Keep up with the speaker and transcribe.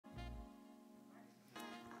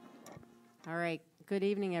All right. Good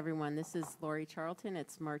evening, everyone. This is Lori Charlton.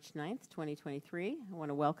 It's March 9th, 2023. I want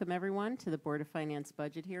to welcome everyone to the Board of Finance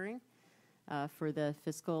budget hearing for the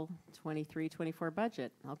fiscal 23-24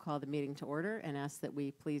 budget. I'll call the meeting to order and ask that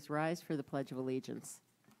we please rise for the Pledge of Allegiance.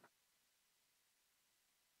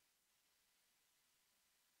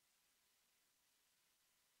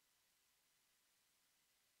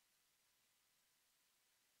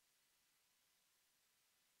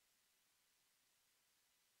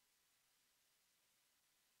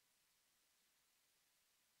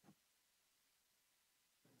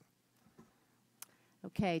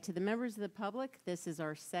 Okay, to the members of the public, this is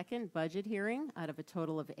our second budget hearing out of a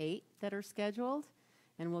total of 8 that are scheduled,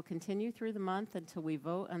 and will continue through the month until we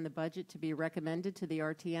vote on the budget to be recommended to the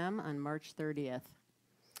RTM on March 30th.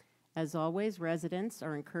 As always, residents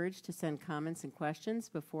are encouraged to send comments and questions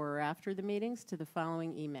before or after the meetings to the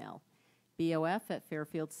following email,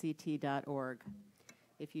 bof@fairfieldct.org.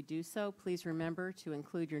 If you do so, please remember to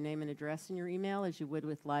include your name and address in your email as you would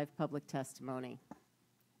with live public testimony.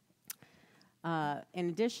 In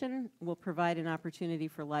addition, we'll provide an opportunity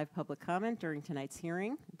for live public comment during tonight's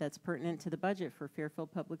hearing that's pertinent to the budget for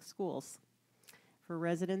Fairfield Public Schools. For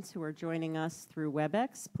residents who are joining us through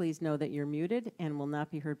WebEx, please know that you're muted and will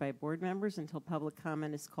not be heard by board members until public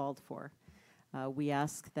comment is called for. We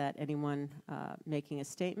ask that anyone making a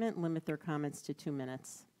statement limit their comments to 2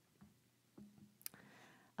 minutes.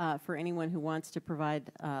 For anyone who wants to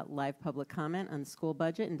provide live public comment on the school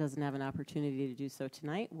budget and doesn't have an opportunity to do so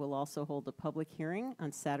tonight, we'll also hold a public hearing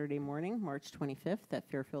on Saturday morning, March 25th at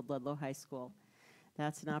Fairfield Ludlow High School.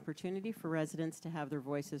 That's an opportunity for residents to have their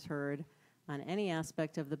voices heard on any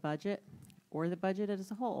aspect of the budget or the budget as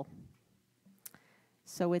a whole.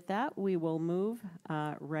 So with that, we will move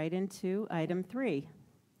right into item 3,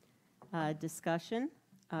 discussion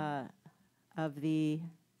of the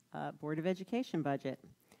Board of Education budget.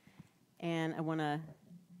 And I want to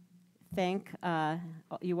thank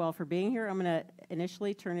you all for being here. I'm going to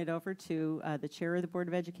initially turn it over to the Chair of the Board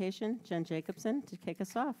of Education, Jen Jacobson, to kick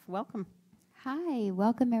us off. Welcome. Hi,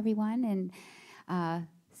 welcome everyone, and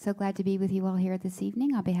so glad to be with you all here this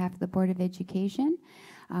evening on behalf of the Board of Education.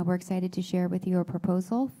 We're excited to share with you a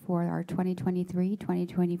proposal for our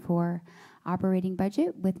 2023-2024 operating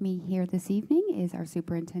budget. With me here this evening is our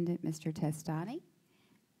Superintendent, Mr. Testani,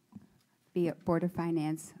 the Board of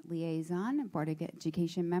Finance Liaison, Board of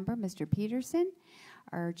Education member, Mr. Peterson,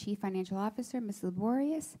 our Chief Financial Officer, Ms.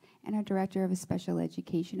 Laborious, and our Director of Special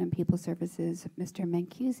Education and People Services, Mr.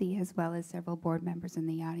 Mancusi, as well as several board members in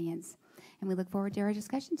the audience. And we look forward to our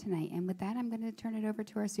discussion tonight. And with that, I'm going to turn it over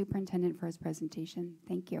to our Superintendent for his presentation.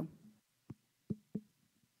 Thank you.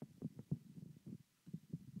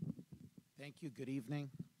 Thank you. Good evening.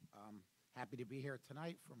 Happy to be here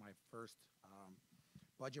tonight for my first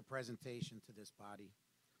budget presentation to this body.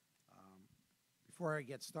 Before I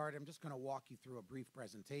get started, I'm just going to walk you through a brief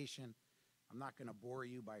presentation. I'm not going to bore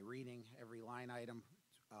you by reading every line item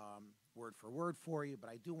word for word for you,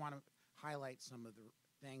 but I do want to highlight some of the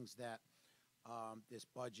things that this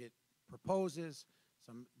budget proposes,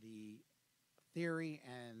 the theory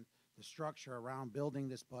and the structure around building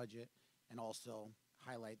this budget, and also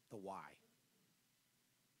highlight the why.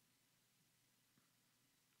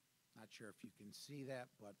 Not sure if you can see that,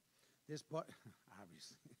 but this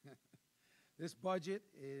obviously this budget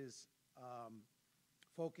is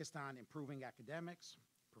focused on improving academics,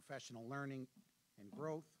 professional learning and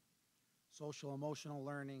growth, social emotional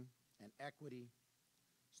learning and equity,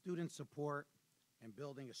 student support, and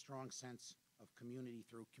building a strong sense of community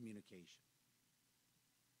through communication.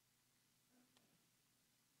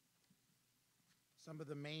 Some of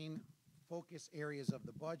the main focus areas of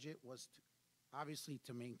the budget was obviously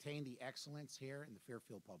to maintain the excellence here in the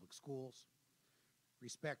Fairfield Public Schools,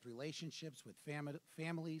 respect relationships with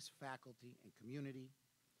families, faculty, and community,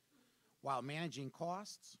 while managing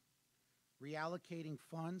costs, reallocating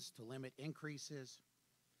funds to limit increases,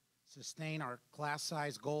 sustain our class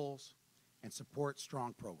size goals, and support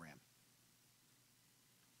strong programming.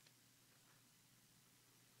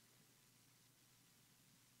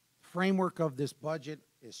 The framework of this budget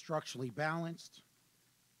is structurally balanced,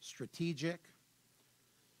 strategic,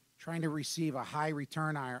 trying to receive a high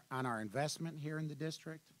return on our investment here in the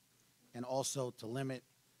district, and also to limit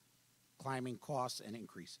climbing costs and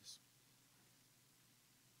increases.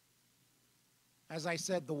 As I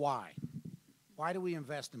said, the why. Why do we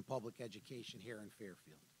invest in public education here in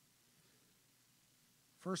Fairfield?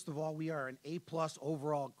 First of all, we are an A+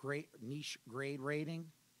 overall niche grade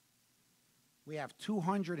rating. We have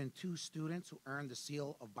 202 students who earned the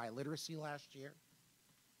seal of biliteracy last year.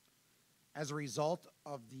 As a result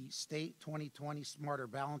of the state 2020 Smarter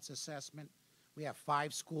Balance Assessment, we We have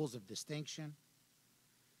 5 schools of distinction,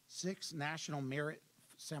 6 national merit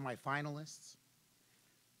semifinalists.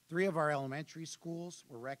 3 of our elementary schools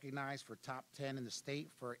were recognized for top 10 in the state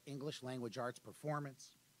for English language arts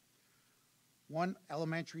performance. 1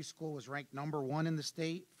 elementary school was ranked number 1 in the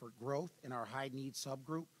state for growth in our high needs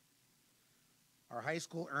subgroup. Our high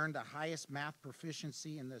school earned the highest math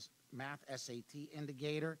proficiency in this math SAT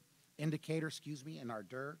indicator, in our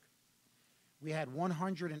DIRG. We had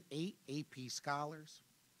 108 AP scholars.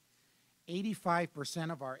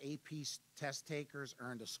 85% of our AP test takers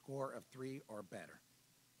earned a score of 3 or better.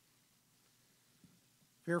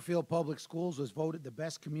 Fairfield Public Schools was voted the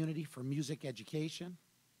best community for music education.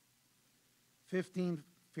 15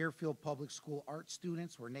 Fairfield Public School art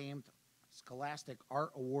students were named Scholastic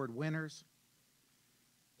Art Award winners.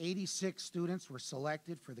 86 students were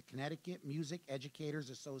selected for the Connecticut Music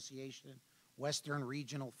Educators Association Western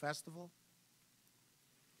Regional Festival.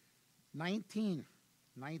 19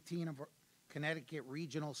 of our Connecticut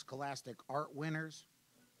Regional Scholastic Art winners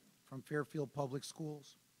from Fairfield Public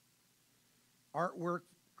Schools. Artwork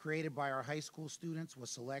created by our high school students was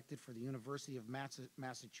selected for the University of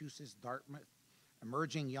Massachusetts Dartmouth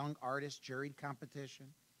Emerging Young Artist Juried Competition.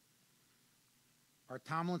 Our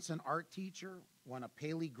Tomlinson art teacher won a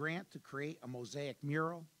Paley grant to create a mosaic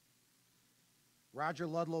mural. Roger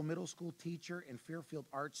Ludlow Middle School teacher and Fairfield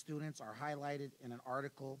art students are highlighted in an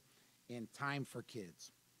article in Time for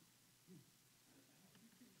Kids.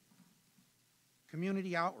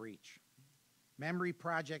 Community outreach. Memory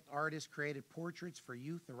Project artists created portraits for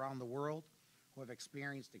youth around the world who have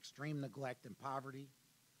experienced extreme neglect and poverty.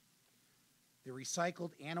 The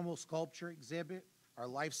recycled animal sculpture exhibit are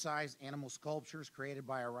life-size animal sculptures created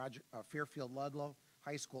by our Fairfield Ludlow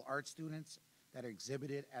High School art students that are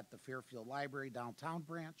exhibited at the Fairfield Library downtown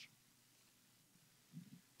branch.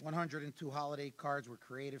 102 holiday cards were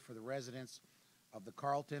created for the residents of the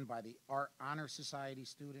Carlton by the Art Honor Society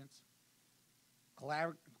students.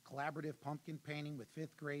 Collaborative pumpkin painting with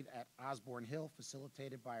 5th grade at Osborne Hill,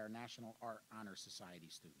 facilitated by our National Art Honor Society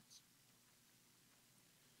students.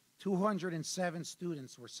 207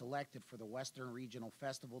 students were selected for the Western Regional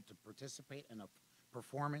Festival to participate in a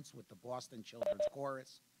performance with the Boston Children's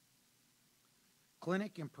Chorus.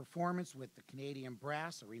 Clinic and performance with the Canadian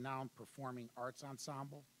Brass, a renowned performing arts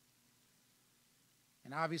ensemble.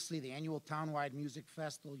 And obviously, the annual townwide music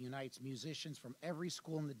festival unites musicians from every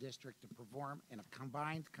school in the district to perform in a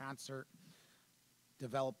combined concert,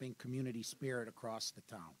 developing community spirit across the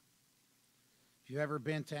town. If you've ever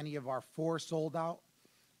been to any of our 4 sold-out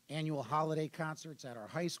annual holiday concerts at our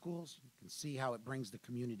high schools, you can see how it brings the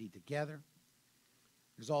community together.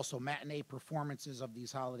 There's also matinee performances of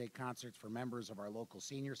these holiday concerts for members of our local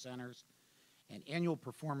senior centers and annual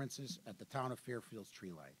performances at the town of Fairfield's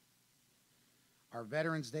Tree Light. Our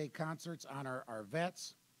Veterans Day concerts honor our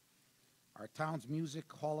vets, our town's music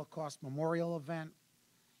Holocaust Memorial event,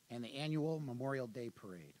 and the annual Memorial Day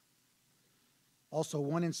Parade. Also,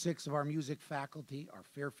 1 in 6 of our music faculty are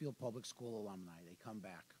Fairfield Public School alumni. They come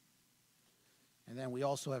back. And then we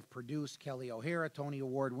also have produced Kelly O'Hara, Tony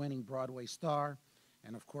Award-winning Broadway star,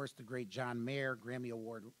 and of course the great John Mayer, Grammy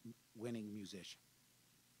Award-winning musician.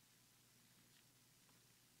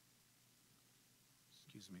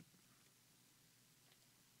 Excuse me.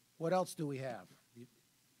 What else do we have?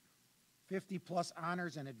 50-plus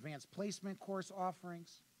honors and advanced placement course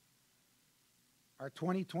offerings. Our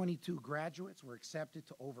 2022 graduates were accepted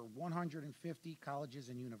to over 150 colleges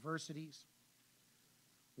and universities.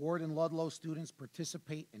 Ward and Ludlow students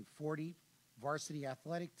participate in 40 varsity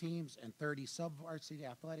athletic teams and 30 sub-varsity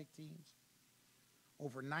athletic teams.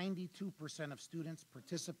 Over 92% of students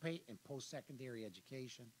participate in post-secondary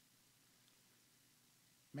education.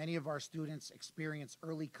 Many of our students experience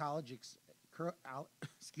early college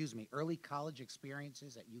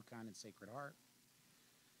experiences at UConn and Sacred Heart.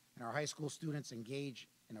 And our high school students engage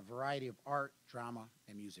in a variety of art, drama,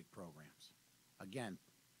 and music programs. Again,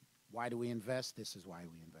 why do we invest? This is why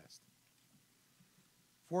we invest.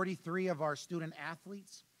 43 of our student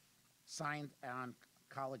athletes signed on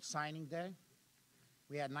college signing day.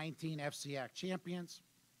 We had 19 FCAC champions.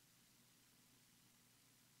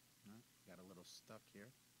 Got a little stuck here.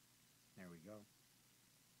 There we go.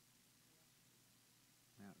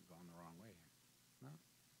 Yeah, I'm going the wrong way here. No.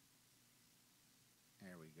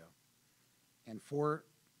 There we go. And 4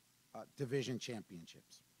 division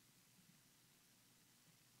championships.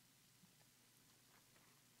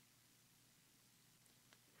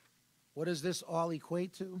 What does this all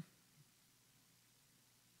equate to?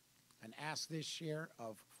 An ask-this share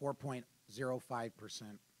of 4.05%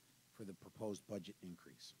 for the proposed budget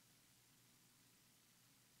increase.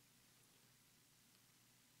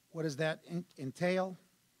 What does that entail?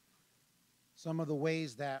 Some of the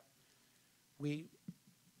ways that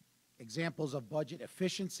examples of budget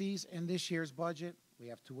efficiencies in this year's budget. We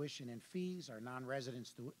have tuition and fees, our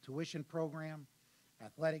non-residence tuition program,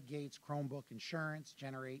 athletic gates, Chromebook insurance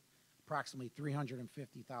generate approximately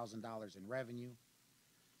 $350,000 in revenue.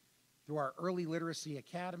 Through our Early Literacy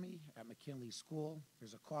Academy at McKinley School,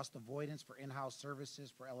 there's a cost avoidance for in-house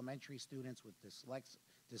services for elementary students with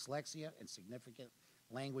dyslexia and significant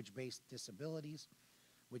language-based disabilities,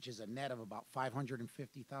 which is a net of about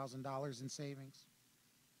 $550,000 in savings.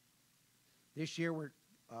 This year, we're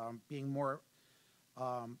being more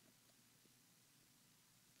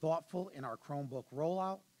thoughtful in our Chromebook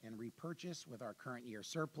rollout and repurchase with our current year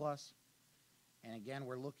surplus. And again,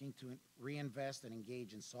 we're looking to reinvest and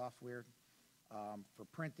engage in software for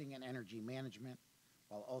printing and energy management,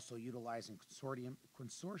 while also utilizing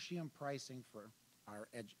consortium pricing for our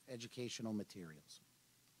educational materials.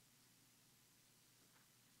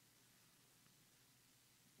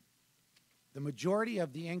 The majority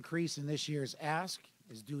of the increase in this year's ask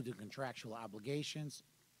is due to contractual obligations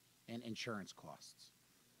and insurance costs.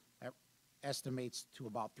 That estimates to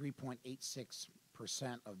about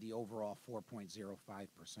 3.86% of the overall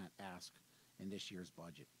 4.05% ask in this year's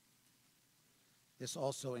budget. This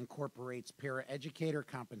also incorporates paraeducator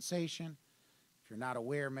compensation. If you're not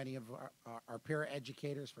aware, many of our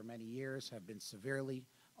paraeducators for many years have been severely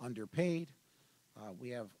underpaid. We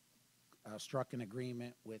have struck an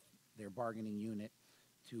agreement with their bargaining unit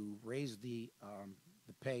to raise the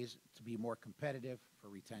pays to be more competitive for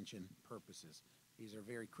retention purposes. These are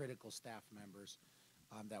very critical staff members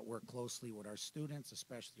that work closely with our students,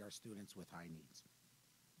 especially our students with high needs.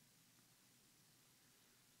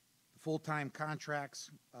 The full-time contracts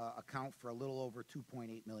account for a little over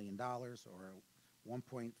 $2.8 million, or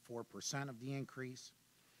 1.4% of the increase.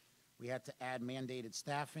 We had to add mandated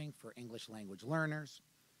staffing for English language learners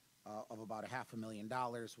of about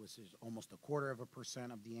 $500,000, which is almost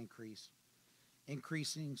 0.25% of the increase.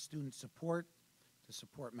 Increasing student support to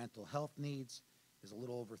support mental health needs is a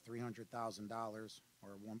little over $300,000,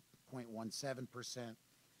 or 1.17%.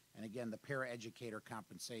 And again, the paraeducator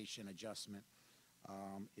compensation adjustment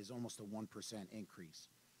is almost a 1% increase.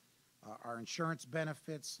 Our insurance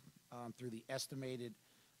benefits through the estimated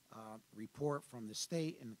report from the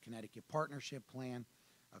state and the Connecticut Partnership Plan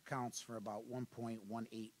accounts for about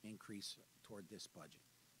 1.18 increase toward this budget.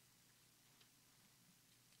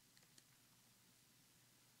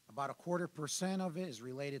 About 0.25% of it is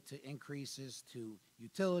related to increases to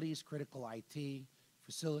utilities, critical IT,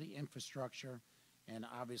 facility infrastructure, and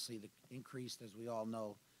obviously the increased, as we all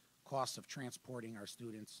know, costs of transporting our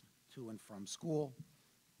students to and from school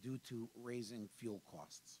due to raising fuel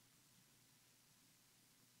costs.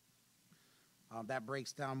 That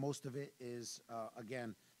breaks down, most of it is,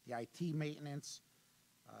 again, the IT maintenance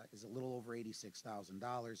is a little over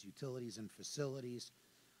 $86,000, utilities and facilities,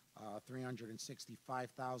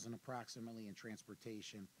 $365,000 approximately, in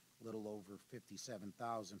transportation, a little over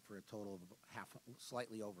 $57,000, for a total of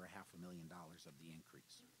slightly over $500,000 of the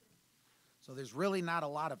increase. So there's really not a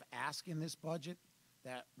lot of ask in this budget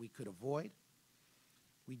that we could avoid.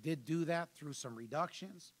 We did do that through some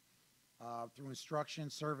reductions. Through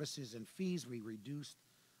instruction, services, and fees, we reduced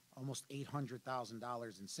almost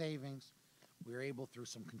 $800,000 in savings. We were able, through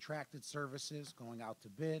some contracted services, going out to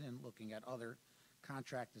bid and looking at other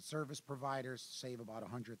contracted service providers, save about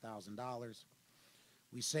 $100,000.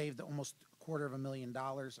 We saved almost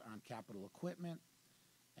 $250,000 on capital equipment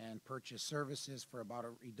and purchase services for about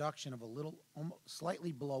a reduction of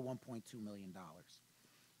slightly below $1.2 million.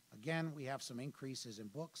 Again, we have some increases in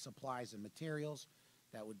books, supplies, and materials.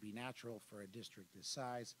 That would be natural for a district this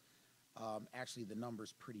size. Actually, the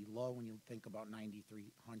number's pretty low when you think about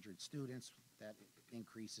 9,300 students. That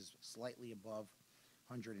increase is slightly above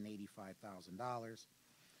 $185,000.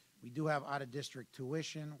 We do have out-of-district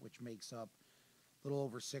tuition, which makes up a little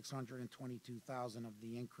over $622,000 of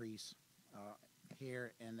the increase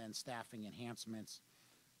here, and then staffing enhancements,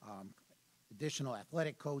 additional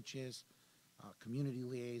athletic coaches, community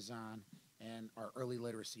liaison, and our Early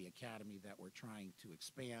Literacy Academy that we're trying to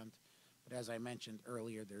expand. But as I mentioned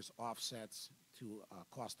earlier, there's offsets to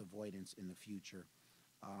cost avoidance in the future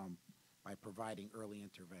by providing early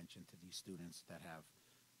intervention to these students that have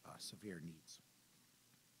severe needs.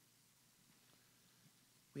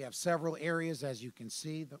 We have several areas, as you can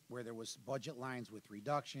see, where there was budget lines with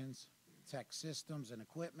reductions: tech systems and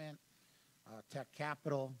equipment, tech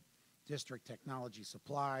capital, district technology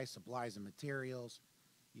supplies and materials.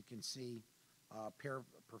 You can see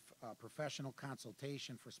professional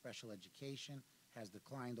consultation for special education has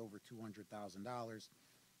declined over $200,000,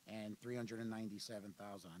 and $397,000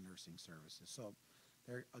 on nursing services. So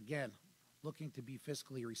they're, again, looking to be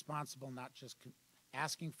fiscally responsible, not just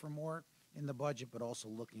asking for more in the budget, but also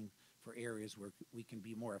looking for areas where we can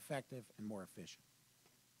be more effective and more efficient.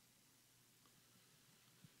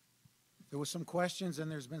 There was some questions, and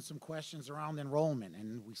there's been some questions around enrollment,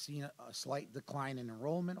 and we've seen a slight decline in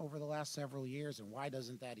enrollment over the last several years, and why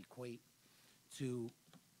doesn't that equate to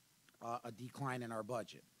a decline in our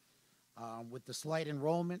budget? With the slight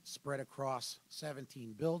enrollment spread across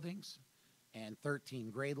 17 buildings and 13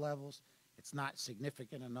 grade levels, it's not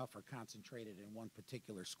significant enough or concentrated in one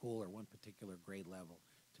particular school or one particular grade level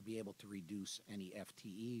to be able to reduce any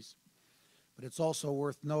FTEs. But it's also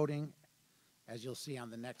worth noting, as you'll see on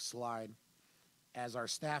the next slide, as our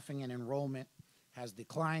staffing and enrollment has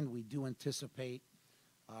declined, we do anticipate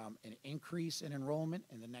an increase in enrollment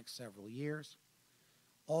in the next several years.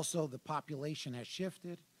 Also, the population has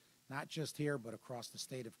shifted, not just here, but across the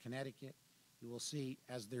state of Connecticut. You will see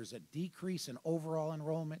as there's a decrease in overall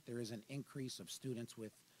enrollment, there is an increase of students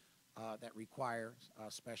with that require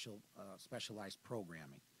specialized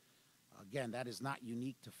programming. Again, that is not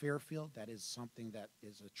unique to Fairfield. That is something that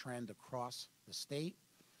is a trend across the state.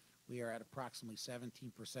 We are at approximately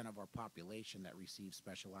 17% of our population that receives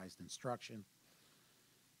specialized instruction.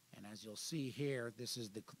 And as you'll see here, this is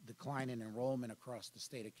the decline in enrollment across the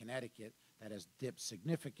state of Connecticut that has dipped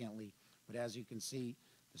significantly. But as you can see,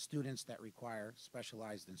 the students that require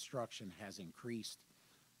specialized instruction has increased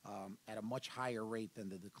at a much higher rate than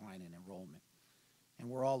the decline in enrollment. And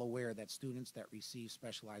we're all aware that students that receive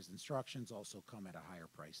specialized instructions also come at a higher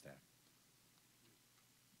price tag.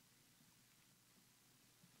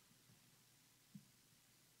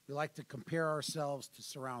 We like to compare ourselves to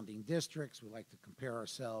surrounding districts. We like to compare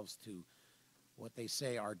ourselves to what they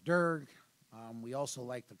say are DERG. We also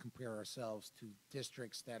like to compare ourselves to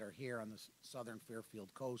districts that are here on the southern Fairfield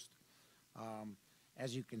coast.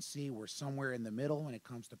 As you can see, we're somewhere in the middle when it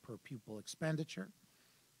comes to per pupil expenditure.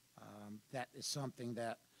 That is something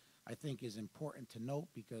that I think is important to note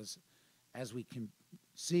because as we can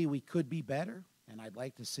see, we could be better, and I'd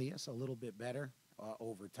like to see us a little bit better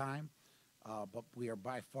over time. But we are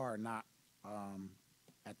by far not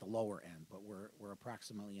at the lower end, but we're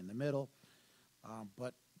approximately in the middle.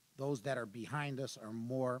 But those that are behind us are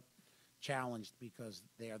more challenged because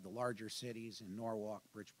they are the larger cities in Norwalk,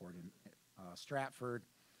 Bridgeport, and Stratford,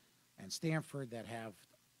 and Stamford that have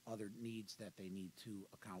other needs that they need to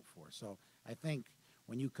account for. So I think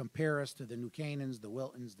when you compare us to the New Canaans, the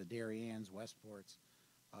Wiltons, the Darayen's, Westports,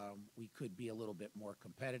 we could be a little bit more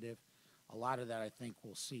competitive. A lot of that I think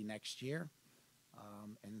we'll see next year,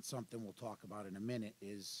 and something we'll talk about in a minute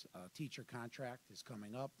is teacher contract is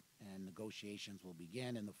coming up and negotiations will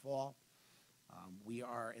begin in the fall. We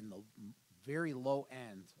are in the very low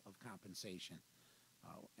end of compensation.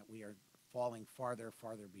 We are falling farther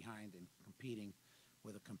behind and competing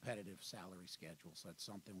with a competitive salary schedule. So that's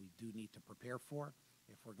something we do need to prepare for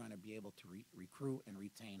if we're going to be able to recruit and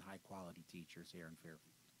retain high quality teachers here in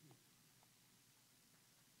Fairfield.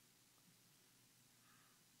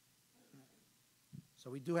 So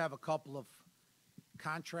we do have a couple of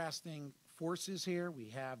contrasting forces here. We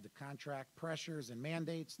have the contract pressures and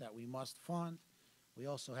mandates that we must fund. We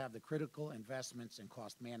also have the critical investments in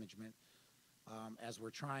cost management as we're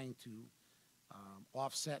trying to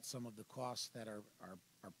offset some of the costs that are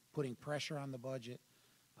putting pressure on the budget.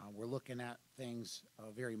 We're looking at things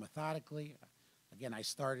very methodically. Again, I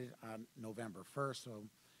started on November 1st, so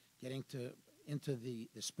getting into the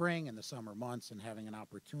spring and the summer months and having an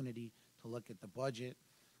opportunity to look at the budget,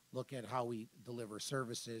 look at how we deliver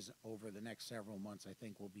services over the next several months, I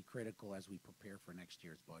think will be critical as we prepare for next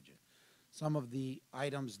year's budget. Some of the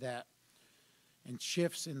items that and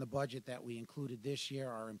shifts in the budget that we included this year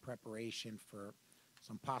are in preparation for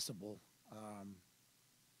some possible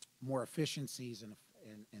more efficiencies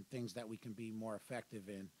and things that we can be more effective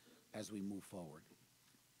in as we move forward.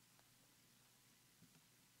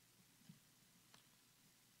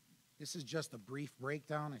 This is just a brief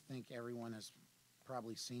breakdown. I think everyone has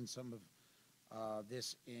probably seen some of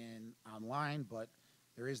this online, but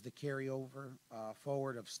there is the carryover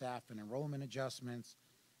forward of staff and enrollment adjustments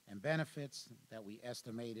and benefits that we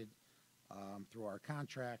estimated through our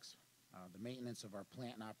contracts, the maintenance of our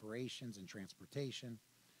plant and operations and transportation,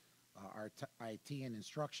 our IT and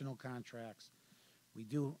instructional contracts. We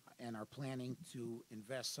do and are planning to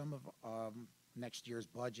invest some of next year's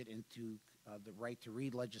budget into the right to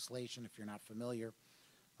read legislation. If you're not familiar,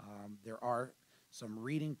 there are some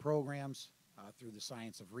reading programs through the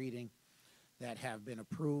Science of Reading that have been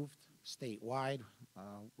approved statewide.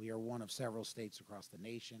 We are one of several states across the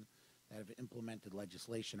nation that have implemented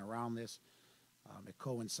legislation around this. It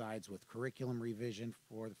coincides with curriculum revision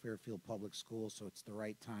for the Fairfield Public Schools, so it's the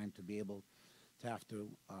right time to be able to have to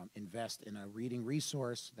invest in a reading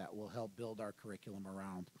resource that will help build our curriculum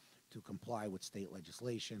around to comply with state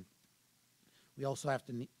legislation. We also have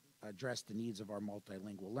to address the needs of our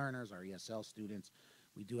multilingual learners, our ESL students.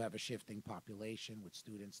 We do have a shifting population with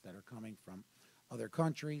students that are coming from other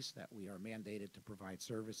countries that we are mandated to provide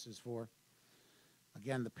services for.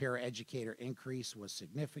 Again, the paraeducator increase was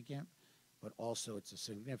significant, but also it's a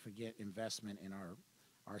significant investment in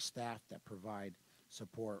our staff that provide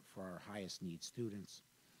support for our highest need students.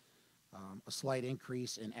 A slight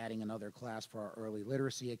increase in adding another class for our Early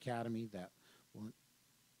Literacy Academy that will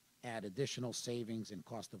add additional savings and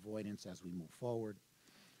cost avoidance as we move forward.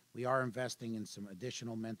 We are investing in some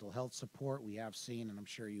additional mental health support. We have seen, and I'm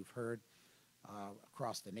sure you've heard,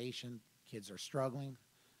 across the nation, kids are struggling.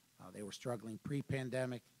 They were struggling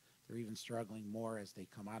pre-pandemic. They're even struggling more as they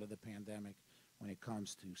come out of the pandemic when it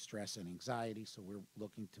comes to stress and anxiety, so we're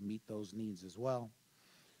looking to meet those needs as well.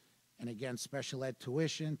 And again, special ed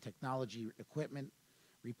tuition, technology equipment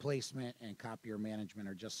replacement, and copier management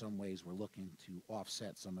are just some ways we're looking to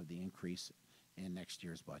offset some of the increase in next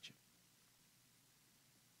year's budget.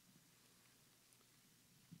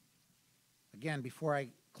 Again, before I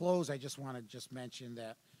close, I just want to mention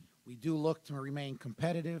that we do look to remain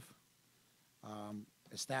competitive,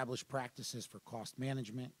 establish practices for cost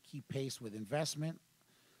management, keep pace with investment,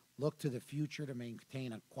 look to the future to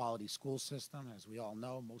maintain a quality school system. As we all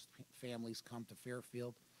know, most families come to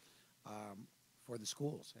Fairfield for the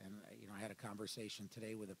schools. And I had a conversation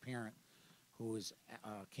today with a parent who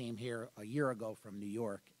came here a year ago from New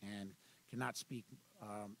York and cannot speak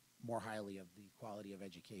more highly of the quality of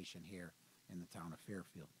education here in the town of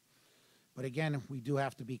Fairfield. But again, we do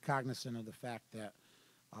have to be cognizant of the fact that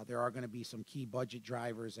there are going to be some key budget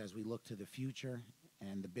drivers as we look to the future,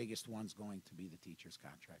 and the biggest one's going to be the teacher's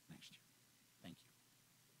contract next year. Thank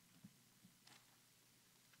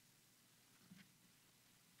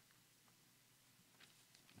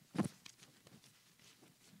you.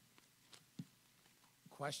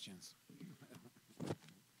 Questions?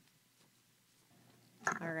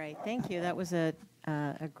 All right, thank you. That was a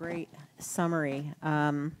great summary.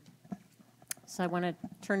 So I want to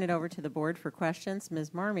turn it over to the board for questions.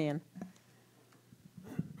 Ms. Marmion.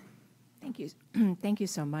 Thank you. Thank you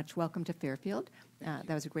so much. Welcome to Fairfield. That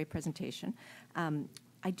was a great presentation.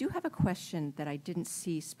 I do have a question that I didn't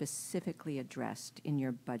see specifically addressed in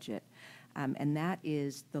your budget, and that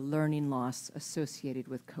is the learning loss associated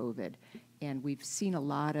with COVID. And we've seen a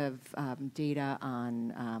lot of data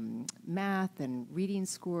on math and reading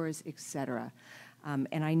scores, et cetera.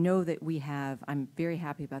 And I know that I'm very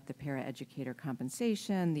happy about the paraeducator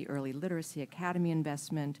compensation, the Early Literacy Academy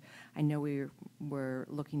investment. I know we're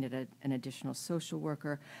looking at an additional social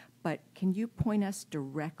worker, but can you point us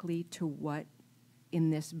directly to what in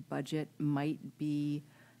this budget might be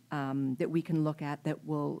that we can look at that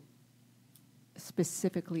will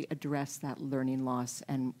specifically address that learning loss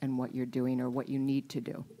and what you're doing or what you need to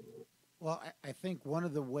do? Well, I think one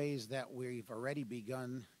of the ways that we've already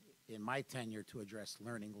begun in my tenure to address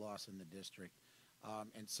learning loss in the district,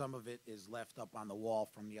 and some of it is left up on the wall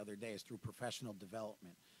from the other day, is through professional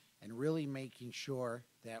development and really making sure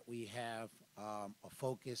that we have a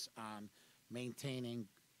focus on maintaining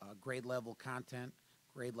grade level content,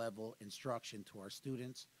 grade level instruction to our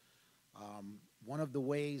students. One of the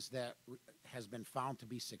ways that has been found to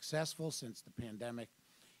be successful since the pandemic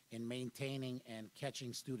in maintaining and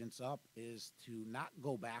catching students up is to not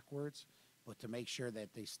go backwards, but to make sure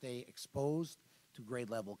that they stay exposed to grade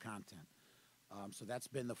level content. So that's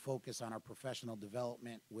been the focus on our professional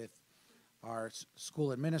development with our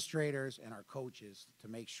school administrators and our coaches to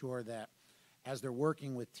make sure that as they're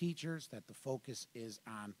working with teachers, that the focus is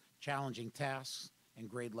on challenging tasks and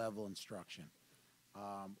grade level instruction,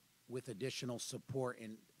 with additional support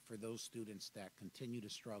for those students that continue to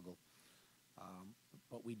struggle.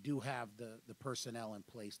 But we do have the personnel in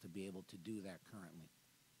place to be able to do that currently.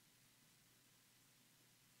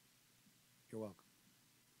 You're welcome.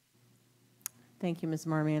 Thank you, Ms.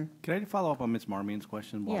 Marmion. Can I follow up on Ms. Marmion's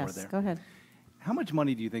question while we're there? Yes, go ahead. How much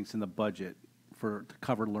money do you think is in the budget to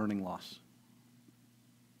cover learning loss?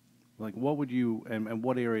 Like, what would you, and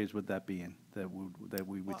what areas would that be in that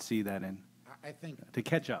we would see that in? I think to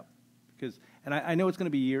catch up, because, and I know it's going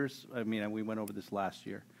to be years. I mean, we went over this last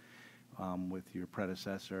year with your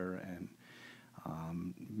predecessor and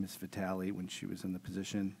Ms. Vitale when she was in the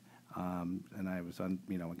position, and I was on,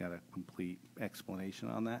 I got a complete explanation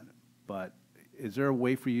on that. But is there a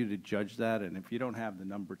way for you to judge that? And if you don't have the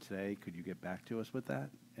number today, could you get back to us with that?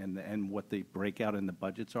 And what the breakout in the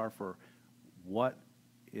budgets are for what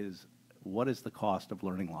is what is the cost of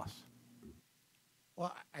learning loss?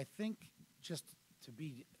 Well, I think, just to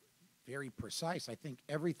be very precise, I think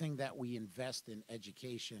everything that we invest in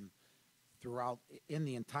education throughout, in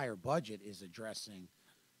the entire budget, is addressing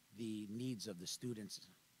the needs of the students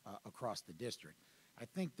across the district. I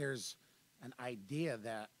think there's an idea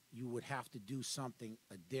that you would have to do something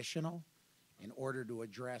additional in order to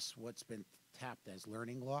address what's been tapped as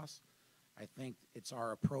learning loss. I think it's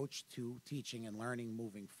our approach to teaching and learning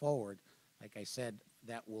moving forward, like I said,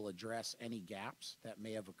 that will address any gaps that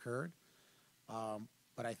may have occurred.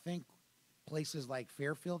 But I think places like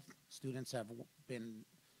Fairfield, students have been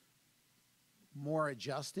more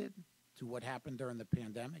adjusted to what happened during the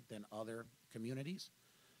pandemic than other communities.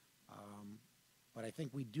 But I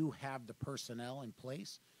think we do have the personnel in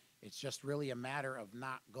place. It's just really a matter of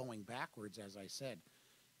not going backwards, as I said.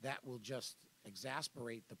 That will just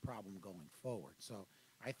exasperate the problem going forward. So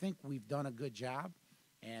I think we've done a good job,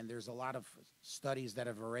 and there's a lot of studies that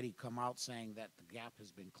have already come out saying that the gap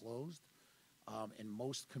has been closed in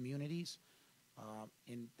most communities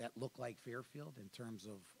that look like Fairfield in terms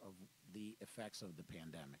of the effects of the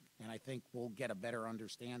pandemic. And I think we'll get a better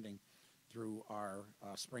understanding through our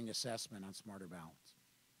spring assessment on Smarter Balance.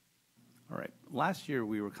 All right. Last year,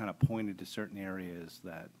 we were kind of pointed to certain areas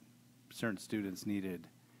that certain students needed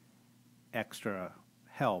extra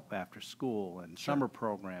help after school and summer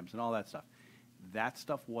programs and all that stuff. That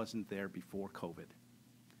stuff wasn't there before COVID.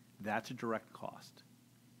 That's a direct cost.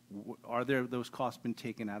 Are there those costs been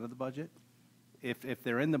taken out of the budget? If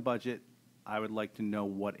they're in the budget, I would like to know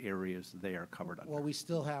what areas they are covered under. Well, we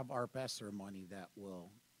still have our ESSER money that will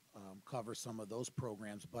cover some of those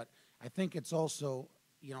programs, but I think it's also,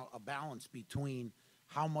 you know, a balance between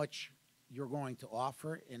how much you're going to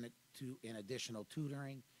offer in additional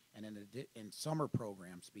tutoring and in summer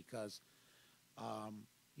programs, because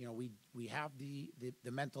you know, we have the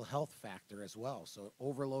mental health factor as well. So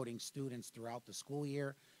overloading students throughout the school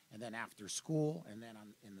year, and then after school, and then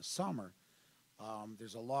in the summer,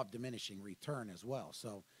 there's a law of diminishing return as well.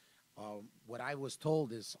 So what I was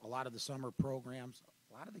told is a lot of the summer programs,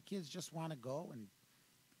 a lot of the kids just want to go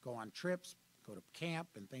on trips, go to camp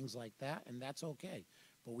and things like that, and that's okay.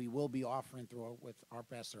 But we will be offering with our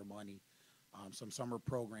ESSER money some summer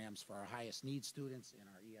programs for our highest need students in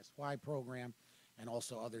our ESY program, and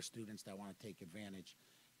also other students that want to take advantage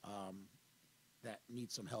that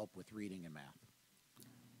need some help with reading and math.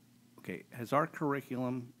 Okay, has our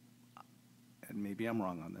curriculum, and maybe I'm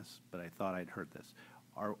wrong on this, but I thought I'd heard this,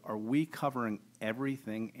 are we covering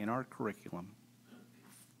everything in our curriculum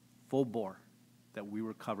full bore that we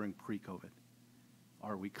were covering pre-COVID?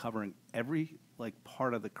 Are we covering every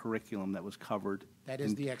part of the curriculum that was covered? That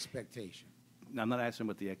is the expectation. I'm not asking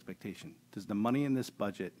what the expectation. Does the money in this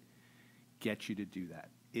budget get you to do that?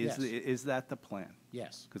 Yes. Is that the plan?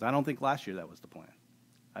 Yes. Because I don't think last year that was the plan.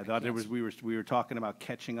 I thought there was we were talking about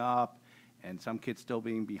catching up, and some kids still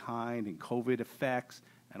being behind, and COVID effects,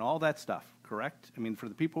 and all that stuff. Correct? I mean, for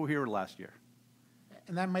the people who were here last year.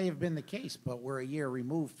 And that may have been the case, but we're a year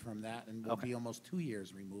removed from that, and we'll Okay. be almost 2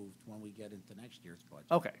 years removed when we get into next year's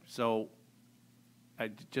budget. Okay, so I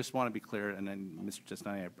just want to be clear, and then Mr.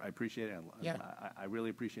 Testani, I appreciate it. Yeah. I really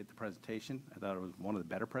appreciate the presentation. I thought it was one of the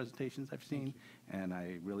better presentations I've seen, and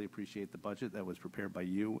I really appreciate the budget that was prepared by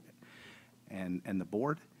you and the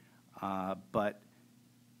board. But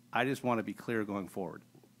I just want to be clear going forward.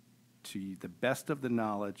 To the best of the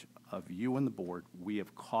knowledge of you and the board, we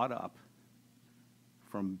have caught up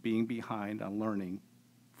from being behind on learning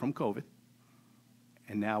from COVID,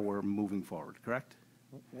 and now we're moving forward, correct?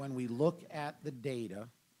 When we look at the data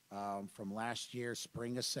from last year's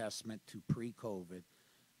spring assessment to pre-COVID,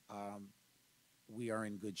 we are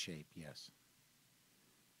in good shape, yes.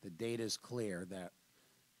 The data is clear that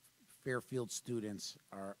Fairfield students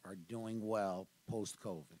are doing well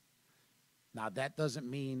post-COVID. Now, that doesn't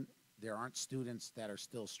mean there aren't students that are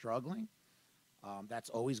still struggling. That's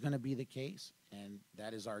always going to be the case, and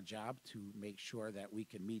that is our job to make sure that we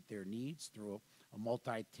can meet their needs through a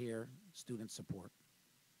multi-tier student support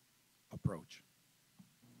approach.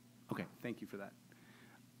 Okay, thank you for that.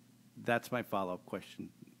 That's my follow-up question.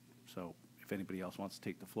 So if anybody else wants to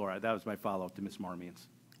take the floor, that was my follow-up to Ms. Marmion's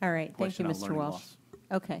All right, thank question you, on Mr. learning Walsh. loss.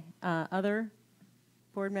 Okay, other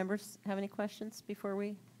board members have any questions before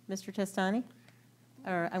Mr. Testani?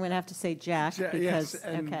 Or I'm going to have to say Jack because, Yes,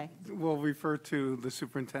 and okay. we'll refer to the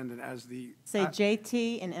superintendent as the. Say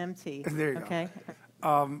JT and MT. There you go. Okay.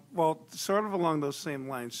 Well, sort of along those same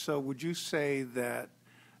lines, so would you say that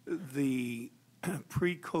the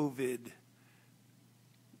pre-COVID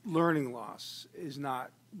learning loss is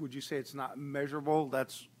not, would you say it's not measurable?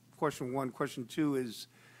 That's question one. Question two is,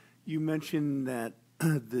 you mentioned that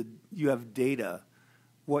you have data.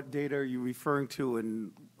 What data are you referring to?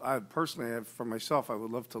 And I personally, for myself, I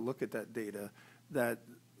would love to look at that data that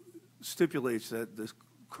stipulates that the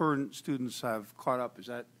current students have caught up. Did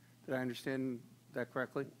I understand that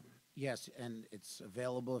correctly? Yes, and it's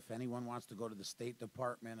available if anyone wants to go to the State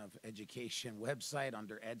Department of Education website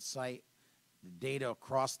under EdSite. The data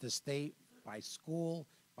across the state, by school,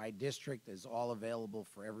 by district, is all available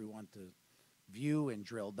for everyone to view and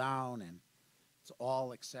drill down, and it's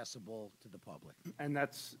all accessible to the public. And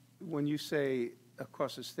that's, when you say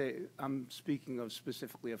across the state, I'm speaking of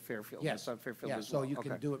specifically of Fairfield. Yes. That's not Fairfield Yeah, as so well. you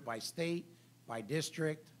can Okay. do it by state, by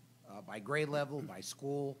district, by grade level, by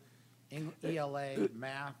school, ELA,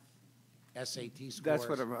 math, SAT scores. That's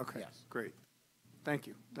what I'm, okay, Yes. great. Thank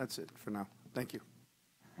you. That's it for now. Thank you.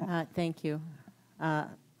 Thank you.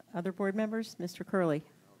 Other board members? Mr. Curley.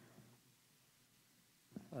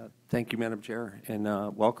 Thank you, Madam Chair, and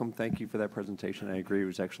welcome. Thank you for that presentation. I agree, it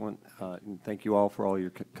was excellent. And thank you all for all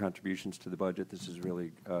your contributions to the budget. This is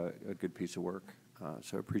really a good piece of work.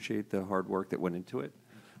 So I appreciate the hard work that went into it.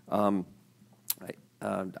 I'll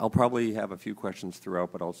probably have a few questions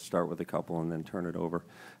throughout, but I'll start with a couple and then turn it over.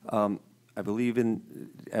 I believe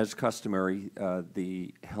as customary,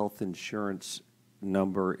 the health insurance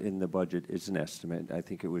number in the budget is an estimate. I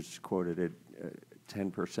think it was quoted at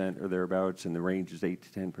 10% or thereabouts, and the range is 8 to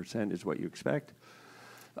 10% is what you expect.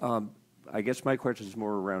 I guess my question is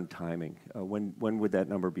more around timing. When would that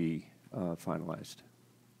number be finalized?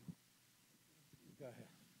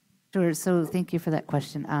 Sure. So thank you for that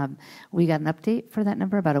question. We got an update for that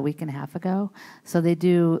number about a week and a half ago. So they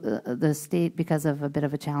do, the state, because of a bit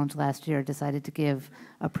of a challenge last year, decided to give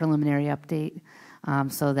a preliminary update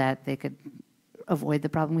so that they could avoid the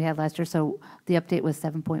problem we had last year. So the update was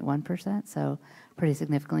 7.1%, so pretty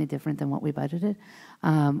significantly different than what we budgeted.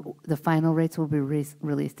 The final rates will be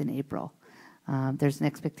released in April. There's an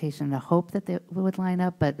expectation and a hope that they would line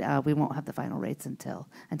up, but we won't have the final rates until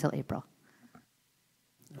April.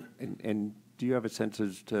 And do you have a sense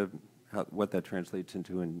as to what that translates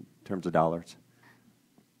into in terms of dollars?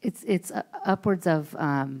 It's upwards of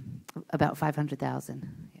about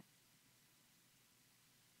 500,000.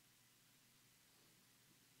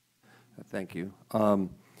 Thank you.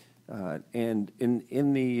 And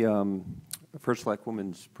in the First Select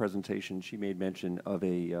Woman's presentation, she made mention of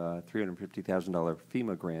a $350,000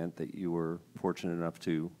 FEMA grant that you were fortunate enough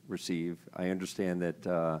to receive. I understand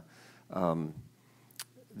that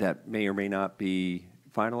that may or may not be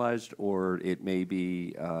finalized, or it may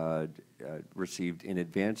be received in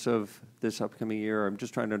advance of this upcoming year. I'm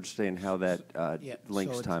just trying to understand how that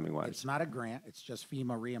links so timing-wise. It's not a grant, it's just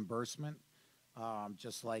FEMA reimbursement.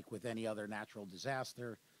 Just like with any other natural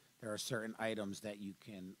disaster, there are certain items that you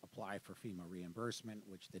can apply for FEMA reimbursement,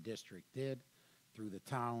 which the district did through the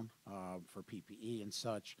town for PPE and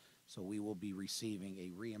such. So we will be receiving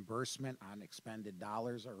a reimbursement on expended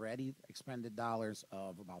dollars already, expended dollars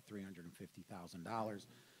of about $350,000.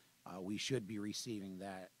 We should be receiving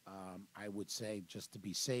that, I would say, just to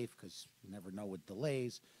be safe, because you never know with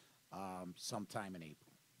delays, sometime in April.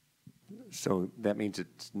 So that means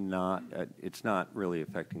it's not really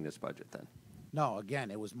affecting this budget then? No,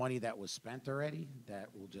 again, it was money that was spent already that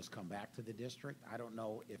will just come back to the district. I don't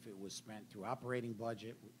know if it was spent through operating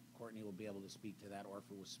budget. Courtney will be able to speak to that, or if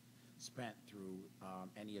it was spent through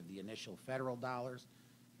any of the initial federal dollars.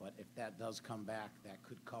 But if that does come back, that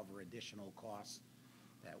could cover additional costs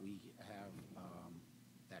that we have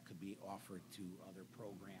that could be offered to other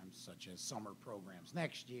programs, such as summer programs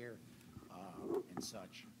next year and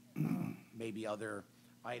such. Maybe other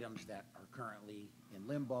items that are currently in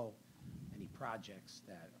limbo, any projects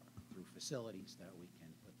that are through facilities that we can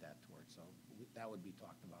put that towards. So that would be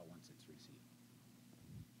talked about once it's received.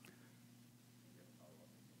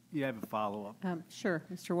 Yeah, I have a follow-up. Sure.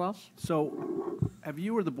 Mr. Walsh? So have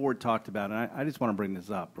you or the board talked about, and I just want to bring this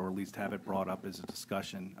up, or at least have it brought up as a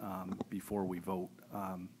discussion before we vote.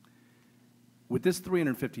 With this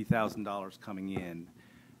 $350,000 coming in,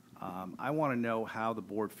 I want to know how the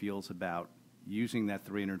board feels about using that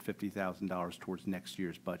 $350,000 towards next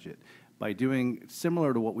year's budget by doing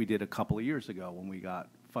similar to what we did a couple of years ago when we got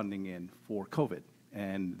funding in for COVID.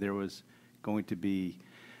 And there was going to be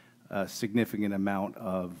a significant amount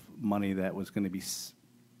of money that was going to be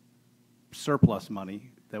surplus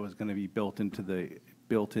money that was going to be built into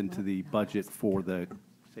the budget for the,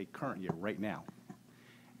 say, current year, right now.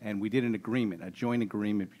 And we did an agreement, a joint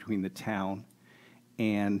agreement between the town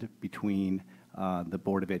and between the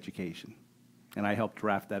Board of Education. And I helped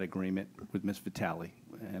draft that agreement with Ms. Vitale,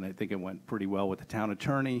 and I think it went pretty well with the town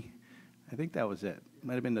attorney. I think that was it.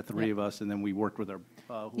 Might have been the three of us, and then we worked with our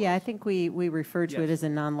who Yeah, I else? think we referred to it Yes. as a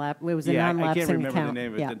non-lap, it was a Yeah, I non-lapsing can't account. remember the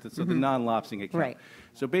name of Yeah. it. So the non-lapsing account. Right.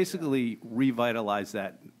 So basically, revitalize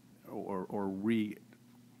that or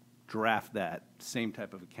redraft that same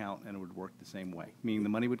type of account, and it would work the same way. Meaning the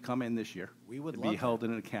money would come in this year. We would It'd love be that. held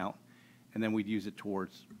in an account, and then we'd use it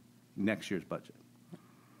towards next year's budget.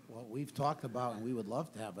 Well, we've talked about, and we would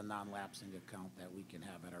love to have a non-lapsing account that we can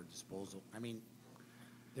have at our disposal. I mean,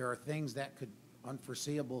 there are things that could,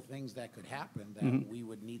 unforeseeable things that could happen that we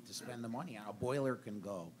would need to spend the money on. A boiler can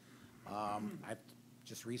go. I've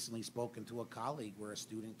just recently spoken to a colleague where a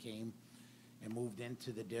student came and moved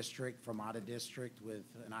into the district from out of district with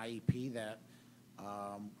an IEP that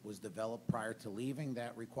was developed prior to leaving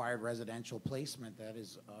that required residential placement that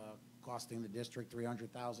is costing the district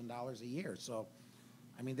 $300,000 a year. So,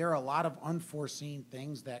 I mean, there are a lot of unforeseen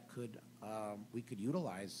things that could we could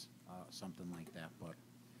utilize something like that. But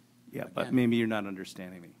Yeah, but again, maybe you're not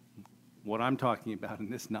understanding me. What I'm talking about in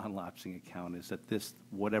this non-lapsing account is that this,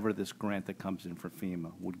 whatever this grant that comes in for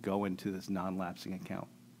FEMA would go into this non-lapsing account.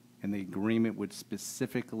 And the agreement would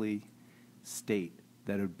specifically state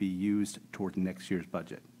that it would be used toward next year's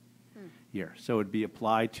budget year. So it'd be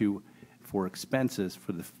applied to, for expenses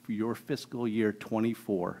for your fiscal year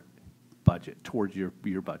 '24 budget, towards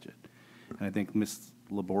your budget. And I think Ms.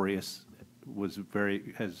 Laborious was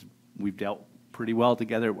we've dealt pretty well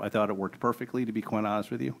together. I thought it worked perfectly, to be quite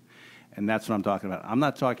honest with you. And that's what I'm talking about. I'm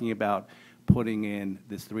not talking about putting in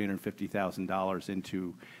this $350,000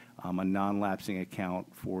 into a non-lapsing account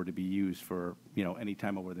to be used for, any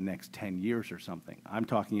time over the next 10 years or something. I'm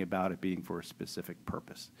talking about it being for a specific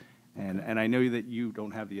purpose. And I know that you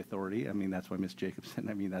don't have the authority. I mean, that's why Ms.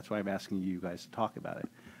 Jacobson, that's why I'm asking you guys to talk about it.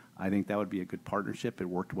 I think that would be a good partnership. It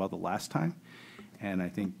worked well the last time. And I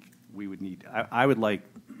think we would need, I would like,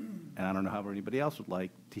 and I don't know how anybody else would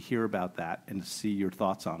like, to hear about that and to see your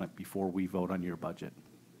thoughts on it before we vote on your budget.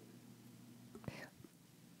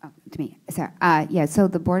 To me, sorry. Yeah, so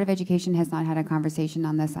the Board of Education has not had a conversation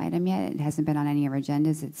on this item yet. It hasn't been on any of our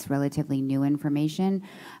agendas. It's relatively new information.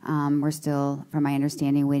 We're still, from my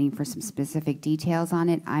understanding, waiting for some specific details on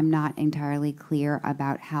it. I'm not entirely clear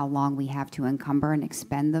about how long we have to encumber and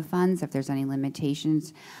expend the funds, if there's any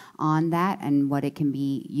limitations on that and what it can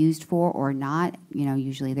be used for or not.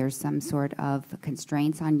 Usually there's some sort of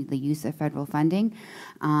constraints on the use of federal funding.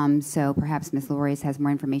 So perhaps Ms. Laborious has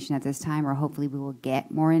more information at this time, or hopefully we will get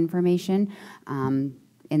more information in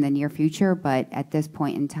the near future. But at this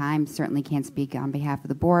point in time, certainly can't speak on behalf of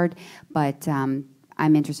the board. But I'm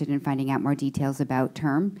interested in finding out more details about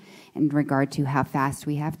term in regard to how fast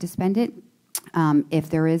we have to spend it.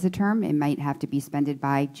 If there is a term, it might have to be spent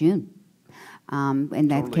by June. In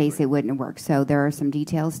that Totally case, agree. it wouldn't work. So there are some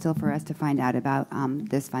details still for us to find out about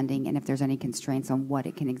this funding and if there's any constraints on what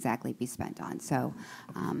it can exactly be spent on. So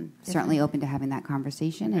certainly open to having that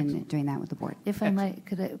conversation and doing that with the board. If I might,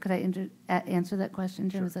 could I answer that question,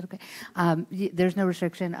 Jim? Is that okay? There's no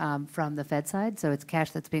restriction from the Fed side, so it's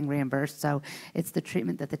cash that's being reimbursed. So it's the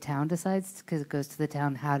treatment that the town decides, because it goes to the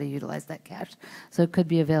town how to utilize that cash. So it could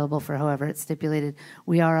be available for however it's stipulated.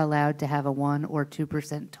 We are allowed to have a 1 or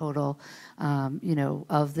 2% total,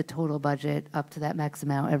 of the total budget up to that max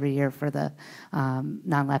amount every year for the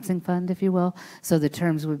non-lapsing fund, if you will. So the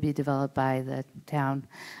terms would be developed by the town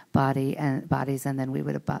bodies, and then we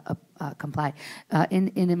would comply.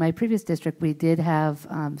 In my previous district, we did have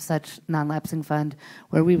such non-lapsing fund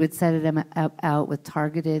where we would set it out with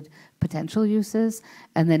targeted potential uses,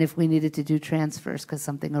 and then if we needed to do transfers because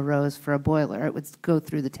something arose for a boiler, it would go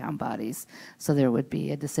through the town bodies. So there would be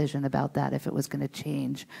a decision about that if it was going to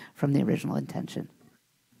change from the original intention.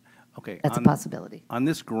 Okay. That's a possibility. On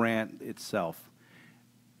this grant itself,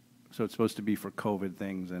 so it's supposed to be for COVID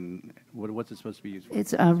things, and what's it supposed to be used for?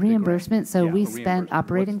 It's The grant. reimbursement. So Yeah, we a spent reimbursement.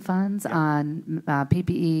 operating What's- funds yeah. on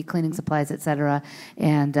PPE, cleaning supplies, et cetera,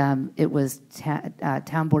 and it was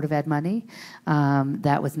town Board of Ed money.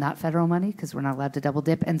 That was not federal money because we're not allowed to double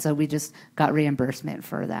dip, and so we just got reimbursement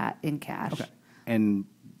for that in cash. Okay. And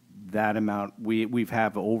that amount, we've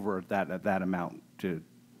have over that amount to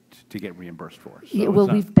get reimbursed for. So Yeah, it's well,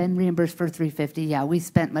 not- we've been reimbursed for $350. Yeah, we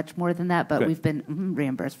spent much more than that, but Good. we've been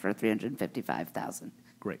reimbursed for $355,000.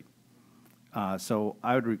 Great. So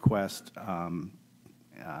I would request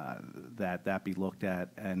that be looked at,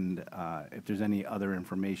 and if there's any other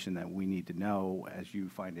information that we need to know as you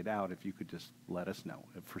find it out, if you could just let us know.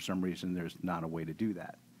 If for some reason there's not a way to do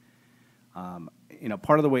that.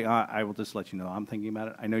 Part of the way I will just let you know I'm thinking about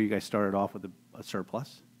it. I know you guys started off with a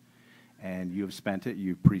surplus, and you have spent it.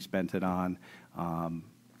 You've pre-spent it on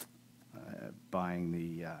buying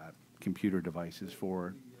the computer devices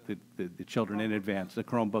for the children in advance, the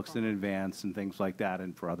Chromebooks in advance, and things like that,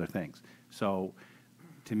 and for other things. So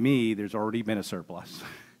to me, there's already been a surplus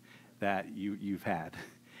that you've had.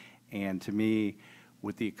 And to me,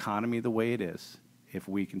 with the economy the way it is, if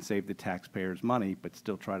we can save the taxpayers money but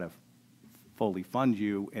still try to fully fund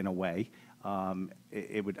you in a way, I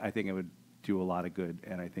think it would do a lot of good,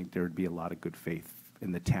 and I think there would be a lot of good faith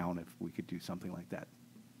in the town if we could do something like that.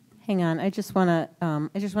 Hang on, I just want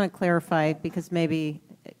to clarify, because maybe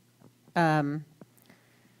I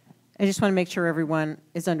just want to make sure everyone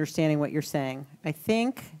is understanding what you're saying. I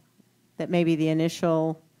think that maybe the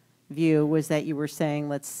initial view was that you were saying,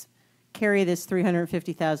 let's carry this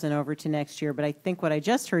 $350,000 over to next year, but I think what I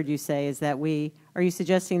just heard you say is that are you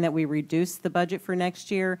suggesting that we reduce the budget for next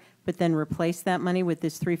year, but then replace that money with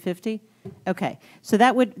this $350,000? Okay, so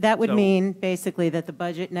that would So- mean basically that the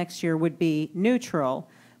budget next year would be neutral,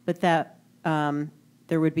 but that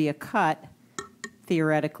there would be a cut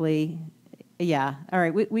theoretically. Yeah, all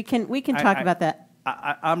right, we can talk about that.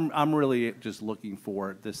 I'm really just looking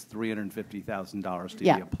for this $350,000 to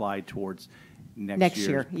Yeah. be applied towards Next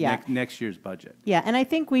year, yeah. next year's budget. Yeah, and I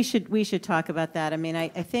think we should talk about that. I mean, I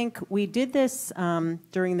think we did this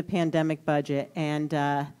during the pandemic budget, and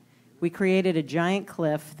we created a giant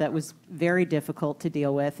cliff that was very difficult to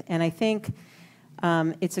deal with. And I think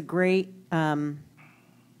it's a great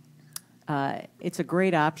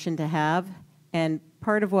option to have. And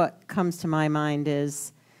part of what comes to my mind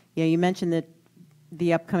is, you mentioned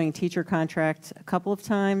the upcoming teacher contract a couple of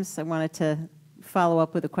times. I wanted to follow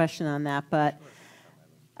up with a question on that, but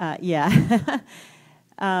yeah.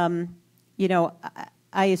 I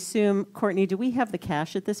assume, Courtney, do we have the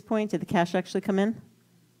cash at this point? Did the cash actually come in?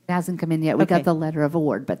 It hasn't come in yet. We Okay. got the letter of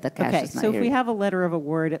award, but the cash Okay, is not so if here we yet. have a letter of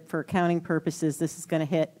award for accounting purposes, this is going to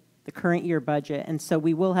hit the current year budget, and so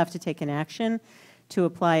we will have to take an action to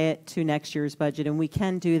apply it to next year's budget, and we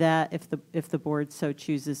can do that if the board so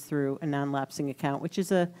chooses through a non-lapsing account, which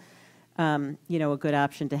is a good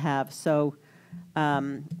option to have. So,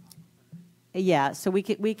 yeah, so we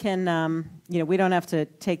can we don't have to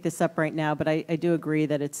take this up right now, but I do agree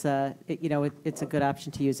that it's a good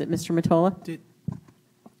option to use it. Mr. Mottola?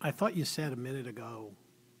 I thought you said a minute ago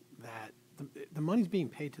that the money's being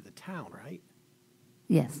paid to the town, right?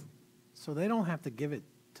 Yes. So they don't have to give it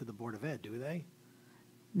to the Board of Ed, do they?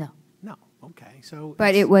 No. No, okay, so. But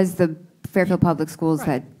it's- it was the Fairfield Public Schools Right.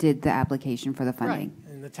 that did the application for the Right, funding.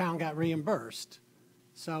 and the town got reimbursed.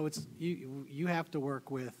 So it's, you have to work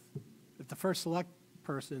with, if the first select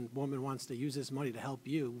woman wants to use this money to help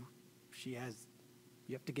you, you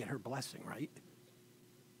have to get her blessing, right?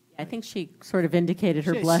 I think she sort of indicated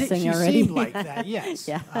her She- blessing she already. seemed like that, yes.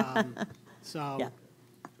 Yeah. So. Yeah.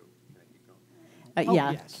 Oh,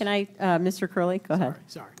 Yeah, yes. can I, Mr. Curley, go ahead.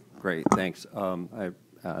 Sorry. Great, thanks.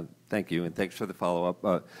 Thank you, and thanks for the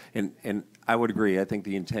follow-up. And I would agree. I think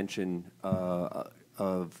the intention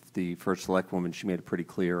of the first select woman, she made it pretty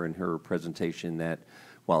clear in her presentation that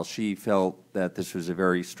while she felt that this was a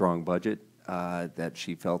very strong budget, that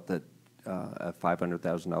she felt that a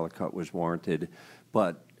 $500,000 cut was warranted,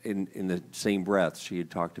 but in the same breath, she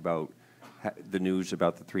had talked about the news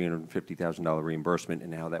about the $350,000 reimbursement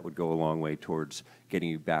and how that would go a long way towards getting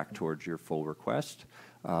you back towards your full request.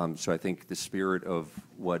 So I think the spirit of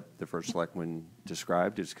what the first selectman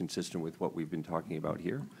described is consistent with what we've been talking about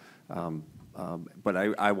here. But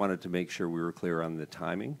I wanted to make sure we were clear on the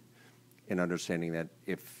timing and understanding that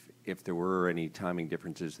if there were any timing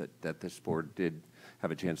differences that this board did have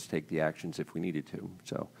a chance to take the actions if we needed to.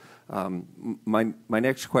 So my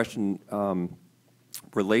next question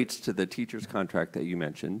relates to the teacher's contract that you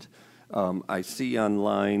mentioned. I see on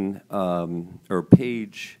line or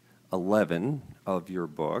page 11 of your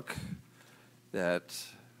book that,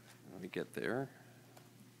 let me get there,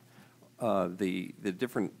 the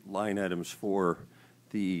different line items for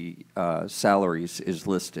the salaries is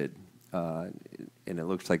listed, and it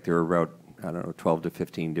looks like there are about, 12 to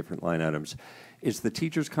 15 different line items. Is the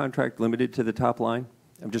teacher's contract limited to the top line?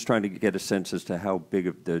 I'm just trying to get a sense as to how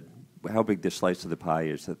big the slice of the pie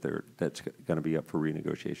is that's going to be up for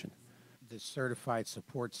renegotiation. The certified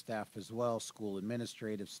support staff as well, school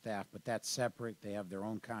administrative staff, but that's separate. They have their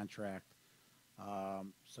own contract.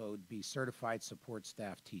 So it'd be certified support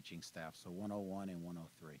staff, teaching staff, so 101 and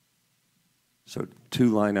 103. So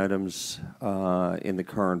two line items in the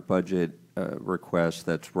current budget request,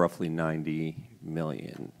 that's roughly 90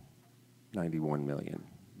 million, 91 million,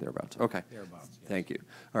 thereabouts. Okay. Thereabouts, yes. Thank you.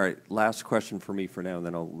 All right, last question for me for now, and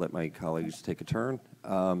then I'll let my colleagues take a turn.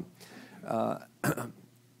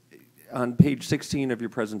 On page 16 of your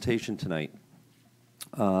presentation tonight,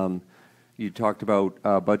 you talked about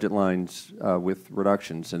budget lines with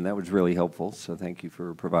reductions, and that was really helpful, so thank you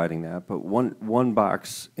for providing that. But one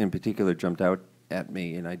box in particular jumped out at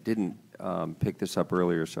me, and I didn't picked this up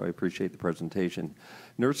earlier, so I appreciate the presentation.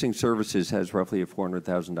 Nursing services has roughly a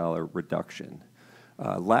 $400,000 reduction.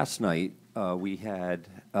 Last night, we had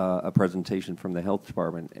a presentation from the health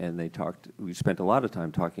department, and we spent a lot of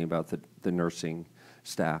time talking about the nursing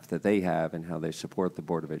staff that they have and how they support the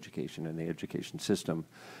Board of Education and the education system.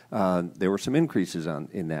 There were some increases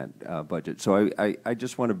in that budget. So I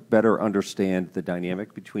just want to better understand the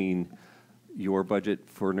dynamic between your budget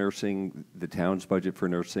for nursing, the town's budget for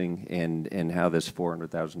nursing, and how this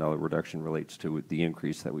 $400,000 reduction relates to the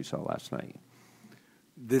increase that we saw last night.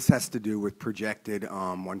 This has to do with projected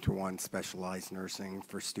one-to-one specialized nursing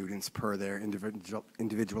for students per their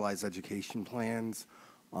individualized education plans.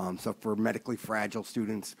 So for medically fragile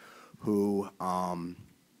students who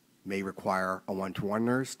may require a one-to-one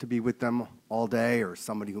nurse to be with them all day, or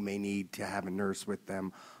somebody who may need to have a nurse with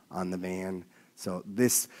them on the van. So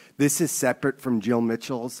this is separate from Jill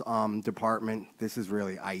Mitchell's department. This is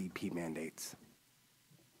really IEP mandates.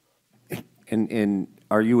 And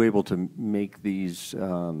are you able to make these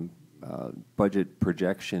budget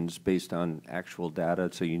projections based on actual data,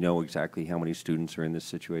 so you know exactly how many students are in this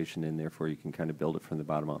situation, and therefore you can kind of build it from the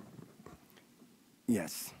bottom up?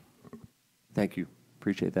 Yes. Thank you.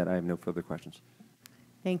 Appreciate that. I have no further questions.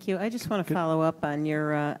 Thank you. I just want to follow up on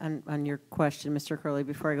your on your question, Mr. Curley,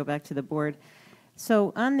 before I go back to the board.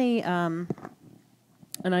 So on the,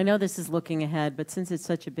 and I know this is looking ahead, but since it's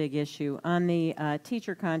such a big issue, on the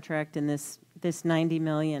teacher contract and this $90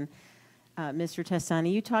 million, Mr.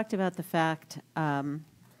 Testani, you talked about the fact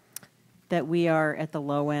that we are at the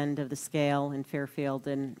low end of the scale in Fairfield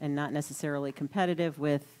and not necessarily competitive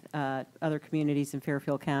with other communities in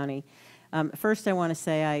Fairfield County. First, I want to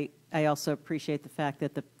say I also appreciate the fact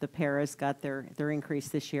that the paras got their increase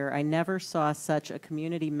this year. I never saw such a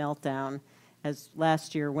community meltdown as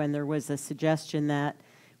last year when there was a suggestion that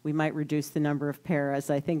we might reduce the number of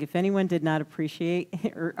paras. I think if anyone did not appreciate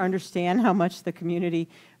or understand how much the community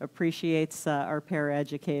appreciates our para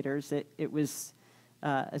educators, it was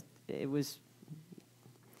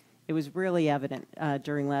really evident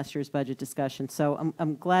during last year's budget discussion. So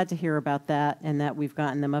I'm glad to hear about that and that we've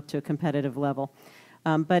gotten them up to a competitive level.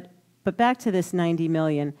 But back to this $90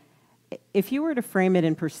 million, if you were to frame it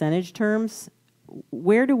in percentage terms,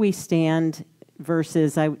 where do we stand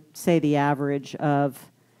versus, I would say, the average of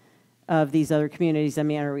these other communities? I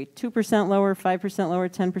mean, are we 2% lower, 5% lower,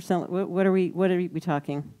 10%? What are we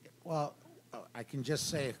talking? Well, I can just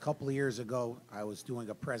say a couple of years ago, I was doing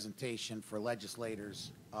a presentation for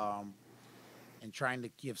legislators and trying to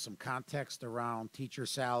give some context around teacher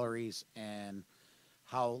salaries and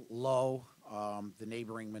how low the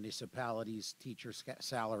neighboring municipalities' teacher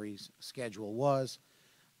salaries schedule was.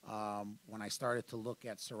 When I started to look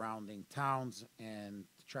at surrounding towns and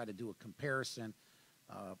to try to do a comparison,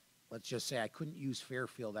 let's just say I couldn't use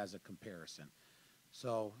Fairfield as a comparison.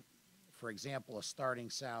 So, for example, a starting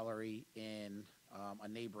salary in a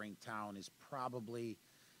neighboring town is probably,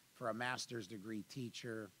 for a master's degree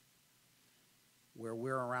teacher, where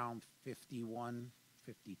we're around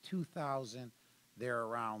 52,000, they're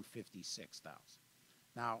around 56,000.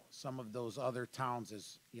 Now, some of those other towns,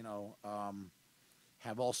 as you know,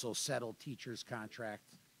 have also settled teachers'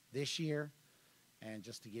 contract this year. And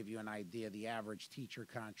just to give you an idea, the average teacher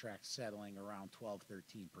contract settling around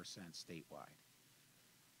 12–13% statewide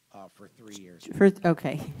for 3 years. For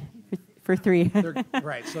 3.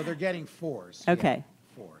 Right, so they're getting fours. Okay. Yeah,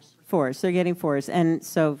 fours. Fours. They're getting fours, and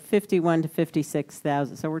so 51 to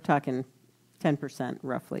 56,000. So we're talking 10%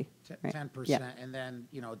 roughly. 10%, Yeah. and then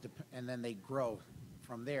and then they grow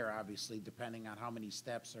from there, obviously, depending on how many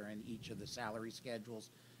steps are in each of the salary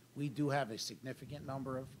schedules. We do have a significant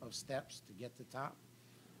number of steps to get to top,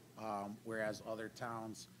 whereas other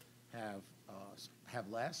towns have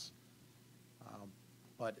less.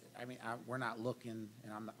 But I mean, we're not looking,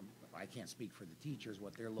 and I can't speak for the teachers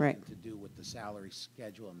what they're looking to do with the salary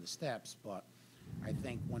schedule and the steps. But I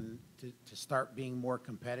think to start being more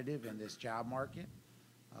competitive in this job market,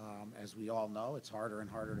 as we all know, it's harder and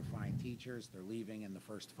harder to find teachers. They're leaving in the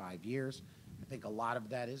first 5 years. I think a lot of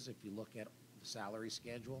that is, if you look at the salary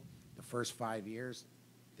schedule, the first 5 years,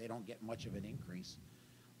 they don't get much of an increase.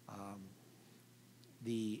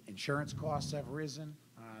 The insurance costs have risen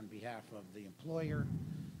on behalf of the employer,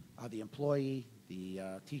 the employee. The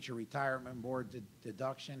teacher retirement board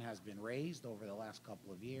deduction has been raised over the last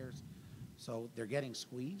couple of years. So they're getting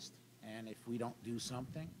squeezed, and if we don't do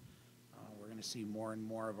something, we're going to see more and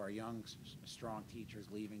more of our young, strong teachers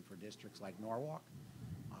leaving for districts like Norwalk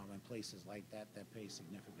and places like that pay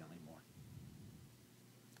significantly more.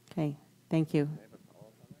 Okay, thank you.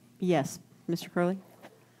 Yes, Mr. Curley?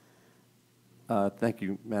 Thank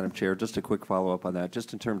you, Madam Chair. Just a quick follow-up on that.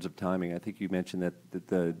 Just in terms of timing, I think you mentioned that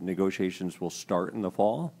the negotiations will start in the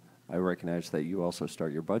fall. I recognize that you also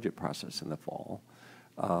start your budget process in the fall.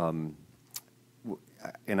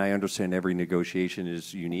 And I understand every negotiation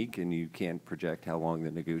is unique and you can't project how long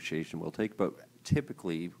the negotiation will take, but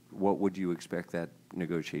typically, what would you expect that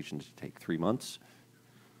negotiation to take? 3 months?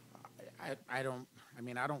 I don't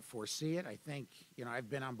foresee it. I think, I've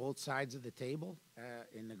been on both sides of the table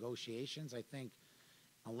in negotiations. I think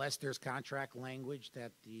unless there's contract language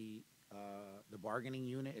that the bargaining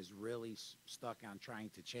unit is really stuck on trying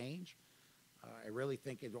to change, I really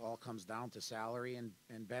think it all comes down to salary and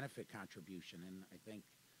benefit contribution. And I think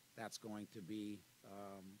that's going to be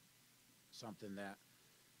something that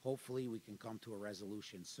hopefully we can come to a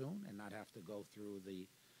resolution soon and not have to go through the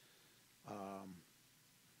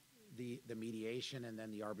mediation and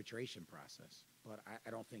then the arbitration process. But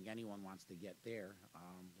I don't think anyone wants to get there.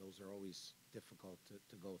 Those are always difficult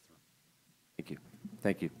to go through. Thank you.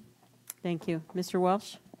 Thank you. Thank you. Mr.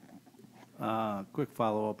 Welsh? Quick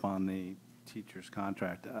follow-up on the teacher's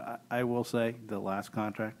contract. I will say the last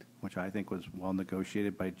contract, which I think was well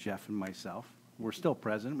negotiated by Jeff and myself, we're still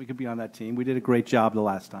present. We could be on that team. We did a great job the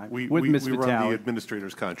last time. We with Ms. run the Vitale.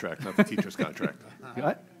 administrator's contract, not the teacher's contract.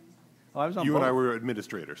 What? Oh, I was on You both. and I were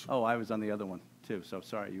administrators. Oh, I was on the other one, too, so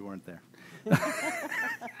sorry you weren't there.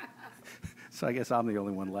 So I guess I'm the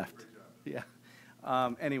only one left. Yeah.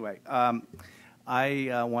 Anyway, I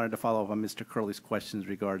wanted to follow up on Mr. Curley's questions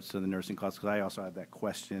regards to the nursing costs, because I also had that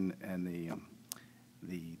question and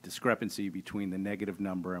the discrepancy between the negative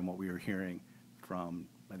number and what we were hearing from,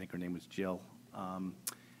 I think her name was Jill,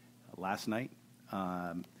 last night.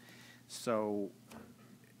 So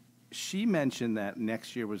she mentioned that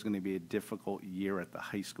next year was going to be a difficult year at the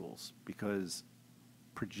high schools because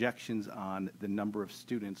projections on the number of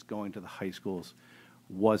students going to the high schools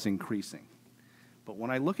was increasing. But when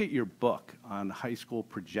I look at your book on high school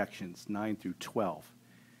projections, 9 through 12,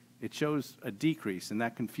 it shows a decrease, and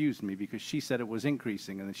that confused me because she said it was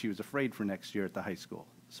increasing and that she was afraid for next year at the high school.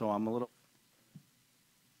 So I'm a little...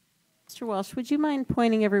 Mr. Welsh, would you mind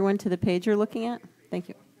pointing everyone to the page you're looking at? Thank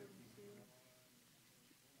you.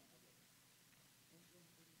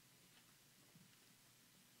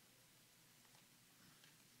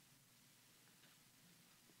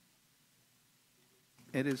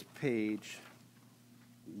 It is page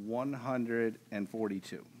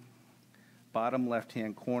 142. Bottom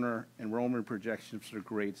left-hand corner, enrollment projections for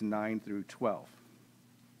grades 9 through 12.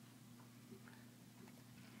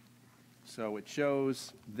 So it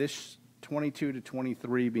shows this 22 to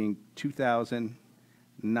 23 being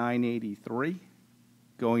 2,983,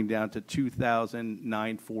 going down to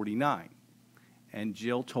 2,949. And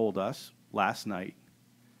Jill told us last night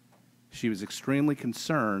she was extremely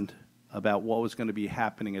concerned about what was going to be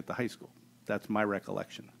happening at the high school. That's my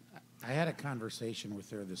recollection. I had a conversation with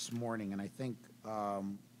her this morning, and I think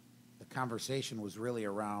the conversation was really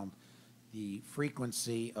around the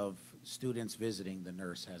frequency of students visiting the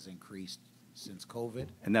nurse has increased since COVID.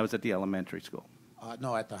 And that was at the elementary school?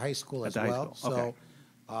 No, at the high school as At the high well. school, okay.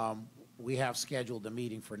 So we have scheduled a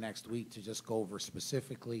meeting for next week to just go over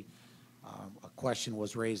specifically. A question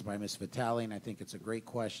was raised by Ms. Vitale, and I think it's a great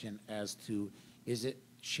question as to, is it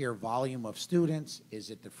sheer volume of students?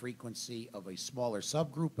 Is it the frequency of a smaller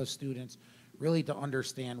subgroup of students? Really to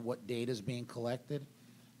understand what data is being collected.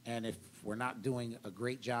 And if we're not doing a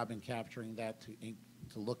great job in capturing that,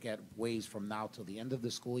 to look at ways from now till the end of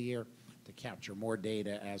the school year to capture more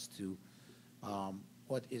data as to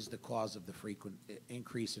what is the cause of the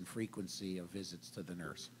increase in frequency of visits to the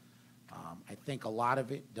nurse. I think a lot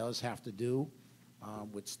of it does have to do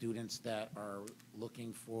with students that are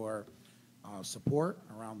looking for support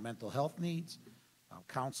around mental health needs,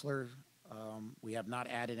 counselors. We have not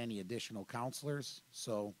added any additional counselors,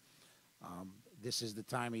 so this is the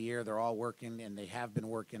time of year they're all working, and they have been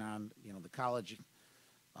working on, the college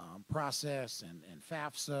process and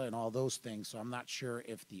FAFSA and all those things. So I'm not sure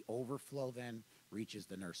if the overflow then reaches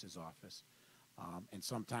the nurse's office. And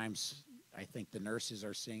sometimes I think the nurses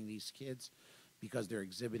are seeing these kids because they're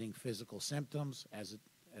exhibiting physical symptoms as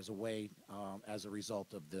a way, as a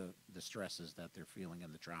result of the stresses that they're feeling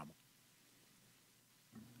and the trauma.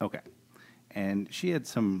 Okay. And she had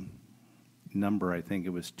some number, I think it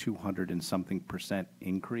was 200 and something%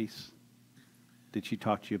 increase. Did she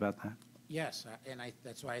talk to you about that? Yes, and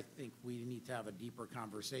that's why I think we need to have a deeper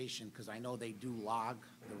conversation, because I know they do log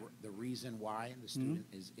the reason why the student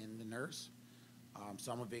is in the nurse.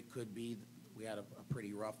 Some of it could be we had a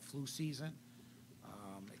pretty rough flu season.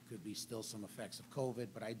 It could be still some effects of COVID,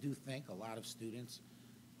 but I do think a lot of students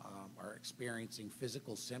are experiencing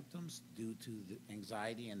physical symptoms due to the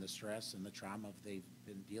anxiety and the stress and the trauma they've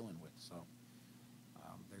been dealing with. So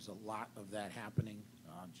there's a lot of that happening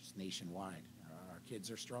just nationwide. Our kids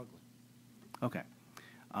are struggling. Okay.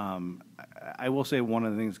 I will say one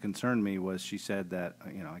of the things that concerned me was she said that,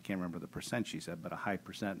 I can't remember the percent she said, but a high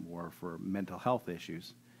percent were for mental health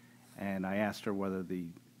issues. And I asked her whether the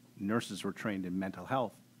nurses were trained in mental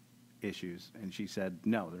health issues, and she said,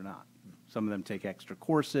 no, they're not. Some of them take extra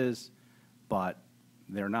courses, but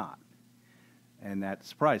they're not. And that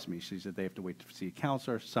surprised me. She said they have to wait to see a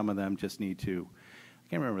counselor. Some of them just need to, I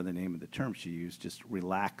can't remember the name of the term she used, just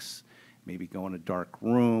relax, maybe go in a dark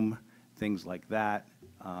room, things like that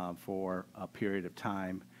for a period of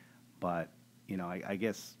time. But, I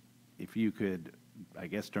guess if you could,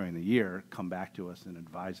 during the year, come back to us and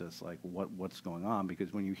advise us like what's going on,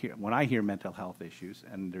 because when I hear mental health issues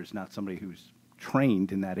and there's not somebody who's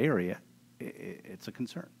trained in that area, it's a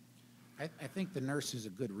concern. I think the nurse is a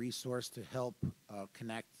good resource to help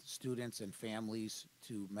connect students and families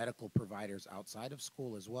to medical providers outside of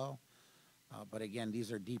school as well. But again,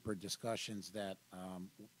 these are deeper discussions that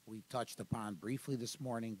we touched upon briefly this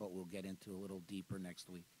morning, but we'll get into a little deeper next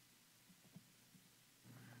week.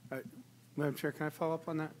 Madam Chair, can I follow up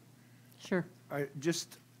on that? Sure.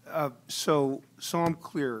 So I'm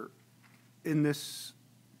clear, in this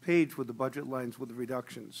page with the budget lines with the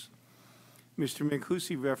reductions, Mr.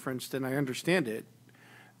 Mancusi referenced, and I understand it,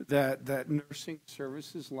 that nursing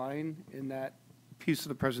services line in that piece of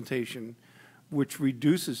the presentation, which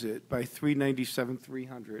reduces it by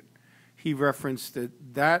 $397,300. He referenced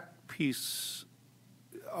that piece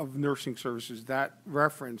of nursing services, that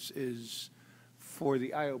reference is for the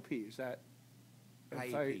IOP. Is that?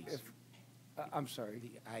 IEPs. I'm sorry.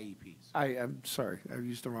 The IEPs. I'm sorry. I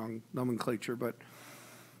used the wrong nomenclature, but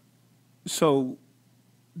so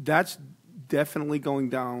that's definitely going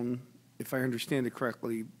down, if I understand it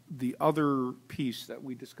correctly. The other piece that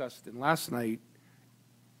we discussed in last night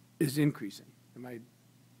is increasing.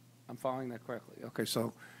 I'm following that correctly? Okay,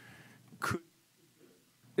 so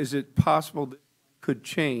is it possible that it could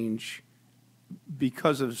change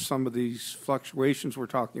because of some of these fluctuations we're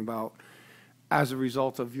talking about as a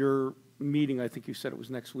result of your meeting? I think you said it was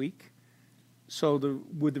next week. So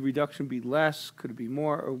would the reduction be less? Could it be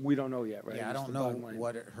more? Or we don't know yet, right? Yeah, I Just don't the know bottom line.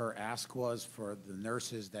 what her ask was for the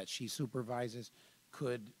nurses that she supervises.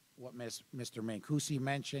 Could what Mr. Mancusi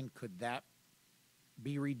mentioned, could that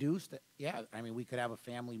be reduced? Yeah, I mean, we could have a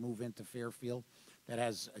family move into Fairfield that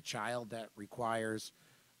has a child that requires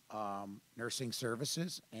nursing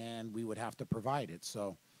services, and we would have to provide it.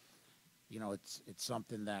 So, it's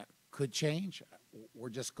something that could change. We're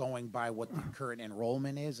just going by what the current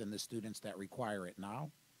enrollment is and the students that require it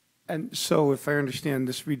now. And so if I understand,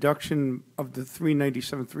 this reduction of the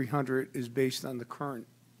 $397,300 is based on the current.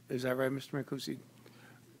 Is that right, Mr. Mancusi?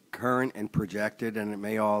 Current and projected, and it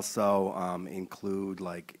may also include,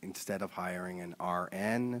 like, instead of hiring an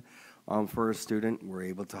RN for a student, we're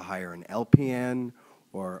able to hire an LPN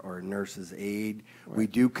or a nurse's aide. Right. We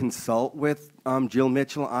do consult with Jill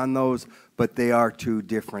Mitchell on those, but they are two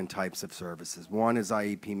different types of services. One is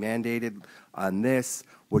IEP mandated. On this,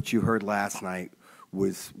 what you heard last night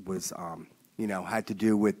was had to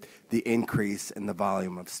do with the increase in the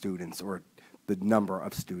volume of students or the number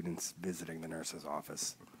of students visiting the nurse's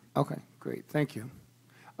office. Okay, great, thank you.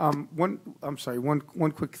 One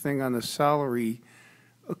quick thing on the salary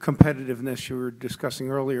competitiveness you were discussing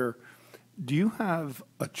earlier. Do you have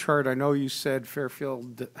a chart? I know you said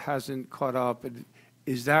Fairfield hasn't caught up.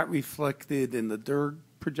 Is that reflected in the DIRG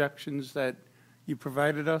projections that you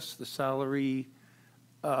provided us, the salary?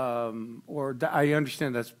 I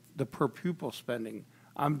understand that's the per pupil spending.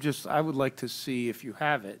 I would like to see, if you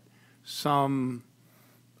have it, some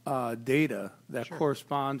data that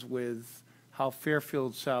corresponds with how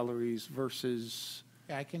Fairfield salaries versus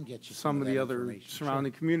I can get you some of the other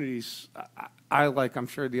surrounding communities. I'm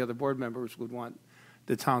sure the other board members would want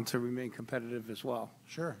the town to remain competitive as well.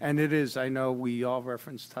 Sure. And it is, I know we all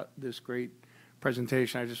referenced this great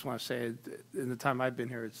presentation. I just want to say, in the time I've been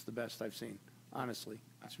here, it's the best I've seen, honestly.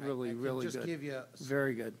 It's really, really good. Just give you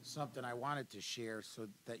very good. Something I wanted to share so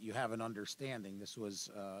that you have an understanding. This was,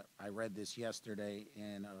 I read this yesterday,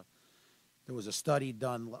 and there was a study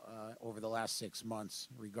done over the last 6 months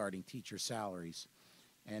regarding teacher salaries.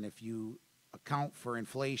 And if you account for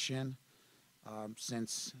inflation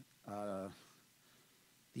since the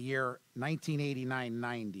year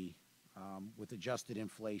 1989-90, with adjusted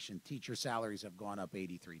inflation, teacher salaries have gone up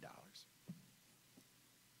 $83.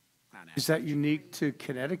 Is that unique to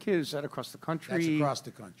Connecticut? Is that across the country? That's across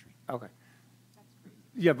the country. Okay.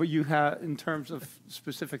 Yeah, but you have, in terms of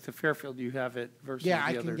specific to Fairfield, you have it versus the Yeah,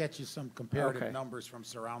 other. I can get you some comparative Okay. numbers from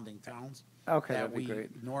surrounding towns Okay, that that'd be we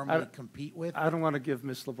great. normally compete with. I don't want to give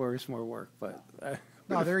Ms. Laborious more work, but,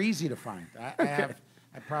 No, they're easy to find.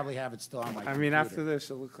 I probably have it still on my I computer. mean, after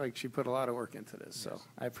this, it looked like she put a lot of work into this, so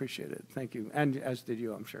I appreciate it. Thank you. And as did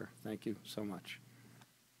you, I'm sure. Thank you so much.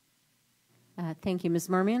 Thank you. Ms.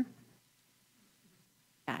 Marmion?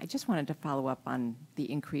 I just wanted to follow up on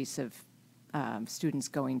the increase of students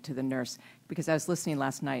going to the nurse, because I was listening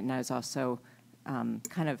last night and I was also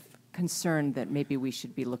kind of concerned that maybe we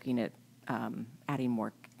should be looking at adding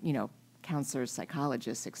more, counselors,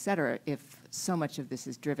 psychologists, et cetera, if so much of this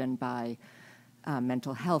is driven by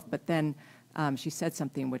mental health. But then she said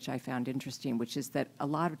something which I found interesting, which is that a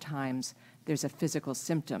lot of times there's a physical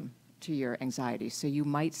symptom to your anxiety. So you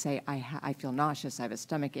might say, I feel nauseous, I have a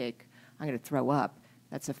stomach ache, I'm going to throw up.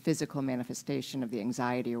 That's a physical manifestation of the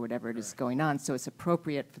anxiety or whatever it is going on. So it's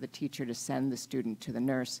appropriate for the teacher to send the student to the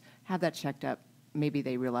nurse, have that checked up. Maybe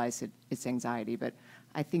they realize it's anxiety, but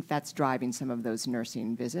I think that's driving some of those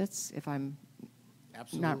nursing visits, if I'm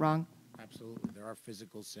not wrong. Absolutely. There are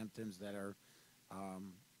physical symptoms that are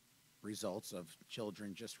results of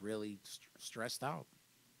children just really stressed out.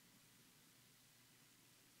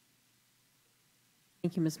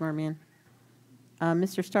 Thank you, Ms. Marmion.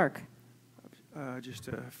 Mr. Stark? Just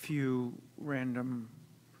a few random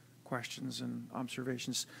questions and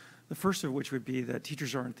observations. The first of which would be that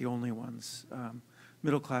teachers aren't the only ones.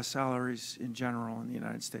 Middle-class salaries in general in the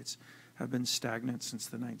United States have been stagnant since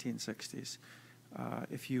the 1960s.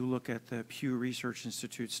 If you look at the Pew Research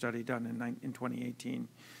Institute study done in 2018,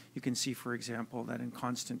 you can see, for example, that in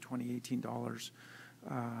constant 2018 dollars,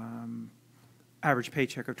 average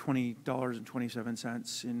paycheck of $20.27 in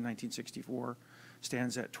 1964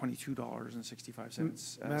 stands at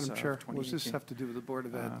 $22.65. Madam Chair, what does this have to do with the Board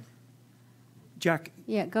of Ed? Jack,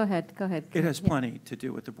 Yeah, go ahead. it has plenty to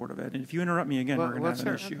do with the Board of Ed. And if you interrupt me again, we're going to have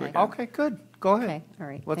an issue. Okay. again. Okay, good. Go ahead. Okay, all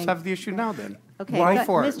right. Let's Thank- have the issue now then. Okay, Go but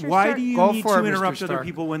for it. Mr. Why Stark- do you Go need for to it, Mr. interrupt other Stark.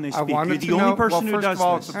 people when they I speak? You're wanted the to only know- person who well, does first of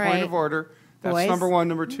all, this. it's a All point right. of order. That's Boys. number one.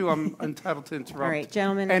 Number two, I'm entitled to interrupt. All right,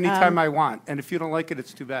 gentlemen, Anytime I want. And if you don't like it,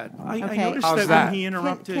 it's too bad. I Okay. noticed How's that, that? when he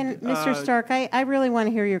interrupted. Mr. Stark, I really want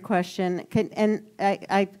to hear your question, and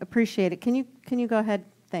I appreciate it. Can you go ahead?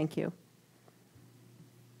 Thank you.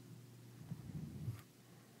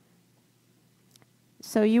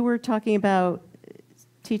 So you were talking about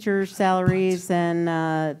teacher salaries and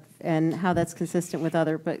how that's consistent with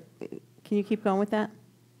other, but can you keep going with that?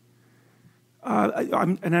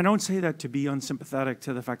 And I don't say that to be unsympathetic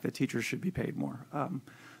to the fact that teachers should be paid more.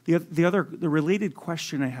 The related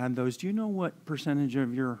question I had, though, is do you know what percentage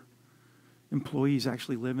of your employees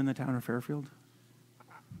actually live in the town of Fairfield?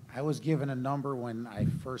 I was given a number when I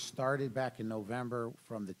first started back in November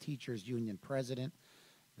from the teachers union president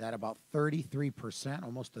that about 33%,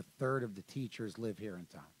 almost a third of the teachers live here in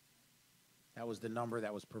town. That was the number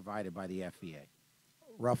that was provided by the FEA.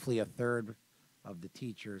 Roughly a third of the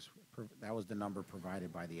teachers, that was the number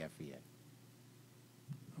provided by the FEA.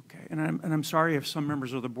 Okay, and I'm sorry if some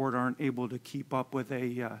members of the board aren't able to keep up with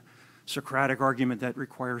a Socratic argument that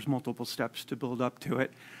requires multiple steps to build up to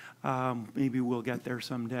it. Maybe we'll get there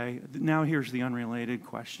someday. Now here's the unrelated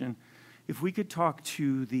question. If we could talk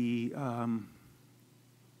to the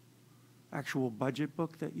actual budget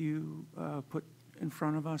book that you put in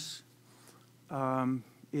front of us.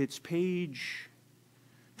 It's page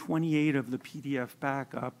 28 of the PDF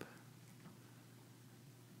backup,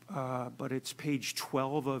 but it's page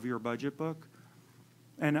 12 of your budget book.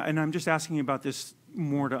 And I'm just asking about this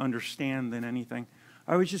more to understand than anything.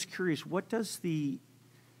 I was just curious, what does I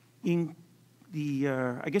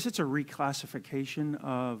guess it's a reclassification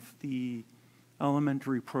of the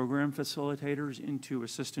elementary program facilitators into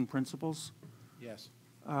assistant principals. Yes.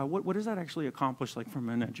 What does that actually accomplish, like from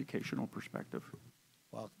an educational perspective?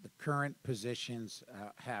 Well, the current positions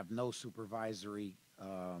have no supervisory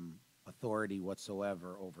authority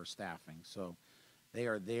whatsoever over staffing. So they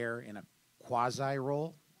are there in a quasi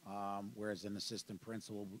role, whereas an assistant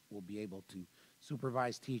principal will be able to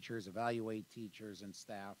supervise teachers, evaluate teachers and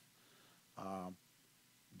staff.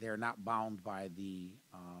 They're not bound by the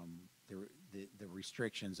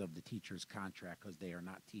restrictions of the teacher's contract because they are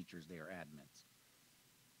not teachers, they are admins.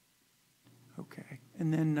 Okay.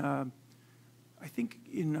 And then I think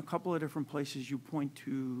in a couple of different places you point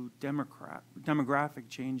to demographic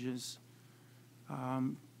changes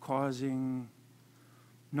causing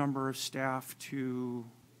number of staff to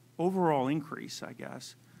overall increase, I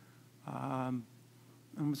guess. I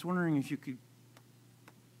was wondering if you could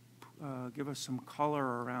give us some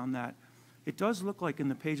color around that. It does look like in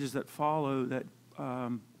the pages that follow that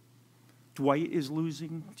Dwight is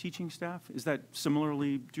losing teaching staff. Is that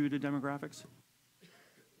similarly due to demographics?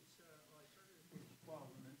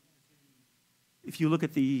 If you look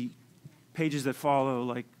at the pages that follow,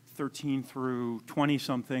 like 13 through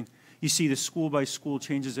 20-something, you see the school-by-school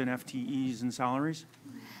changes in FTEs and salaries?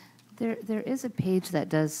 There is a page that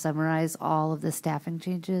does summarize all of the staffing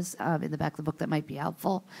changes in the back of the book that might be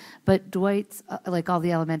helpful. But Dwight's, like all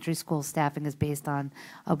the elementary school staffing, is based on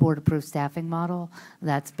a board-approved staffing model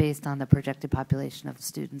that's based on the projected population of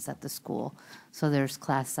students at the school. So there's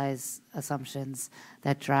class size assumptions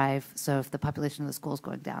that drive. So if the population of the school is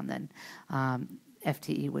going down, then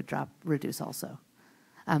FTE would reduce also.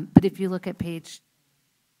 But if you look at page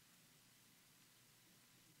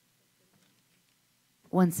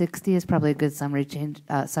 160 is probably a good summary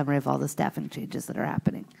of all the staffing changes that are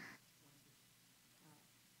happening.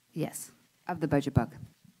 Yes. Of the budget book.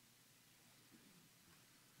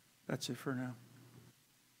 That's it for now.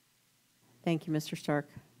 Thank you, Mr. Stark.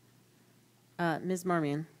 Ms.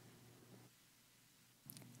 Marmion.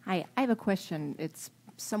 Hi, I have a question. It's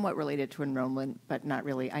somewhat related to enrollment, but not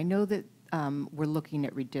really. I know that we're looking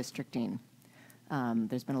at redistricting.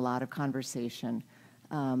 There's been a lot of conversation.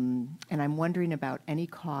 And I'm wondering about any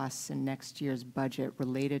costs in next year's budget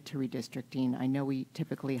related to redistricting. I know we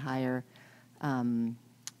typically hire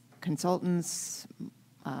consultants.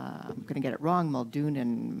 I'm going to get it wrong, Muldoon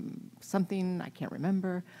and something, I can't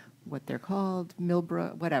remember what they're called,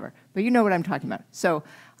 Milbrook, whatever. But you know what I'm talking about. So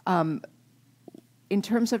in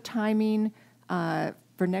terms of timing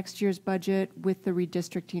for next year's budget with the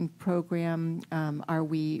redistricting program,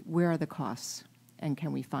 where are the costs and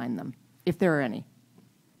can we find them, if there are any?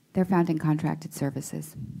 They're found in contracted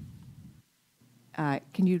services.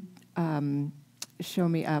 Can you show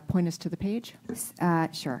me, point us to the page?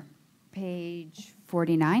 Sure. Page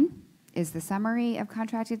 49 is the summary of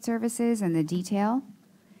contracted services, and the detail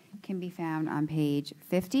can be found on page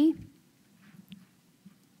 50.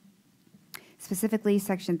 Specifically,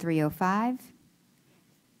 section 305.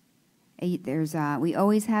 We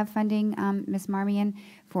always have funding, Ms. Marmion,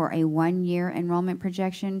 for a one-year enrollment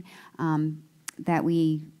projection that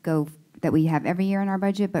we have every year in our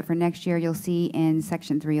budget, but for next year, you'll see in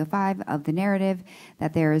section 305 of the narrative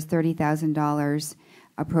that there is $30,000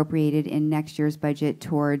 appropriated in next year's budget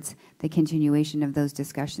towards the continuation of those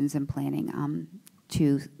discussions and planning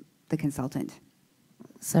to the consultant.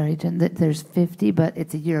 Sorry, Jen, there's 50, but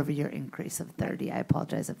it's a year-over-year increase of 30. I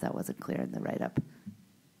apologize if that wasn't clear in the write-up.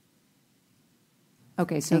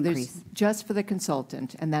 Okay, so Increase. there's just for the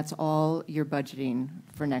consultant, and that's all you're budgeting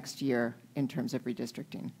for next year in terms of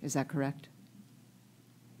redistricting. Is that correct?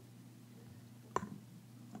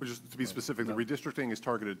 But just to be specific, the redistricting is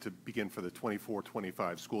targeted to begin for the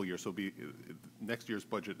 24-25 school year, so next year's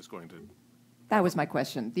budget is going to... That was my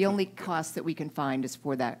question. The only cost that we can find is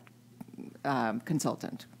for that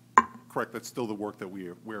consultant. Correct, that's still the work that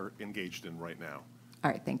we're engaged in right now. All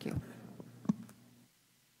right, thank you.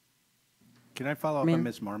 Can I follow up on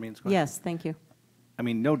Ms. Marmion's question? Yes, thank you. I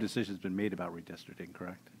mean, no decision's been made about redistricting,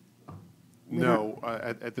 correct? No,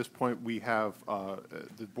 at this point, we have,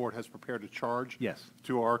 the board has prepared a charge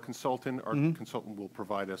to our consultant. Our consultant will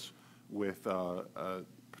provide us with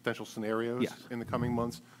potential scenarios in the coming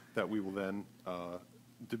months that we will then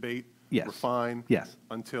debate, refine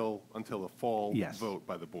until a fall vote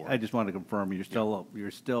by the board. I just wanted to confirm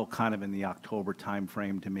you're still kind of in the October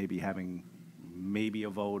timeframe to maybe having a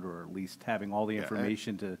vote, or at least having all the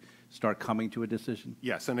information to start coming to a decision?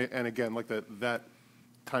 Yes, and again, like that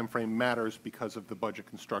time frame matters because of the budget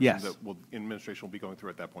construction that administration will be going through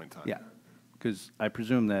at that point in time. Yeah, because I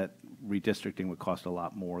presume that redistricting would cost a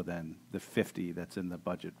lot more than the 50 that's in the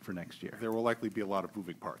budget for next year. There will likely be a lot of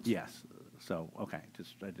moving parts. Yes, so, okay,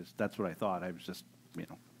 that's what I thought. I was just,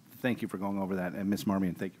 thank you for going over that, and Ms.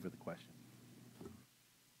 Marmion, thank you for the question.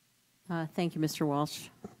 Thank you, Mr. Walsh.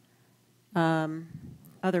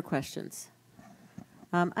 Other questions?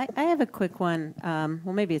 I have a quick one.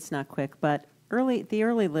 Well, maybe it's not quick, but the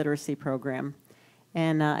early literacy program.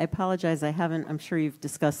 And I apologize, I'm sure you've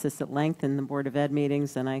discussed this at length in the Board of Ed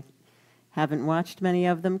meetings, and I haven't watched many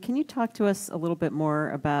of them. Can you talk to us a little bit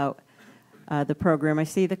more about the program? I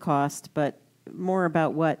see the cost, but more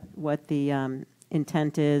about what the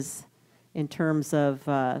intent is in terms of,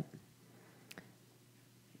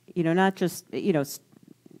 not just,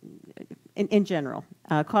 in general,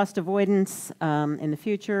 cost avoidance in the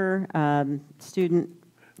future, student,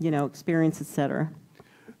 experience, et cetera.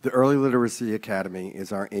 The Early Literacy Academy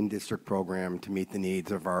is our in-district program to meet the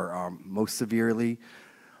needs of our most severely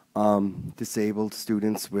disabled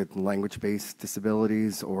students with language-based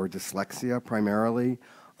disabilities or dyslexia primarily.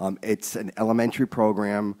 It's an elementary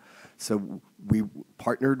program, So we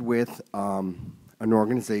partnered with an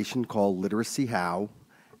organization called Literacy How,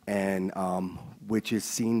 and which is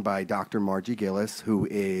seen by Dr. Margie Gillis, who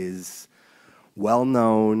is well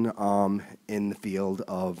known in the field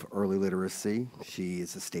of early literacy. She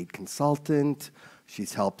is a state consultant.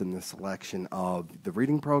 She's helped in the selection of the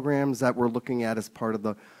reading programs that we're looking at as part of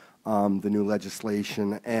the new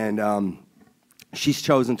legislation, and she's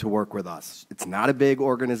chosen to work with us. It's not a big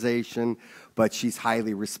organization, but she's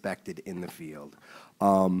highly respected in the field.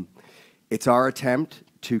 It's our attempt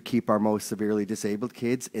to keep our most severely disabled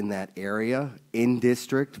kids in that area in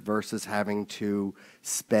district versus having to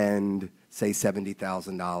spend, say,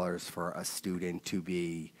 $70,000 for a student to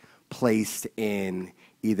be placed in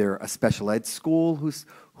either a special ed school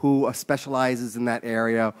who specializes in that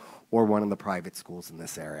area or one of the private schools in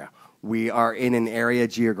this area. We are in an area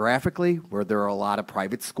geographically where there are a lot of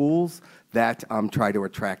private schools that try to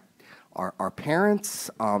attract our parents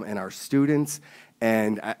and our students.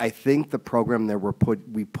 And I think the program that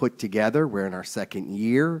we put together, we're in our second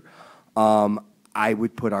year, I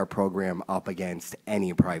would put our program up against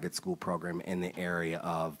any private school program in the area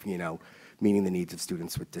of, meeting the needs of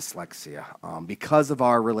students with dyslexia. Because of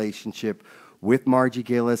our relationship with Margie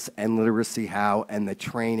Gillis and Literacy How and the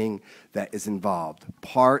training that is involved.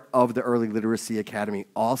 Part of the Early Literacy Academy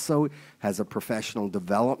also has a professional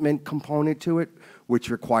development component to it,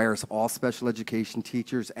 which requires all special education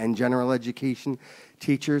teachers and general education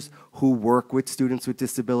teachers who work with students with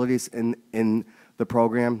disabilities in the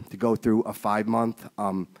program to go through a 5-month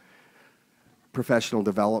professional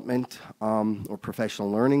development or professional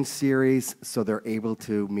learning series so they're able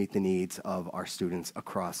to meet the needs of our students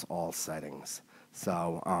across all settings.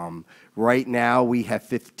 So right now we have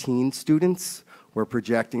 15 students. We're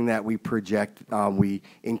projecting that we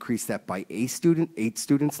increase that by 8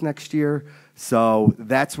 students next year. So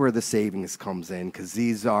that's where the savings comes in, because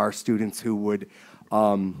these are students who would,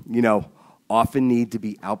 often need to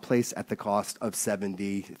be outplaced at the cost of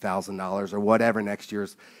 $70,000 or whatever next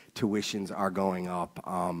year's tuitions are going up.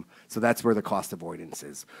 So that's where the cost avoidance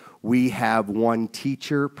is. We have 1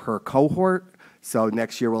 teacher per cohort. So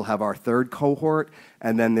next year we'll have our 3rd cohort,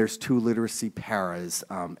 and then there's 2 literacy paras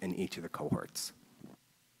in each of the cohorts.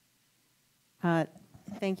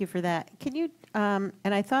 Thank you for that. Can you, and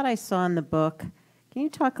I thought I saw in the book, can you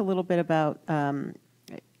talk a little bit about,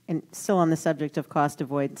 and still on the subject of cost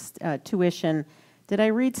avoidance, tuition. Did I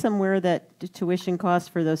read somewhere that tuition costs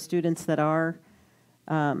for those students that are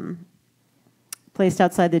placed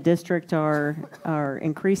outside the district are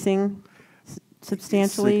increasing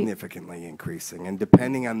substantially? Significantly increasing. And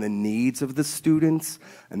depending on the needs of the students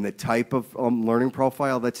and the type of learning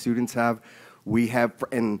profile that students have, we have,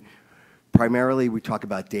 and primarily we talk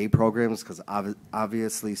about day programs because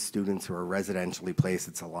obviously students who are residentially placed,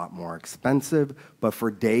 it's a lot more expensive. But for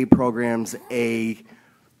day programs, a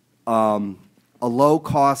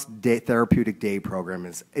low-cost therapeutic day program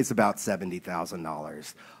is about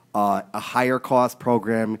 $70,000. A higher-cost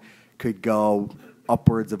program could go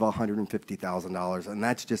upwards of $150,000, and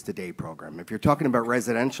that's just a day program. If you're talking about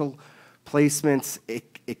residential placements,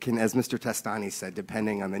 it can, as Mr. Testani said,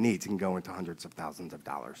 depending on the needs, it can go into hundreds of thousands of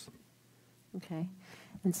dollars. Okay.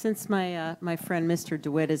 And since my friend Mr.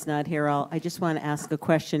 DeWitt is not here, I just want to ask a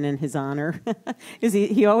question in his honor.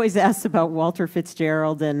 He always asks about Walter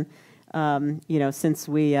Fitzgerald, and since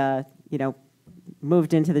we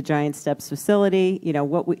moved into the Giant Steps facility,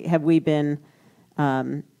 have we been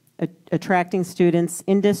attracting students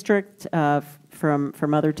in district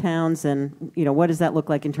from other towns, and what does that look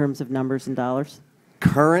like in terms of numbers and dollars?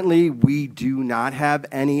 Currently, we do not have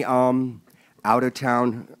any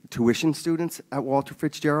out-of-town tuition students at Walter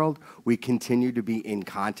Fitzgerald. We continue to be in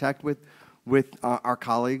contact with our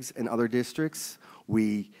colleagues in other districts.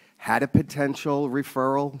 We had a potential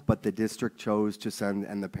referral, but the district chose to send,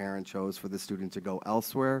 and the parent chose for the student to go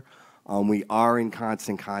elsewhere. We are in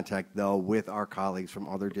constant contact, though, with our colleagues from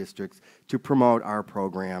other districts to promote our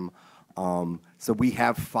program. So we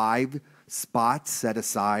have 5 spots set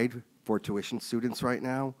aside for tuition students right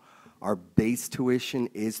now. Our base tuition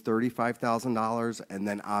is $35,000, and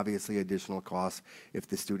then obviously additional costs if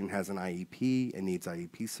the student has an IEP and needs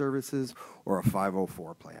IEP services or a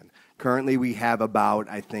 504 plan. Currently, we have about,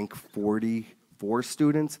 I think, 44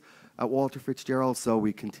 students at Walter Fitzgerald, so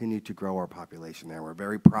we continue to grow our population there. We're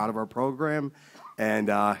very proud of our program, and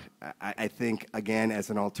I think, again, as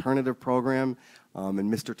an alternative program,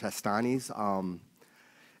 and Mr. Testani's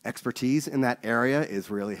expertise in that area is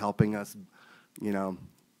really helping us,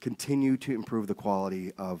 continue to improve the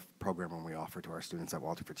quality of programming we offer to our students at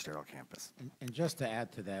Walter Fitzgerald campus. And just to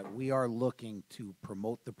add to that, we are looking to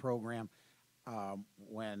promote the program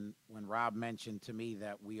When Rob mentioned to me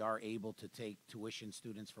that we are able to take tuition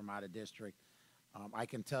students from out of district, I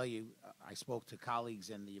can tell you, I spoke to colleagues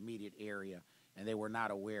in the immediate area, and they were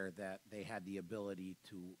not aware that they had the ability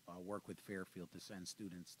to work with Fairfield to send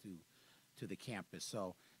students to the campus.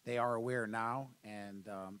 So they are aware now, and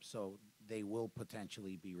so they will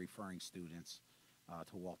potentially be referring students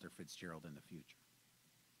to Walter Fitzgerald in the future.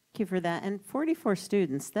 Thank you for that. And 44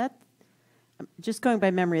 students, that, just going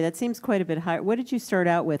by memory, that seems quite a bit higher. What did you start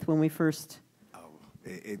out with when we first?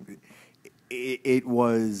 It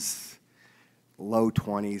was low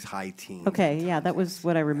 20s, high teens. Okay, yeah, that was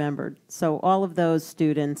what I remembered. So all of those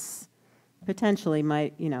students potentially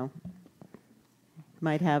might,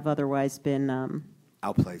 might have otherwise been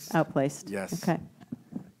Outplaced. outplaced. Yes. Okay.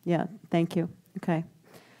 Yeah, thank you. Okay.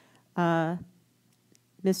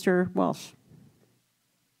 Mr. Walsh.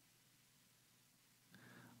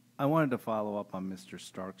 I wanted to follow up on Mr.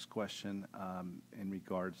 Stark's question in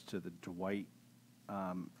regards to the Dwight,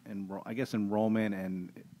 I guess, enrollment,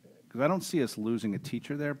 and because I don't see us losing a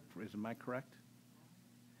teacher there. Am I correct?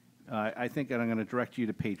 I think that I'm going to direct you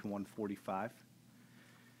to page 145.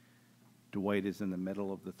 Dwight is in the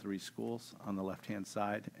middle of the three schools on the left-hand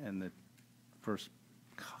side, and the first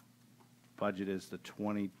budget is the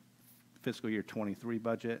fiscal year 23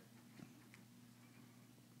 budget,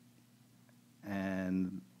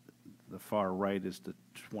 and the far right is the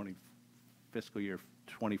fiscal year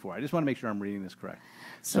 24. I just want to make sure I'm reading this correct.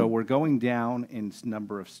 So we're going down in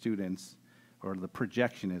number of students, or the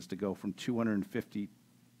projection is to go from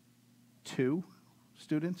 252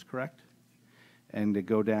 students, correct? And to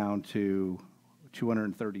go down to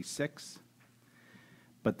 236.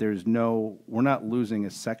 But we're not losing a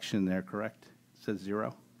section there, correct? It says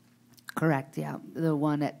 0? Correct, yeah. The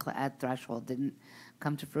one at threshold didn't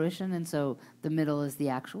come to fruition, and so the middle is the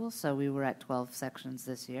actual. So we were at 12 sections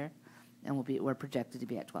this year, and we're projected to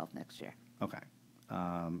be at 12 next year. Okay.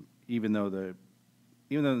 Even though the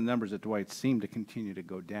numbers at Dwight seem to continue to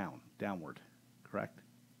go downward, correct?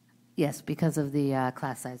 Yes, because of the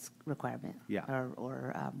class size requirement. Yeah.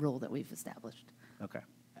 Or rule that we've established. Okay.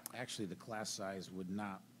 Actually, the class size would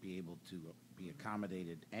not be able to be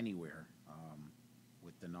accommodated anywhere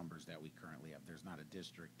with the numbers that we currently have. There's not a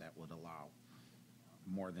district that would allow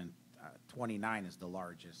more than 29 is the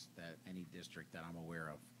largest that any district that I'm aware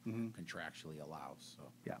of contractually allows.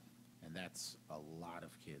 So Yeah. and that's a lot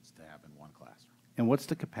of kids to have in one classroom. And what's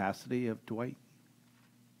the capacity of Dwight?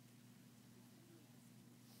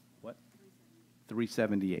 What?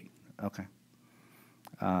 378. Okay.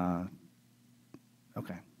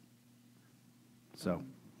 Okay. So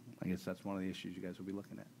I guess that's one of the issues you guys will be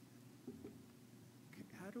looking at.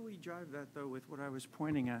 How do we drive that, though, with what I was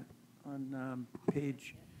pointing at on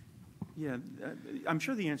page? Yeah, I'm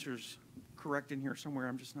sure the answer is correct in here somewhere.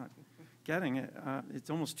 I'm just not getting it. It's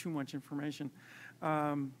almost too much information.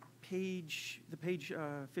 Page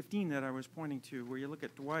 15 that I was pointing to, where you look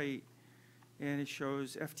at Dwight, and it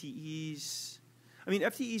shows FTEs. I mean,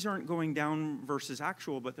 FTEs aren't going down versus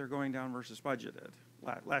actual, but they're going down versus budgeted,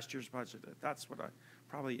 last year's budgeted. That's what I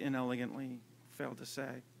probably inelegantly failed to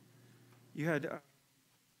say. You had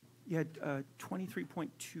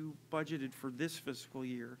 23.2 budgeted for this fiscal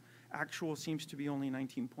year. Actual seems to be only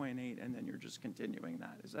 19.8, and then you're just continuing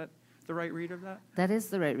that. Is that the right read of that? That is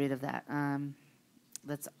the right read of that.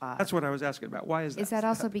 That's odd. That's what I was asking about. Why is that? Is that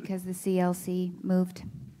also because the CLC moved?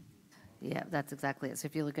 Yeah, that's exactly it. So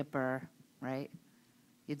if you look at Burr, right,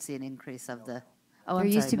 you'd see an increase of the. Oh, There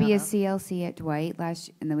I'm used to sorry, be a no. CLC at Dwight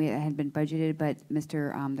and the way it had been budgeted, but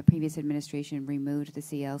the previous administration removed the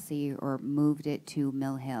CLC or moved it to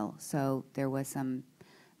Mill Hill. So there was some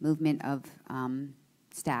movement of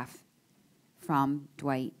staff from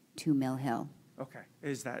Dwight to Mill Hill. Okay.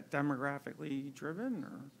 Is that demographically driven,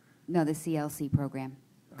 or? No, the CLC program,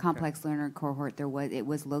 Complex Learner Cohort. It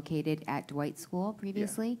was located at Dwight School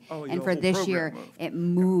previously, Oh, and the for whole this program year moved. it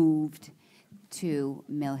moved to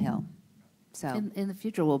Mill Hill. So In the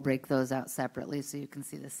future, we'll break those out separately so you can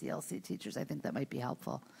see the CLC teachers. I think that might be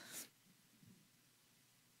helpful.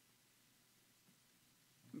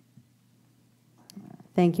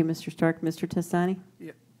 Thank you, Mr. Stark. Mr. Testani?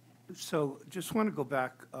 Yeah. So just want to go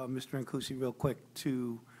back, Mr. Mancusi, real quick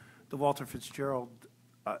to the Walter Fitzgerald.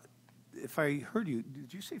 If I heard you,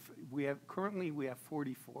 did you say currently we have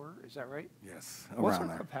 44? Is that right? Yes, What's around our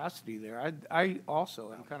there. capacity there? I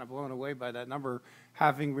also am kind of blown away by that number,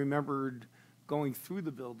 having remembered going through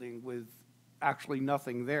the building with actually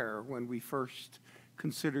nothing there when we first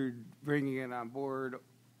considered bringing it on board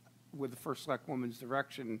with the first Select Woman's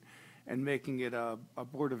direction and making it a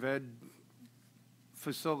Board of Ed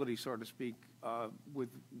facility, so to speak, with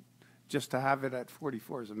just to have it at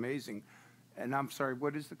 44 is amazing. And I'm sorry,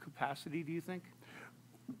 what is the capacity, do you think?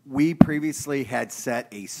 We previously had set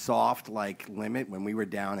a soft limit when we were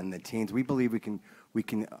down in the teens. We believe we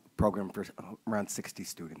can program for around 60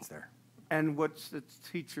 students there. And what's the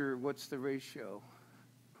ratio?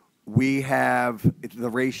 We have the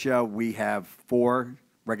ratio. We have 4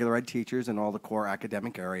 regular ed teachers in all the core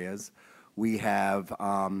academic areas. We have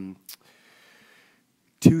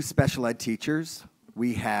 2 special ed teachers.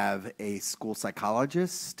 We have a school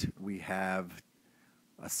psychologist. We have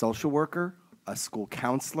a social worker, a school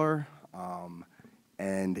counselor,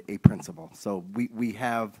 and a principal. So we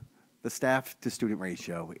have the staff to student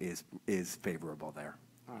ratio is favorable there.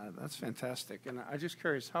 That's fantastic. And I'm just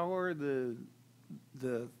curious, how are the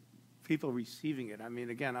people receiving it? I mean,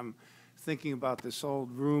 again, I'm thinking about this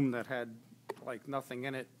old room that had nothing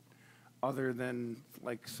in it other than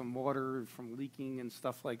some water from leaking and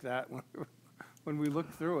stuff like that when we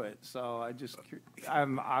looked through it. So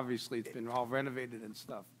obviously it's been all renovated and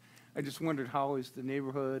stuff. I just wondered, how is the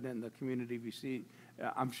neighborhood and the community received?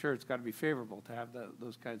 I'm sure it's got to be favorable to have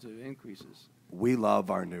those kinds of increases. We love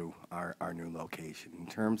our new location. In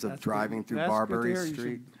terms of driving through Barbary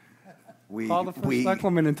Street, call the first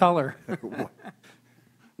selectwoman and tell her.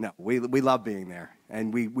 No, we love being there,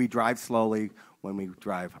 and we drive slowly when we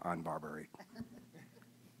drive on Barbary.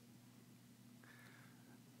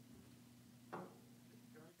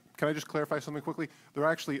 Can I just clarify something quickly? There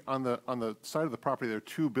are actually, on the side of the property, there are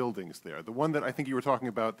 2 buildings there. The one that I think you were talking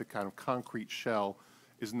about, the kind of concrete shell,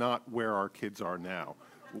 is not where our kids are now.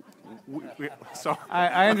 So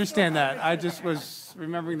I understand that. I just was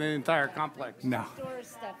remembering the entire complex. No.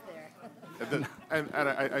 And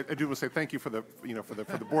I do want to say thank you for the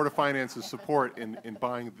Board of Finance's support in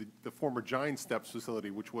buying the former Giant Steps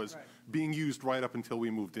facility, which was being used right up until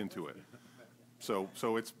we moved into it. So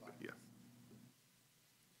it's, yeah.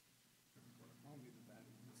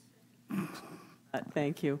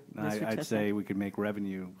 Thank you. I'd say we could make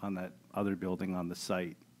revenue on that other building on the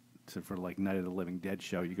site for Night of the Living Dead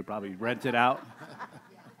show. You could probably rent it out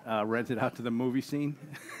to the movie scene.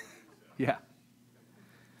 Yeah.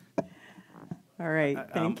 All right,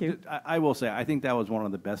 thank you. I will say, I think that was one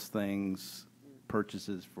of the best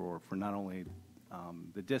purchases for not only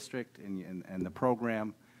the district and the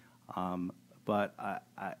program, but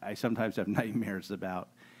I sometimes have nightmares about,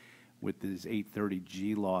 with these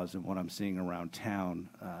 830G laws and what I'm seeing around town,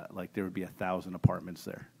 there would be 1,000 apartments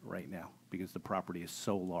there right now because the property is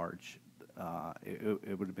so large.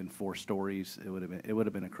 It would have been 4 stories. It would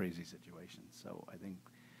have been a crazy situation. So I think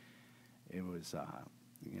it was,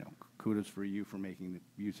 kudos for you for making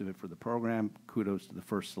use of it for the program. Kudos to the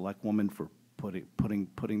first select woman for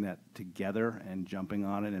putting that together and jumping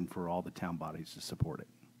on it, and for all the town bodies to support it.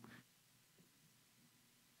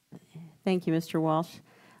 Thank you, Mr. Walsh.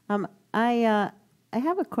 I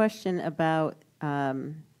have a question about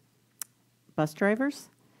bus drivers.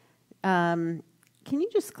 Can you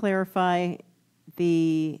just clarify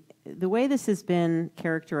the way this has been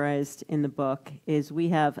characterized in the book is we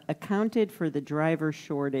have accounted for the driver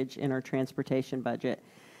shortage in our transportation budget.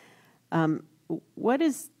 What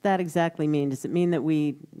does that exactly mean? Does it mean that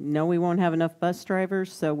we know we won't have enough bus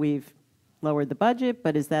drivers, so we've lowered the budget,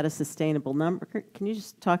 but is that a sustainable number? Can you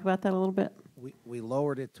just talk about that a little bit? We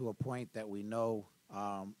lowered it to a point that we know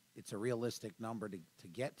it's a realistic number to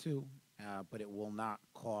get to, but it will not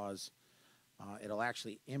cause, it'll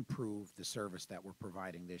actually improve the service that we're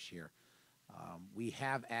providing this year. We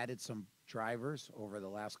have added some drivers over the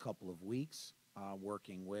last couple of weeks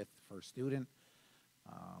working with First Student.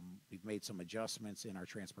 We've made some adjustments in our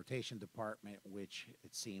transportation department, which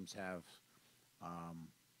it seems have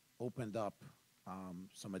opened up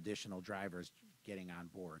some additional drivers getting on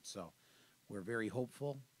board. So we're very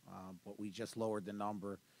hopeful, but we just lowered the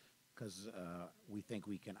number because we think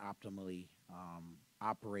we can optimally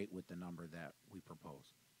operate with the number that we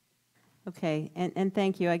propose. Okay, and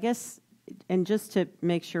thank you. I guess, and just to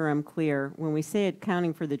make sure I'm clear, when we say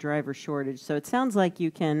accounting for the driver shortage, so it sounds like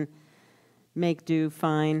you can make do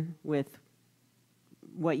fine with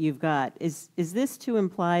what you've got. Is this to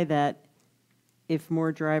imply that if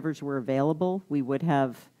more drivers were available, we would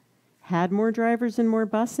have had more drivers and more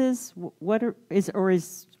buses? Or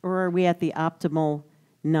are we at the optimal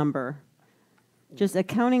number? Just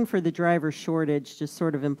accounting for the driver shortage just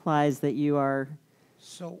sort of implies that you are.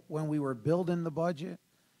 So when we were building the budget,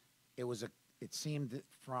 it seemed that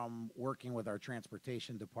from working with our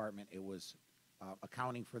transportation department, it was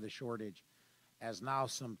accounting for the shortage. As now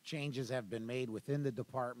some changes have been made within the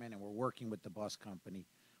department and we're working with the bus company,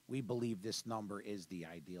 we believe this number is the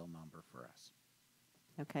ideal number for us.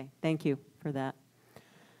 Okay, thank you for that.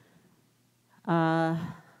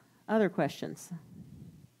 Other questions?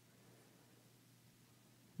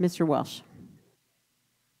 Mr. Welsh.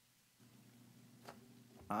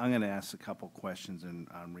 I'm going to ask a couple questions in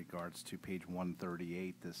regards to page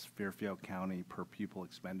 138, this Fairfield County per pupil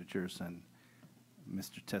expenditures. And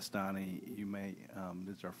Mr. Testani, you may,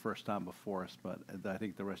 this is our first time before us, but I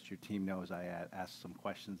think the rest of your team knows I ask some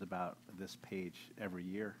questions about this page every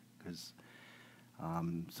year, because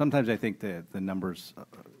sometimes I think the numbers,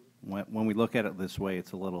 when we look at it this way,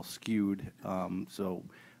 it's a little skewed. So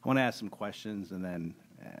I want to ask some questions and then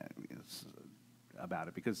about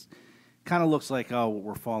it, because kind of looks like, oh,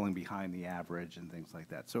 we're falling behind the average and things like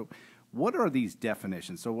that. So what are these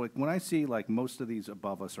definitions? So when I see like most of these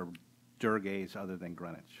above us are Durg A's other than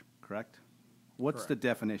Greenwich, correct? What's the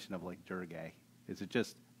definition of like Durg A? Is it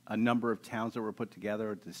just a number of towns that were put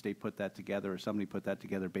together, or did the state put that together, or somebody put that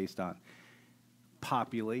together based on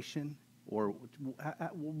population? Or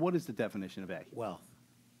what is the definition of A? Wealth.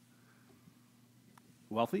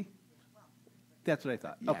 Wealthy? That's what I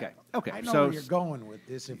thought. Yeah. Okay. I know So where you're going with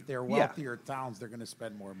this. If they're wealthier towns, they're going to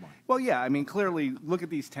spend more money. well, yeah, I mean, clearly, look at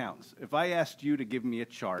these towns. If I asked you to give me a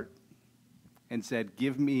chart and said,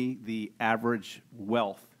 give me the average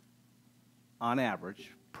wealth on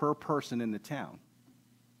average per person in the town,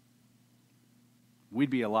 we'd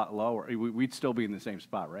be a lot lower. We'd still be in the same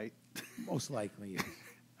spot, right? Most likely, yes.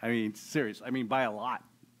 I mean, serious. I mean, by a lot.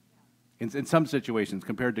 In some situations,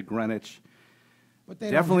 compared to Greenwich, But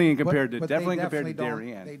they definitely don't- compared to but they compared to don't-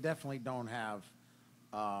 Darien. They definitely don't have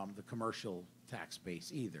the commercial tax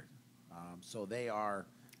base either. So they are.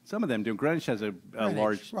 Some of them do. Greenwich has a Greenwich,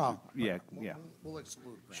 large. well, yeah. We'll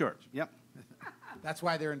exclude Greenwich. Sure. Yep. That's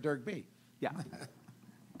why they're in Durg B. Yeah.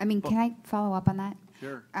 I mean, can I follow up on that?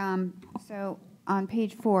 Sure. So on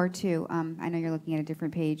page 4, too, I know you're looking at a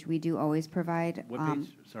different page. We do always provide. What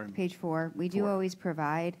page? Sorry. Page 4. We do 4. always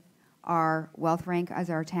provide our wealth rank as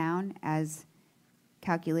our town as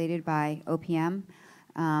calculated by OPM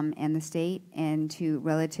and the state, and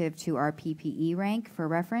relative to our PPE rank for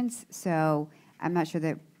reference. So I'm not sure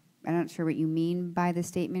what you mean by the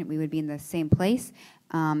statement. We would be in the same place.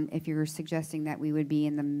 If you're suggesting that we would be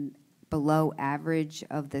in the below average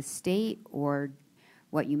of the state, or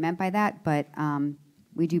what you meant by that, but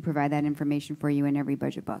we do provide that information for you in every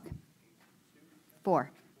budget book.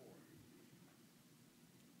 4.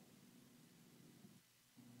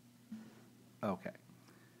 Okay.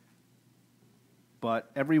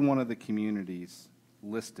 But every one of the communities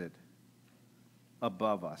listed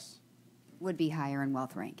above us Would be higher in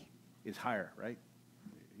wealth rank. is higher, right?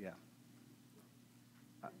 Yeah.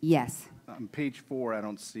 Yes. On page 4, I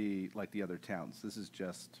don't see like the other towns. This is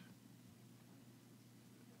just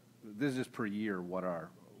per year what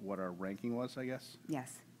our ranking was, I guess.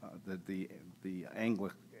 Yes. The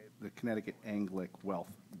Connecticut Anglic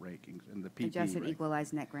wealth rankings and the PPE Adjusted rank.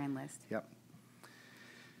 equalized net grand list. Yep.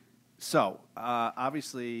 So,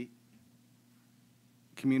 obviously,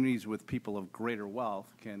 communities with people of greater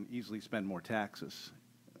wealth can easily spend more taxes.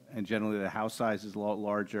 And generally, the house size is a lot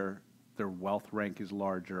larger, their wealth rank is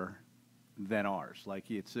larger than ours. Like,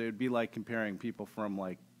 it'd be like comparing people from,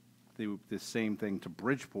 like, the same thing to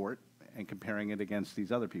Bridgeport and comparing it against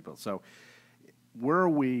these other people. So,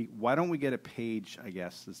 why don't we get a page, I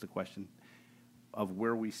guess, is the question, of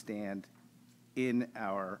where we stand in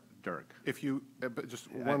our Durg? If you, but just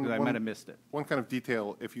I one. might have missed it. One kind of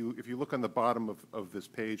detail, if you look on the bottom of this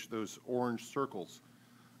page, those orange circles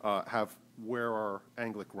have where our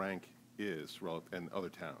Anglic rank is in other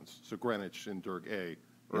towns. So Greenwich in Durg A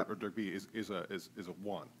or Durg B is a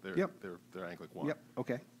 1. They're Anglic 1. Yep,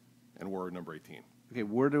 okay. And we're number 18. Okay,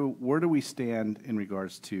 where do we stand in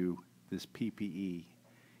regards to this PPE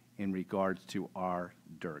in regards to our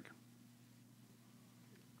Durg?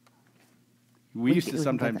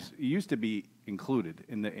 It used to be included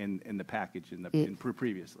in the package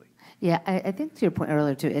previously. Yeah, I think to your point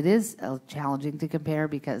earlier too, it is challenging to compare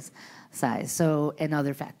because size, and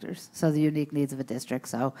other factors. So the unique needs of a district.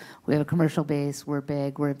 So we have a commercial base. We're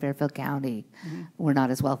big. We're in Fairfield County. Mm-hmm. We're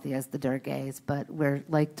not as wealthy as the Durg A's, but we're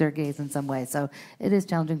like Durg A's in some ways. So it is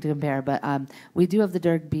challenging to compare. But we do have the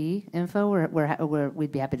Durg B info.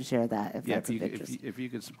 We'd be happy to share that if that's of interest. If you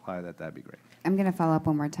could supply that, that'd be great. I'm going to follow up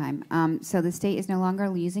one more time. So the state is no longer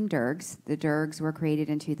using Durgs. The Durgs were created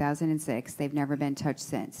in 2006. They've never been touched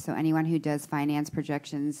since. So anyone who does finance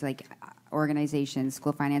projections, like organizations,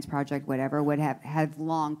 school finance project, whatever, would have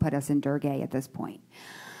long put us in Durg A at this point.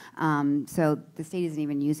 So the state isn't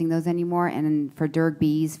even using those anymore. And for Durg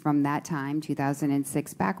Bs from that time,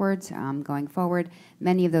 2006 backwards, going forward,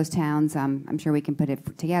 many of those towns, I'm sure we can put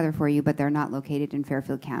it together for you, but they're not located in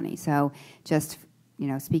Fairfield County. So just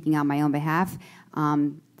speaking on my own behalf,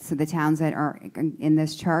 so the towns that are in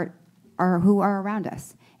this chart who are around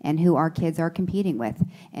us, and who our kids are competing with,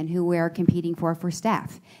 and who we are competing for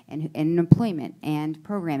staff, and employment, and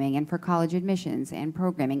programming, and for college admissions, and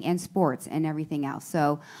programming, and sports, and everything else.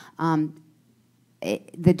 So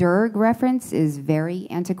the DERG reference is very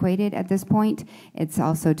antiquated at this point. It's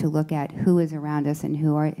also to look at who is around us and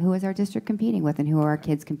who is our district competing with, and who are our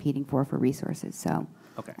kids competing for resources. So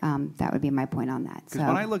Okay. that would be my point on that. Because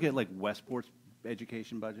when I look at like Westport's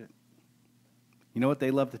education budget, you know what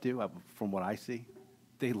they love to do, from what I see?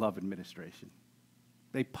 They love administration.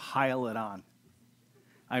 They pile it on.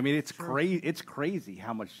 I mean, it's it's crazy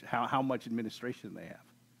how much administration they have.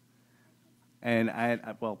 And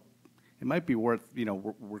well, it might be worth,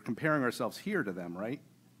 we're comparing ourselves here to them, right?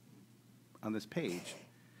 On this page.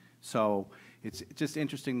 So it's just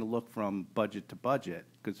interesting to look from budget to budget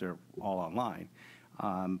because they're all online.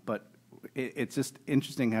 But it's just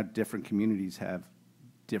interesting how different communities have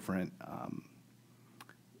different,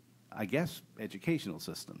 I guess, educational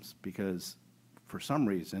systems, because for some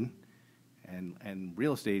reason, and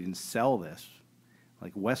real estate agents sell this,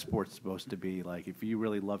 like Westport's supposed to be like, if you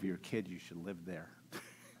really love your kid, you should live there.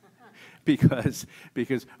 because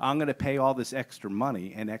I'm going to pay all this extra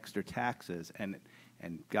money and extra taxes and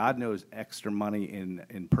God knows extra money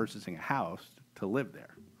in purchasing a house to live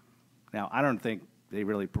there. Now, I don't think they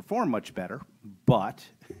really perform much better, but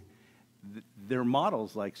their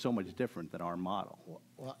model's like so much different than our model.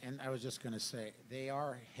 Well, and I was just going to say, they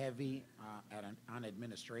are heavy on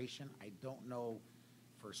administration. I don't know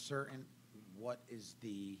for certain what is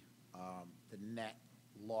the net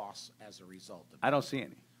loss as a result of it. I don't see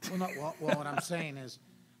any. Well, no, well, what I'm saying is,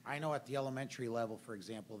 I know at the elementary level, for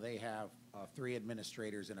example, they have 3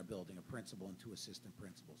 administrators in a building, a principal and 2 assistant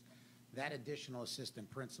principals. That additional assistant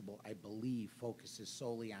principal, I believe, focuses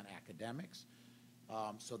solely on academics.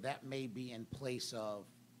 So that may be in place of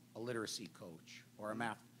a literacy coach or a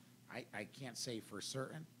math. I can't say for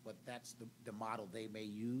certain, but that's the model they may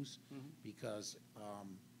use because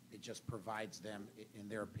it just provides them, in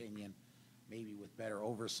their opinion, maybe with better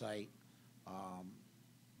oversight,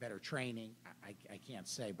 better training. I can't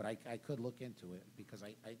say, but I could look into it because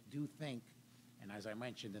I do think, and as I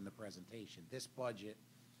mentioned in the presentation, this budget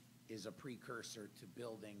is a precursor to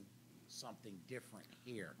building something different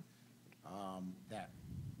here that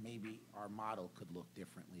maybe our model could look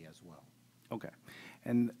differently as well. Okay.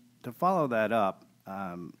 And to follow that up,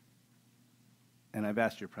 and I've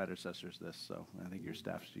asked your predecessors this, so I think your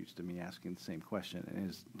staff's used to me asking the same question, and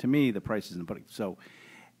is, to me, the price isn't putting. So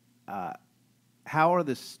how are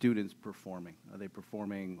the students performing? Are they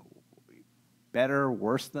performing better,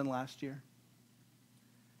 worse than last year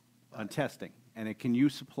on testing? And can you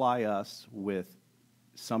supply us with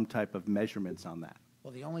some type of measurements on that?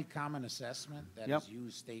 Well, the only common assessment that is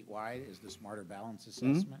used statewide is the Smarter Balance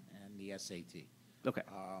Assessment and the SAT. Okay.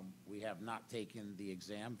 We have not taken the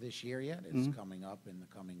exam this year yet. It's coming up in the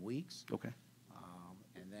coming weeks. Okay.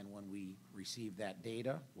 And then when we receive that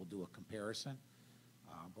data, we'll do a comparison.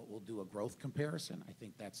 But we'll do a growth comparison. I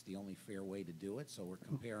think that's the only fair way to do it. So we're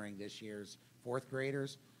comparing this year's 4th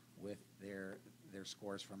graders with their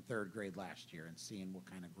scores from 3rd grade last year and seeing what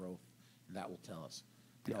kind of growth that will tell us.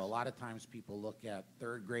 You know, a lot of times people look at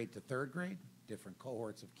 3rd grade to 3rd grade, different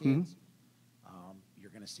cohorts of kids.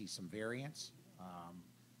 You're going to see some variance.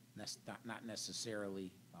 Not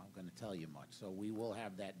necessarily going to tell you much. So we will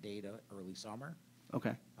have that data early summer.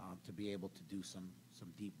 Okay. To be able to do some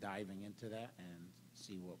deep diving into that and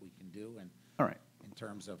see what we can do. And all right. In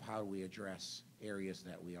terms of how we address areas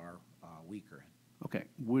that we are weaker in. Okay.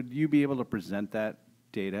 Would you be able to present that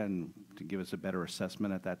data and to give us a better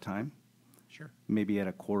assessment at that time? Sure. Maybe at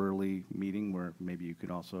a quarterly meeting where maybe you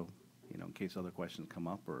could also, in case other questions come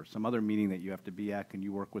up, or some other meeting that you have to be at, can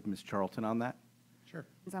you work with Ms. Charlton on that? Sure.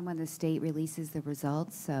 It's on when the state releases the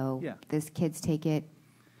results. So Yeah. this kids take it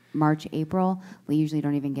March, April. We usually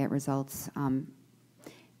don't even get results,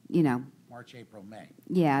 March, April, May.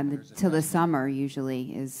 Yeah, There's till the adjustment. summer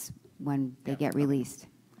usually is when they get released.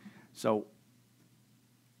 So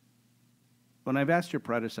when I've asked your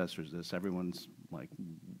predecessors this, everyone's like,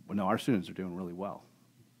 well, no, our students are doing really well.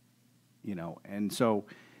 And so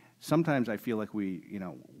sometimes I feel like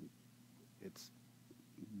it's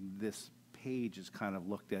this page is kind of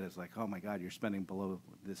looked at as like, oh my God, you're spending below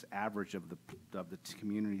this average of the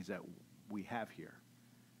communities that we have here.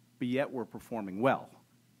 But yet we're performing well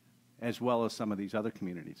as some of these other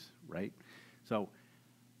communities, right? So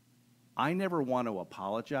I never want to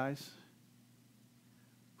apologize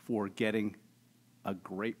for getting a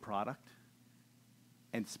great product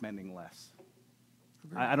and spending less.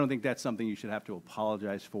 I don't think that's something you should have to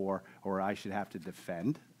apologize for or I should have to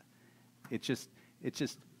defend. It's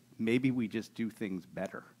just maybe we just do things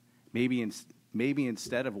better. maybe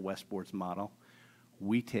instead of a Westport's model,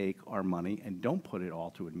 we take our money and don't put it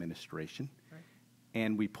all to administration,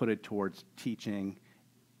 and we put it towards teaching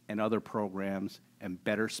and other programs and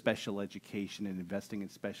better special education and investing in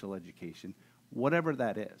special education, whatever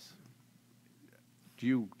that is. Do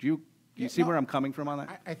you see where I'm coming from on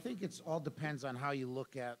that? I think it's all depends on how you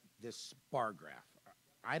look at this bar graph.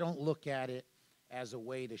 I don't look at it as a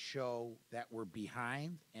way to show that we're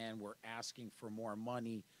behind and we're asking for more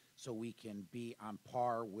money so we can be on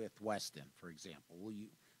par with Weston, for example.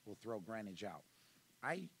 We'll throw Greenwich out.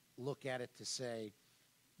 I look at it to say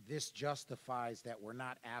this justifies that we're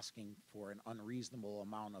not asking for an unreasonable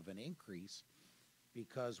amount of an increase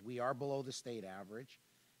because we are below the state average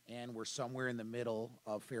and we're somewhere in the middle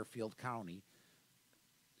of Fairfield County.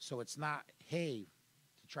 So it's not, hey,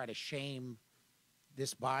 to try to shame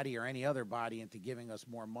this body or any other body into giving us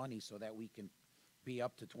more money so that we can be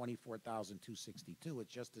up to $24,262.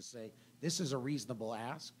 It's just to say this is a reasonable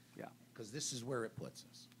ask, because this is where it puts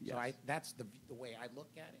us. Yes. So that's the way I look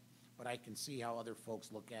at it, but I can see how other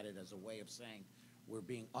folks look at it as a way of saying we're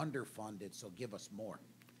being underfunded, so give us more.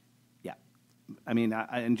 Yeah. I mean,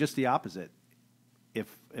 and just the opposite.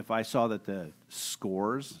 If I saw that the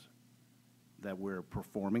scores that we're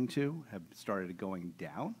performing to have started going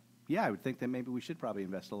down, yeah, I would think that maybe we should probably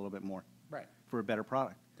invest a little bit more for a better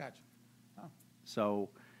product. Gotcha. Oh. So,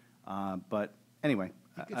 but anyway.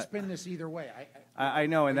 You could spin this either way. I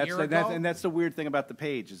know, and and that's the weird thing about the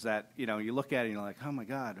page is that, you look at it and you're like, oh my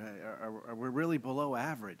God, are we really below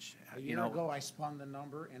average? A year ago, I spun the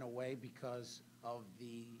number in a way because of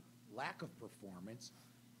the lack of performance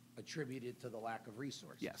attributed to the lack of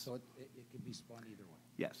resources. Yes. So it could be spun either way.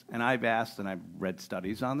 Yes, and I've asked, and I've read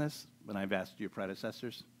studies on this, and I've asked your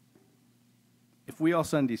predecessors, if we all of a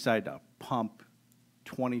sudden decide to pump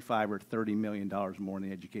 $25 or $30 million more in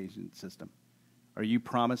the education system, are you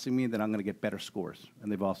promising me that I'm going to get better scores?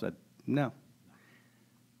 And they've all said no.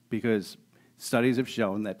 Because studies have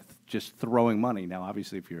shown that just throwing money, now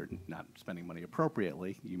obviously if you're not spending money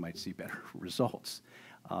appropriately, you might see better results.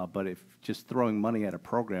 But if just throwing money at a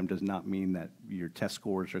program does not mean that your test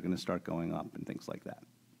scores are going to start going up and things like that.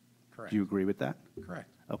 Correct. Do you agree with that? Correct.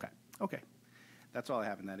 Okay. That's all I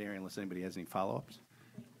have in that area unless anybody has any follow-ups.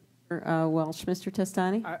 Welsh, Mr.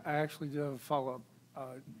 Testani? I actually do have a follow-up.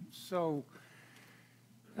 So,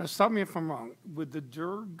 stop me if I'm wrong. With the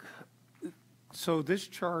DIRG, so this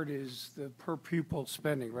chart is the per pupil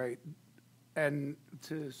spending, right? And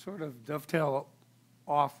to sort of dovetail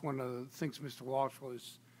off one of the things Mr. Walsh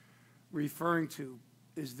was referring to,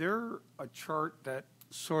 is there a chart that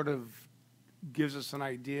sort of gives us an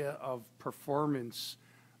idea of performance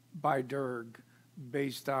by DIRG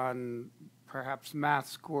based on perhaps math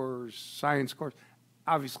scores, science scores?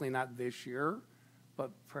 Obviously not this year,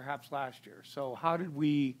 but perhaps last year. So how did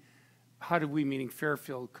we, meaning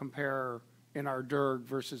Fairfield, compare in our DIRG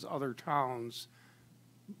versus other towns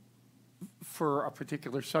for a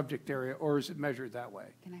particular subject area, or is it measured that way?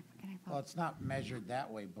 Can I Well, it's not measured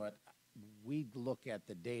that way, but we look at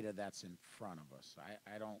the data that's in front of us.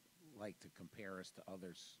 I don't like to compare us to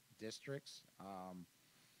other districts.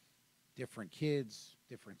 Different kids,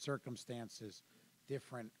 different circumstances,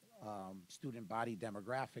 different student body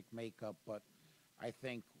demographic makeup, but I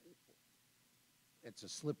think it's a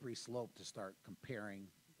slippery slope to start comparing.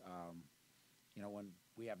 When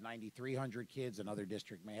we have 9,300 kids, another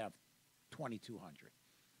district may have 2,200.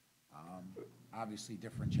 Obviously,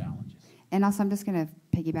 different challenges. And also, I'm just going to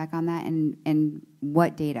piggyback on that. And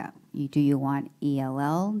what data? Do you want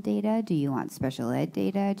ELL data? Do you want special ed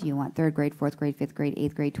data? Do you want third grade, fourth grade, fifth grade,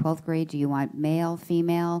 eighth grade, 12th grade? Do you want male,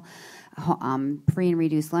 female, free and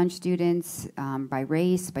reduced lunch students, by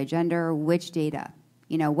race, by gender? Which data?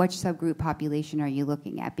 Which subgroup population are you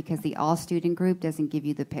looking at? Because the all-student group doesn't give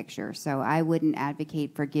you the picture. So I wouldn't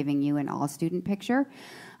advocate for giving you an all-student picture.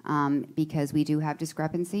 Because we do have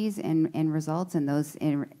discrepancies in results, and those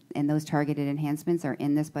targeted enhancements are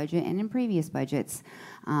in this budget and in previous budgets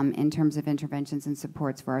in terms of interventions and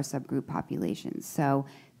supports for our subgroup populations. So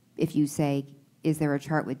if you say, is there a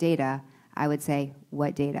chart with data, I would say,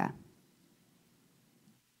 what data?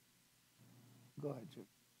 Go ahead, Jim.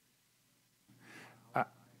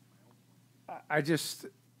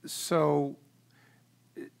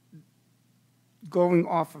 Going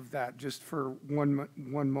off of that, just for one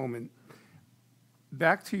moment,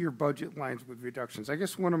 back to your budget lines with reductions. I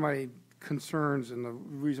guess one of my concerns and the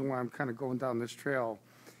reason why I'm kind of going down this trail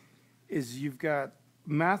is you've got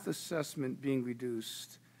math assessment being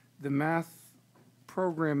reduced, the math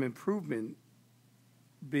program improvement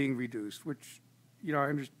being reduced, which,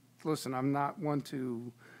 listen, I'm not one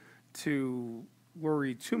to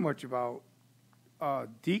worry too much about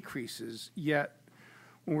decreases, yet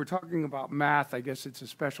when we're talking about math, I guess it's a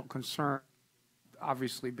special concern.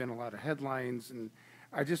 Obviously been a lot of headlines, and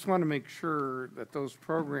I just want to make sure that those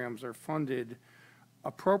programs are funded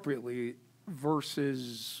appropriately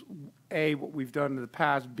versus A, what we've done in the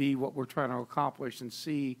past, B, what we're trying to accomplish, and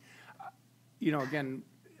C, again,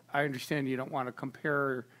 I understand you don't want to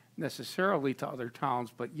compare necessarily to other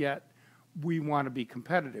towns, but yet we want to be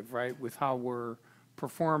competitive, right, with how we're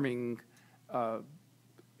performing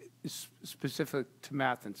specific to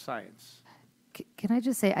math and science. Can I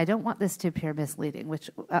just say, I don't want this to appear misleading, which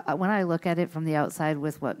when I look at it from the outside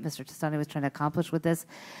with what Mr. Testani was trying to accomplish with this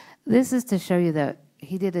is to show you that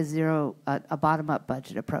he did a bottom-up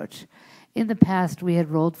budget approach. In the past, we had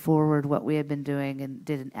rolled forward what we had been doing and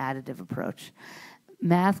did an additive approach.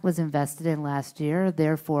 Math was invested in last year,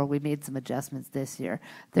 therefore we made some adjustments this year.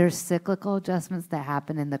 There's cyclical adjustments that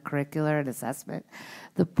happen in the curricular and assessment.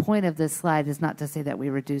 The point of this slide is not to say that we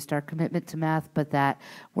reduced our commitment to math, but that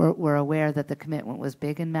we're aware that the commitment was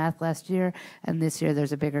big in math last year, and this year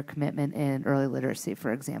there's a bigger commitment in early literacy,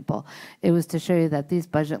 for example. It was to show you that these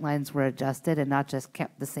budget lines were adjusted and not just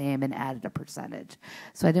kept the same and added a percentage.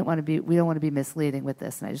 So we don't want to be misleading with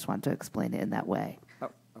this, and I just want to explain it in that way.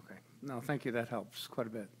 No, thank you. That helps quite a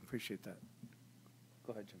bit. Appreciate that.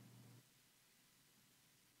 Go ahead, Jim.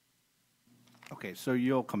 Okay, so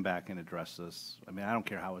you'll come back and address this. I mean, I don't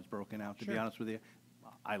care how it's broken out, to Sure. be honest with you.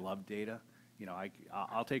 I love data.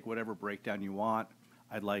 I'll take whatever breakdown you want.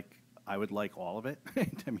 I would like all of it.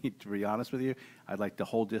 I mean, to be honest with you, I'd like the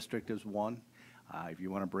whole district as one. If you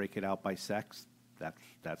want to break it out by sex,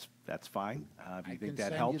 that's fine. If you think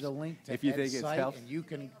that helps. I can send you the link to if you Ed's think it site, helps. and you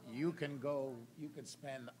can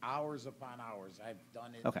spend hours upon hours. I've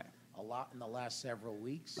done it a lot in the last several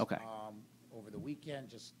weeks. Okay. Over the weekend,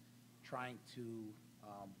 just trying to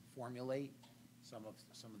formulate some of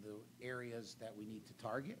the areas that we need to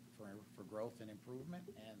target for growth and improvement,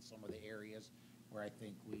 and some of the areas where I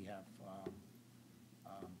think we have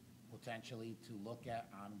potentially to look at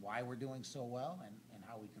on why we're doing so well and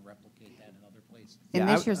how we can replicate that in other places. And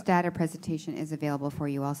this year's data presentation is available for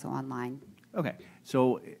you also online. Okay,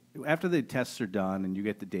 so after the tests are done and you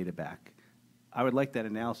get the data back, I would like that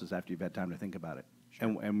analysis after you've had time to think about it, sure.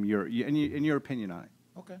 and your opinion on it.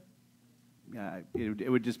 Okay. It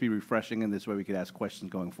would just be refreshing, and this way we could ask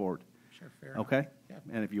questions going forward. Sure, fair okay? enough. Yeah.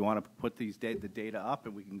 And if you want to put the data up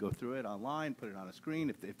and we can go through it online, put it on a screen,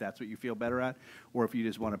 if that's what you feel better at, or if you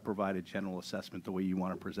just want to provide a general assessment the way you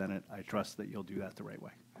want to present it, I trust that you'll do that the right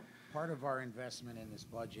way. Part of our investment in this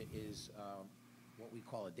budget is what we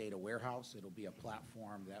call a data warehouse. It'll be a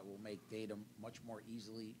platform that will make data much more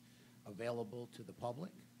easily available to the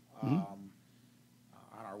public on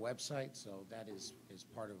our website. So that is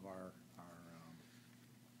part of our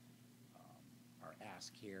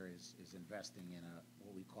ask here is investing in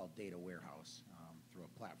what we call data warehouse through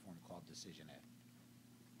a platform called Decision Ed.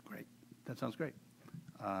 Great. That sounds great.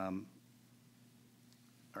 All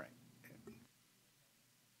right.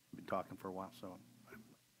 Been talking for a while, so.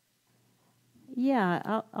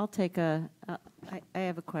 Yeah, I'll take I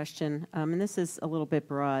have a question, and this is a little bit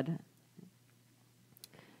broad.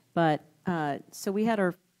 But so we had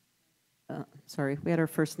our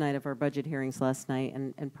first night of our budget hearings last night,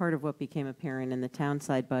 and part of what became apparent in the town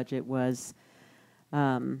side budget was,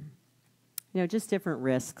 just different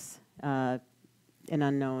risks and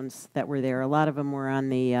unknowns that were there. A lot of them were on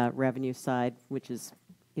the revenue side, which is,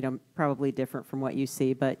 probably different from what you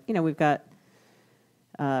see. But, we've got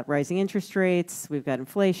rising interest rates, we've got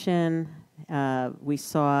inflation. We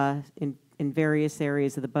saw in various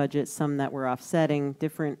areas of the budget some that were offsetting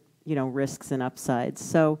different, risks and upsides.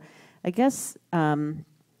 So I guess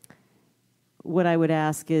what I would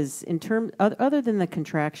ask is, other than the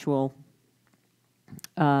contractual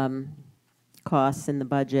costs in the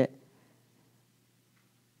budget,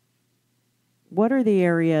 what are the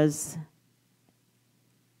areas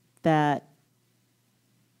that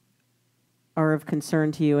are of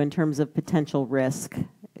concern to you in terms of potential risk?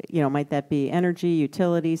 Might that be energy,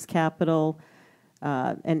 utilities, capital?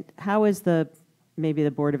 And how is maybe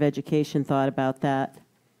the Board of Education thought about that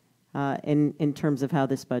in terms of how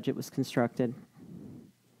this budget was constructed?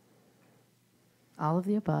 All of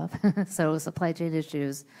the above. So supply chain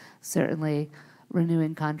issues, certainly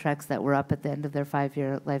renewing contracts that were up at the end of their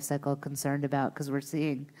 5-year life cycle, concerned about, because we're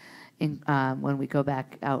seeing when we go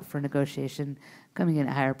back out for negotiation, coming in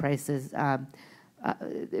at higher prices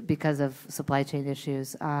because of supply chain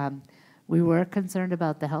issues. We were concerned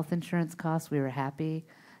about the health insurance costs. We were happy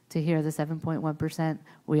to hear the 7.1%.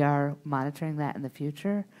 We are monitoring that in the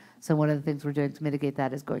future. So one of the things we're doing to mitigate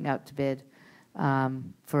that is going out to bid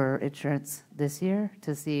for insurance this year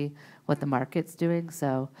to see what the market's doing.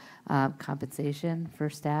 So compensation for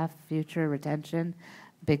staff, future retention,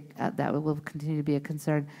 that will continue to be a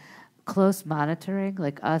concern. Close monitoring,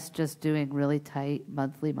 like us just doing really tight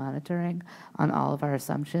monthly monitoring on all of our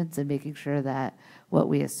assumptions and making sure that what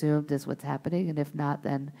we assumed is what's happening, and if not,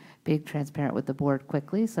 then being transparent with the board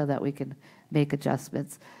quickly so that we can make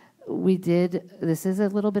adjustments. This is a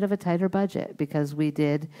little bit of a tighter budget because we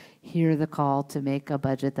did hear the call to make a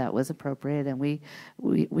budget that was appropriate, and we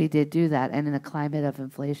did do that. And in a climate of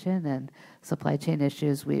inflation and supply chain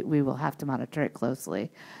issues, we will have to monitor it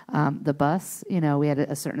closely. The bus, we had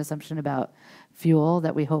a certain assumption about fuel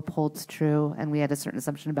that we hope holds true, and we had a certain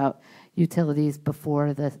assumption about utilities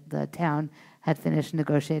before the town had finished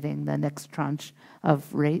negotiating the next tranche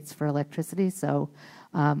of rates for electricity. So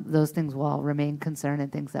those things will all remain concern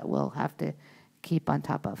and things that we'll have to keep on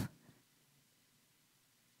top of.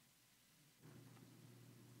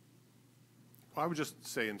 Well, I would just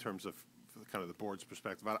say in terms of kind of the board's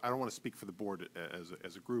perspective, I don't want to speak for the board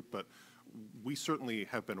as a group, but we certainly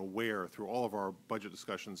have been aware through all of our budget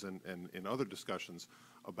discussions and in other discussions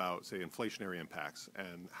about, say, inflationary impacts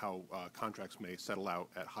and how contracts may settle out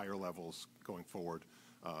at higher levels going forward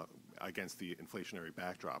against the inflationary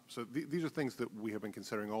backdrop. So these are things that we have been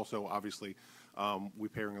considering. Also, obviously, we're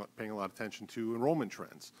paying a lot of attention to enrollment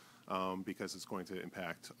trends because it's going to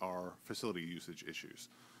impact our facility usage issues.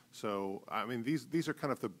 So, I mean, these are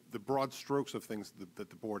kind of the broad strokes of things that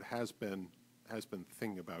the board has been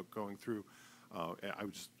thinking about going through. I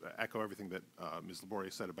would just echo everything that Ms.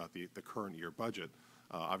 Laborie said about the current year budget.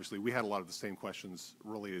 Obviously, we had a lot of the same questions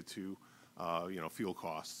related to fuel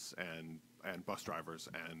costs and bus drivers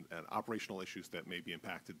and operational issues that may be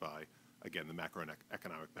impacted by, again, the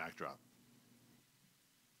macroeconomic backdrop.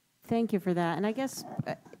 Thank you for that. And I guess,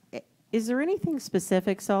 is there anything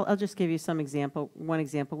specific? So I'll just give you one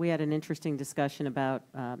example. We had an interesting discussion about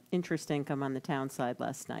interest income on the town side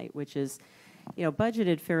last night, which is,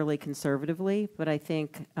 budgeted fairly conservatively, but I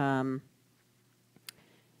think, there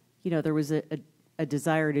was a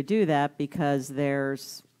desire to do that because there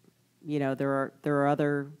are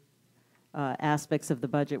other aspects of the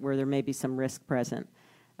budget where there may be some risk present.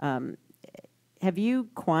 Have you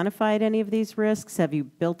quantified any of these risks? Have you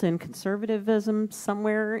built in conservatism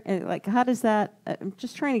somewhere? Like, how does that, I'm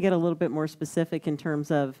just trying to get a little bit more specific in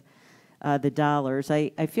terms of the dollars.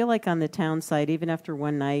 I feel like on the town side, even after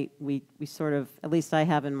one night, we sort of, at least I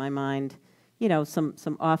have in my mind,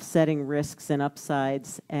 some offsetting risks and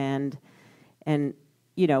upsides, and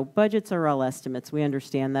budgets are all estimates. We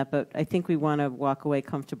understand that, but I think we want to walk away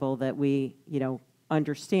comfortable that we,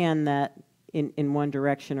 understand that in one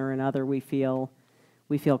direction or another we feel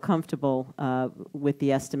comfortable with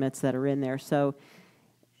the estimates that are in there. So,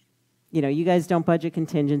 you guys don't budget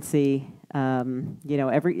contingency.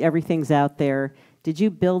 Everything's out there. Did you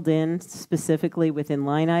build in specifically within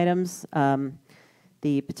line items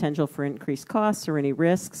the potential for increased costs or any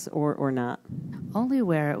risks or not? Only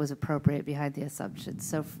where it was appropriate behind the assumptions.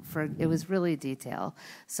 So it was really detail.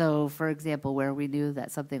 So for example, where we knew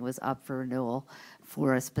that something was up for renewal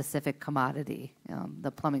for a specific commodity,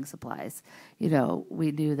 the plumbing supplies,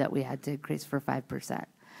 we knew that we had to increase for 5%.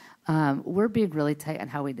 We're being really tight on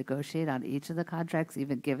how we negotiate on each of the contracts,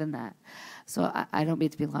 even given that. So I don't mean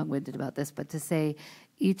to be long-winded about this, but to say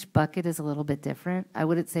each bucket is a little bit different. I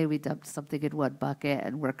wouldn't say we dumped something in one bucket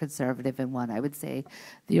and we're conservative in one. I would say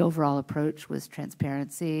the overall approach was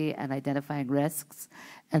transparency and identifying risks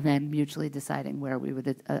and then mutually deciding where we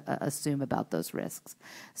would assume about those risks.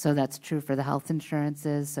 So that's true for the health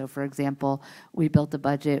insurances. So for example, we built a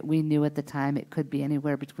budget. We knew at the time it could be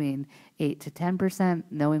anywhere between 8 to 10%.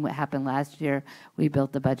 Knowing what happened last year, we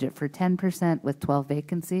built the budget for 10% with 12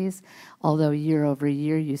 vacancies. Although year over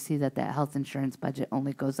year, you see that health insurance budget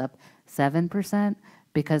only goes up 7%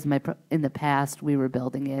 because in the past we were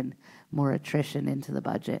building in more attrition into the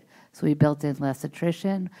budget. So we built in less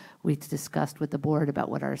attrition. We discussed with the board about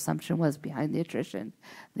what our assumption was behind the attrition.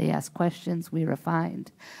 They asked questions, we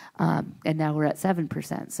refined, and now we're at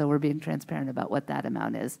 7%. So we're being transparent about what that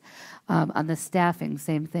amount is. On the staffing,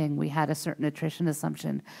 same thing. We had a certain attrition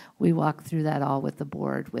assumption. We walked through that all with the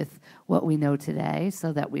board with what we know today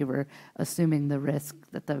so that we were assuming the risk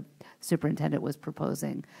that the superintendent was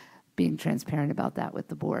proposing, being transparent about that with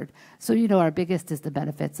the board. So our biggest is the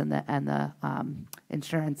benefits and the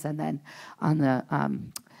insurance, and then on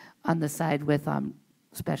the side with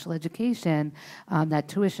special education, that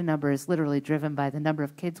tuition number is literally driven by the number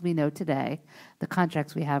of kids we know today, the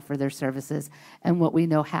contracts we have for their services, and what we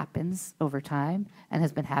know happens over time and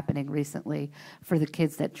has been happening recently for the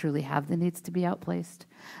kids that truly have the needs to be outplaced,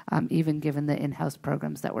 even given the in-house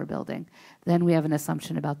programs that we're building. Then we have an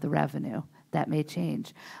assumption about the revenue. That may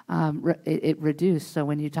change. It reduced, so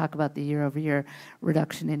when you talk about the year-over-year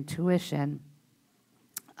reduction in tuition,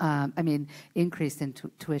 increase in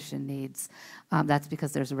tuition needs, that's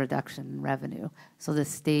because there's a reduction in revenue. So the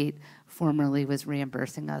state formerly was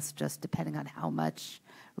reimbursing us just depending on how much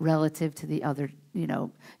relative to the other,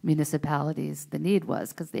 municipalities the need was,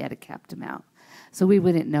 because they had a capped amount. So we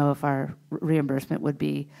wouldn't know if our reimbursement would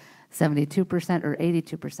be 72% or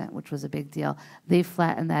 82%, which was a big deal. They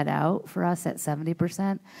flattened that out for us at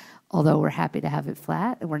 70%, although we're happy to have it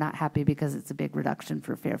flat, and we're not happy because it's a big reduction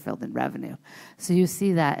for Fairfield in revenue. So you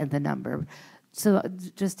see that in the number. So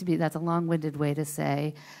that's a long-winded way to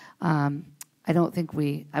say, I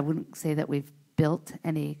wouldn't say that we've built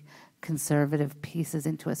any conservative pieces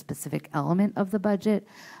into a specific element of the budget,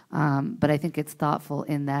 but I think it's thoughtful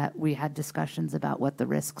in that we had discussions about what the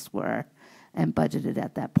risks were and budgeted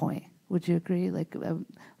at that point. Would you agree? Like,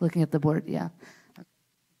 looking at the board, yeah.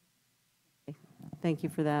 Thank you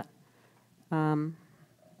for that.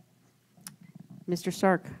 Mr.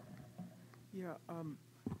 Stark. Yeah,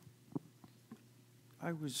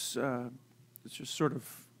 I was it's just sort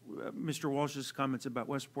of Mr. Walsh's comments about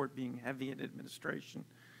Westport being heavy in administration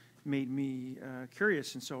made me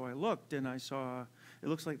curious, and so I looked and I saw it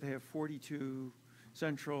looks like they have 42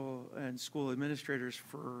 central and school administrators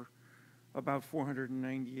for about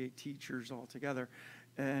 498 teachers altogether.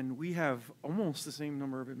 And we have almost the same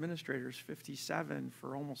number of administrators, 57,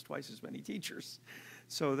 for almost twice as many teachers.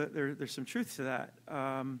 So there's some truth to that.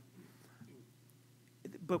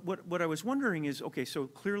 But what I was wondering is, okay, so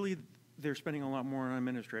clearly they're spending a lot more on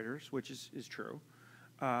administrators, which is true.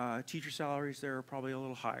 Teacher salaries there are probably a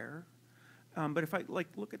little higher. But if I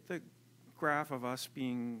look at the graph of us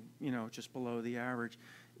being, just below the average,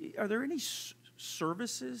 are there any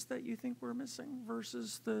services that you think we're missing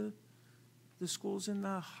versus the schools in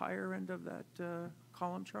the higher end of that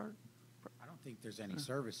column chart? I don't think there's any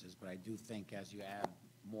services, but I do think as you add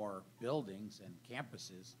more buildings and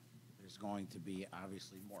campuses, there's going to be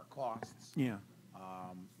obviously more costs. Yeah.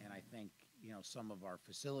 And I think, some of our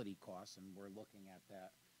facility costs, and we're looking at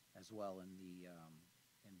that as well in the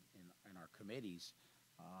in our committees,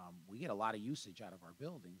 we get a lot of usage out of our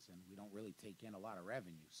buildings, and we don't really take in a lot of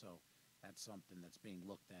revenue. So that's something that's being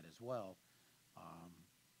looked at as well,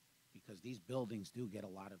 because these buildings do get a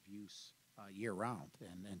lot of use year-round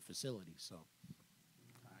and facilities. So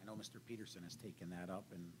I know Mr. Peterson has taken that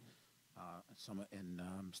up, and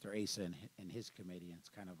Mr. Asa and his committee, and it's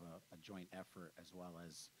kind of a joint effort as well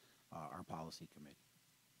as our policy committee.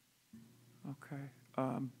 Okay.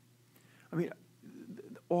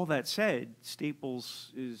 All that said,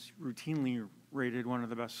 Staples is routinely rated one of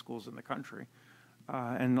the best schools in the country.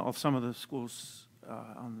 And some of the schools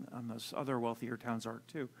on those other wealthier towns are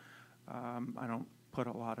too. I don't put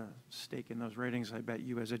a lot of stake in those ratings. I bet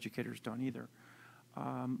you as educators don't either.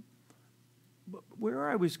 But where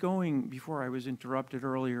I was going before I was interrupted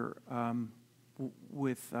earlier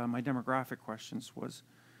with my demographic questions was,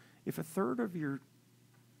 if a third of your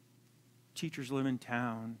teachers live in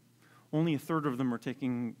town, only a third of them are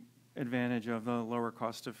taking advantage of the lower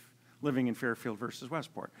cost of living in Fairfield versus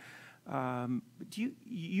Westport.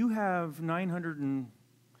 You have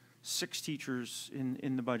 906 teachers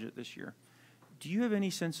in the budget this year. Do you have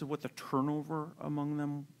any sense of what the turnover among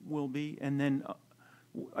them will be? And then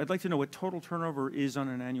I'd like to know what total turnover is on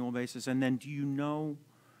an annual basis. And then do you know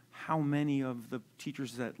how many of the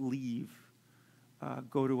teachers that leave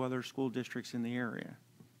go to other school districts in the area?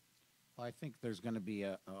 Well, I think there's going to be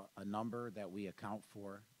a number that we account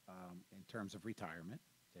for in terms of retirement.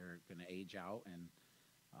 They're going to age out, and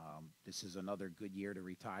this is another good year to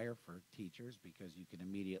retire for teachers because you can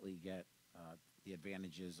immediately get the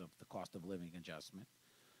advantages of the cost of living adjustment.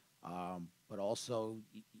 But also,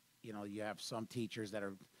 you have some teachers that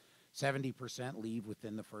are 70% leave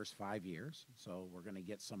within the first 5 years. So we're going to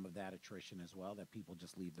get some of that attrition as well, that people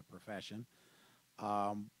just leave the profession.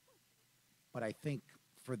 But I think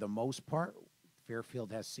for the most part,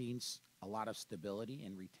 Fairfield has seen a lot of stability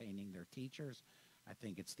in retaining their teachers. I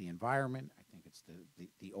think it's the environment. I think it's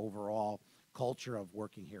the overall culture of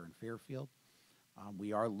working here in Fairfield.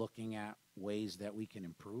 We are looking at ways that we can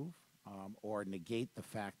improve or negate the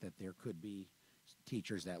fact that there could be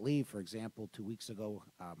teachers that leave. For example, 2 weeks ago,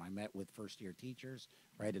 I met with first-year teachers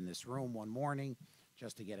right in this room one morning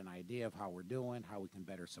just to get an idea of how we're doing, how we can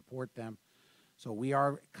better support them. So we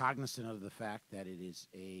are cognizant of the fact that it is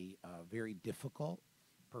a very difficult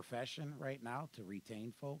profession right now to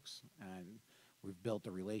retain folks, and we've built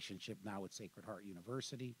a relationship now with Sacred Heart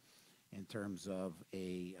University in terms of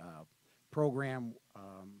a program,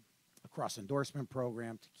 a cross-endorsement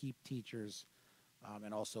program to keep teachers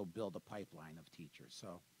and also build a pipeline of teachers.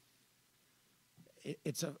 So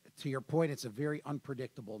to your point, it's a very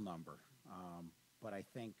unpredictable number. But I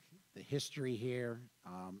think the history here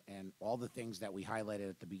and all the things that we highlighted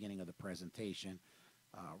at the beginning of the presentation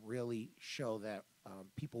really show that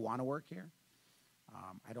people want to work here.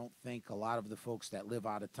 I don't think a lot of the folks that live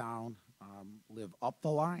out of town live up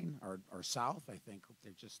the line or south. I think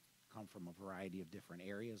they just come from a variety of different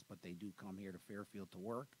areas, but they do come here to Fairfield to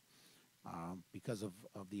work because of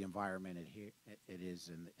the environment it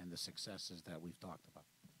is and the successes that we've talked about.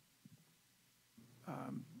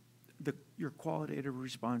 Your qualitative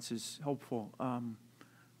response is helpful. And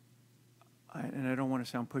I don't want to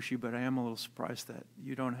sound pushy, but I am a little surprised that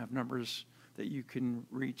you don't have numbers that you can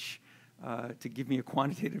reach to give me a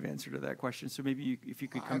quantitative answer to that question. So maybe if you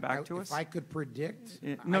could come back to us. If I could predict.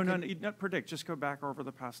 No, not predict. Just go back over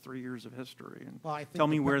the past 3 years of history and well, tell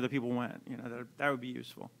me where the people went. You know, that would be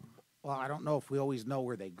useful. Well, I don't know if we always know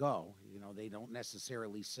where they go. You know, they don't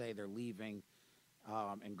necessarily say they're leaving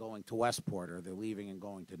and going to Westport, or they're leaving and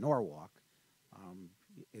going to Norwalk.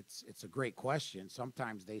 It's a great question.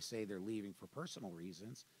 Sometimes they say they're leaving for personal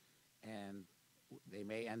reasons, and they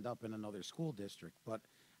may end up in another school district. But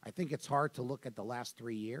I think it's hard to look at the last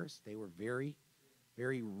 3 years. They were very,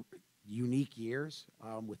 very unique years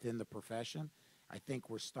within the profession. I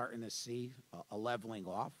think we're starting to see a leveling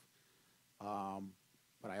off.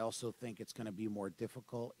 But I also think it's going to be more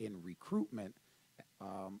difficult in recruitment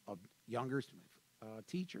of younger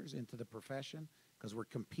teachers into the profession, because we're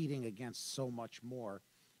competing against so much more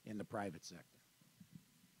in the private sector.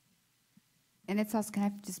 And it's also, can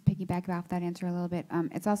I just piggyback off that answer a little bit?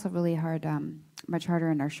 It's also really hard, much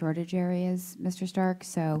harder in our shortage areas, Mr. Stark.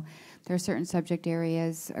 So there are certain subject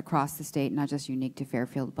areas across the state, not just unique to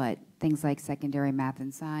Fairfield, but things like secondary math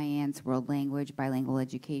and science, world language, bilingual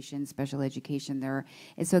education, special education.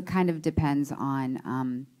 So it kind of depends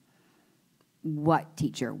on what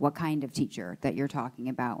kind of teacher that you're talking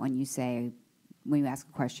about when you ask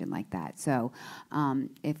a question like that. So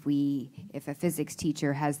if a physics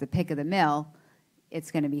teacher has the pick of the mill,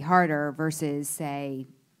 it's going to be harder versus, say,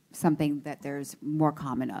 something that there's more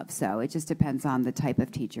common of. So it just depends on the type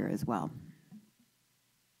of teacher as well.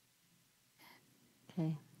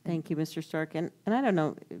 Okay, thank you, Mr. Stark. And I don't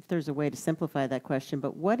know if there's a way to simplify that question,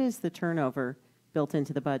 but what is the turnover built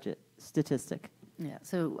into the budget statistic? Yeah,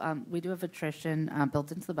 so we do have attrition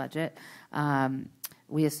built into the budget.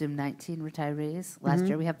 We assume 19 retirees. Last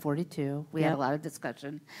year we had 42. We had a lot of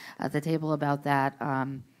discussion at the table about that,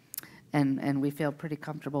 and we feel pretty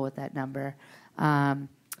comfortable with that number.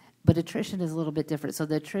 But attrition is a little bit different. So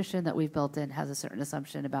the attrition that we've built in has a certain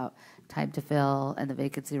assumption about time to fill and the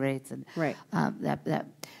vacancy rates, and a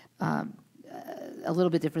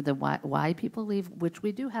little bit different than why people leave, which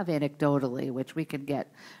we do have anecdotally, which we can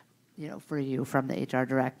get, for you from the HR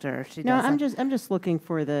director. I'm just looking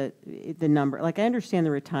for the number. Like, I understand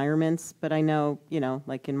the retirements, but I know,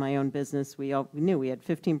 like in my own business, we knew we had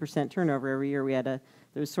 15% turnover every year. There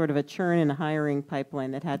was sort of a churn in a hiring pipeline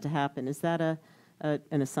that had to happen. Is that an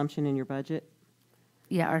assumption in your budget?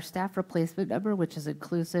 Yeah, our staff replacement number, which is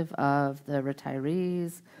inclusive of the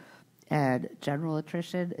retirees and general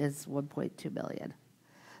attrition, is 1.2 million.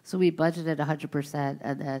 So we budgeted 100%,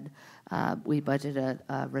 and then we budgeted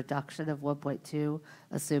a reduction of 1.2,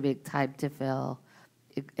 assuming time to fill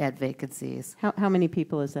and vacancies. How many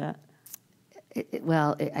people is that?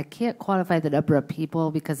 I can't quantify the number of people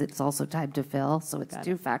because it's also time to fill, so it's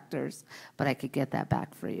two factors, but I could get that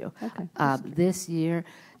back for you. Okay. This year,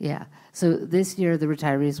 so this year the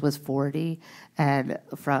retirees was 40, and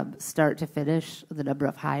from start to finish, the number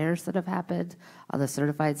of hires that have happened on the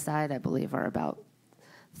certified side, I believe, are about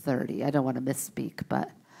 30. I don't want to misspeak, but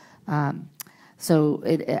so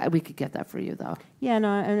we could get that for you, though. Yeah, no,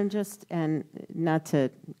 and not to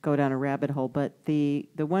go down a rabbit hole, but the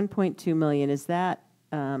 1.2 million, is that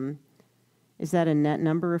a net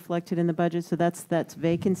number reflected in the budget? So that's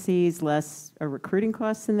vacancies less recruiting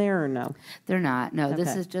costs in there, or no? They're not. No, Okay.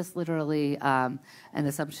 This is just literally an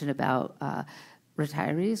assumption about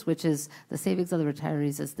retirees, which is the savings of the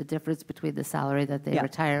retirees is the difference between the salary that they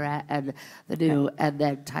retire at and the new, and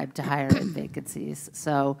then time to hire and vacancies.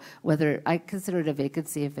 So whether I consider it a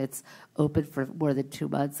vacancy if it's open for more than 2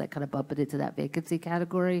 months, I kind of bump it into that vacancy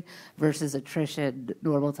category, versus attrition,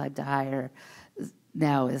 normal time to hire.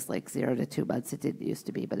 now is like 0 to 2 months. It didn't used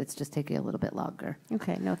to be, but it's just taking a little bit longer.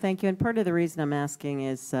 Okay, no, thank you. And part of the reason I'm asking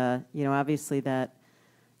is, obviously that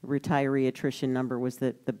retiree attrition number was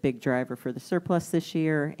the big driver for the surplus this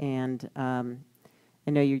year, and I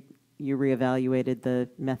know you reevaluated the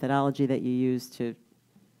methodology that you used to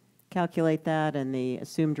calculate that, and the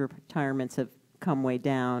assumed retirements have come way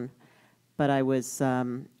down. But I was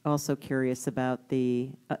also curious about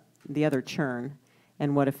the other churn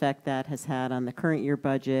and what effect that has had on the current year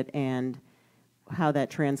budget and how that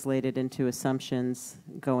translated into assumptions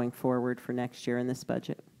going forward for next year in this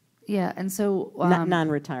budget. Yeah, and so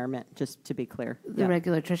non-retirement, just to be clear. The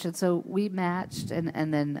regular attrition. So we matched,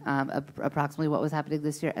 and then approximately what was happening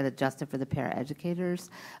this year, and adjusted for the paraeducators,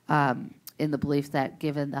 in the belief that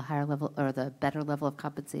given the higher level or the better level of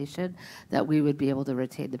compensation, that we would be able to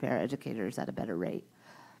retain the paraeducators at a better rate.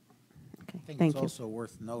 Okay, I think thank it's you. also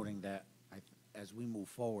worth noting that as we move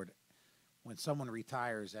forward, when someone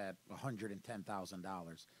retires at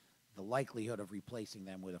 $110,000, the likelihood of replacing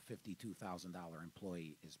them with a $52,000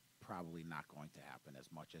 employee is probably not going to happen as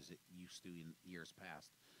much as it used to in years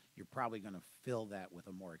past. You're probably going to fill that with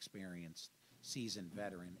a more experienced, seasoned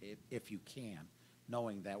veteran if you can,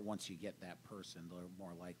 knowing that once you get that person, they're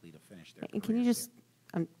more likely to finish their careers. Can you just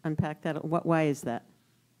unpack that? Why is that?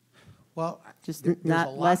 Well, just there's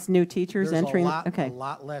not less new teachers entering? A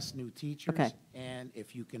lot less new teachers. Okay. And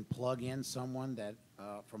if you can plug in someone that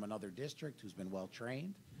from another district who's been well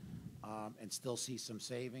trained and still see some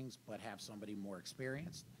savings, but have somebody more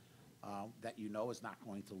experienced that you know is not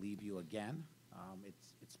going to leave you again,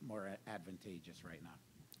 it's more advantageous right now.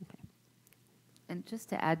 Okay. And just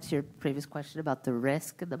to add to your previous question about the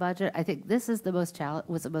risk in the budget, I think this is the most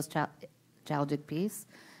challenging piece,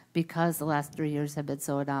 because the last 3 years have been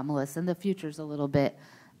so anomalous, and the future's a little bit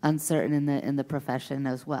uncertain in the profession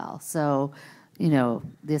as well. So,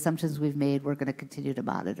 the assumptions we've made, we're going to continue to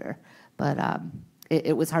monitor. But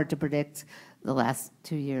it was hard to predict the last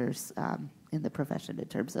 2 years in the profession in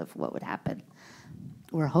terms of what would happen.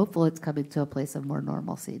 We're hopeful it's coming to a place of more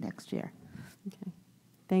normalcy next year. Okay,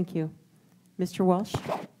 thank you. Mr. Walsh?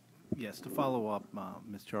 Yes, to follow up,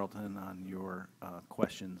 Ms. Charlton, on your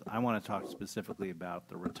questions, I want to talk specifically about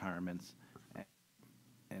the retirements.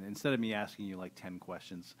 And instead of me asking you like 10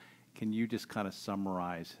 questions, can you just kind of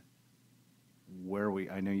summarize where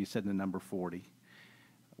I know you said the number 40,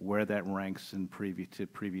 where that ranks in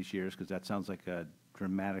previous years, because that sounds like a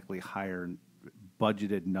dramatically higher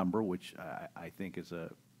budgeted number, which I think is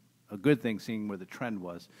a good thing, seeing where the trend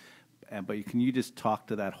was. But can you just talk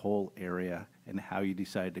to that whole area and how you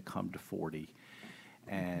decided to come to 40,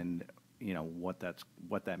 and what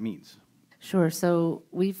that means? Sure. So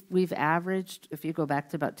we've averaged, if you go back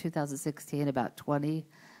to about 2016, about 20,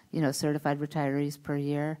 certified retirees per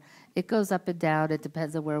year. It goes up and down. It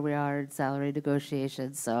depends on where we are in salary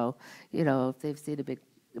negotiations. So, if they've seen a big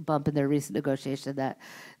bump in their recent negotiation, that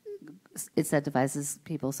incentivizes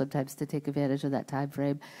people sometimes to take advantage of that time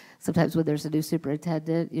frame. Sometimes when there's a new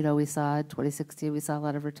superintendent, we saw in 2016, we saw a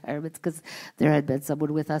lot of retirements because there had been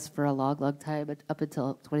someone with us for a long, long time up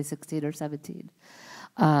until 2016 or 17.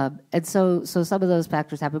 And so some of those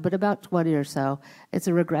factors happen, but about 20 or so. It's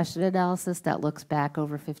a regression analysis that looks back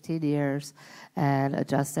over 15 years and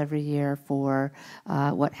adjusts every year for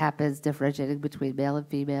what happens differentiating between male and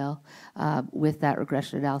female, with that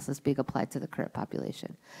regression analysis being applied to the current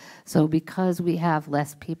population. So because we have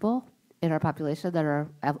less people in our population that are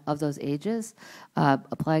of those ages,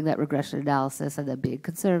 applying that regression analysis and then being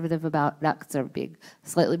conservative not conservative, being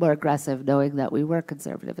slightly more aggressive, knowing that we were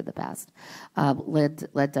conservative in the past,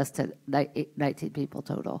 led us to 19 people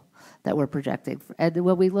total that we're projecting. And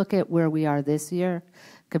when we look at where we are this year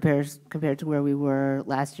compared to where we were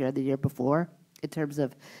last year and the year before, in terms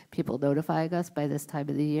of people notifying us by this time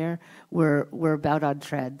of the year, we're about on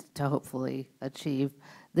trend to hopefully achieve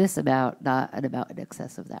this amount, not an amount in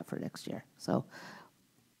excess of that for next year. So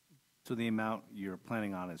the amount you're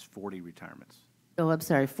planning on is 40 retirements? Oh, I'm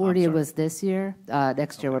sorry, 40 was this year.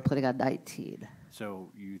 Next year we're planning on 19.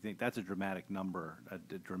 So you think that's a dramatic number, a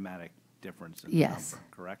dramatic difference in yes. the number,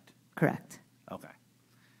 correct? Correct. Okay.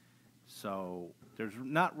 So there's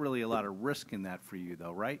not really a lot of risk in that for you,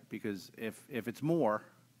 though, right? Because if it's more,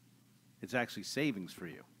 it's actually savings for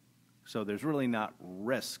you. So there's really not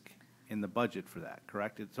risk in the budget for that,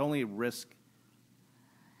 correct? It's only a risk,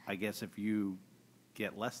 I guess, if you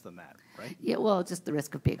get less than that, right? Yeah, well, just the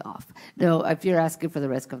risk of being off. No, if you're asking for the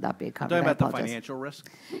risk of not being covered, I'm talking about the financial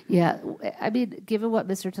risk? Yeah, I mean, given what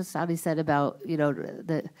Mr. Tostani said about,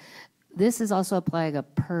 this is also applying a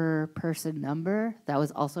per person number that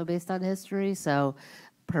was also based on history. So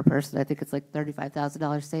per person. I think it's like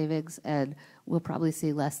 $35,000 savings, and we'll probably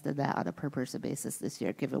see less than that on a per person basis this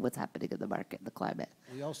year, given what's happening in the market and the climate.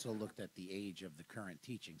 We also looked at the age of the current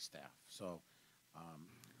teaching staff. So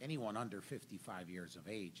anyone under 55 years of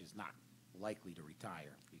age is not likely to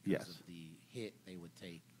retire because of the hit they would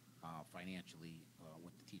take financially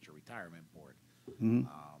with the Teacher Retirement Board.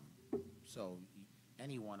 So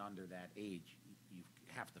anyone under that age, you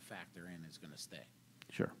have to factor in is going to stay.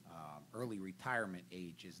 Sure. Early retirement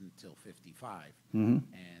age is until 55. Mhm.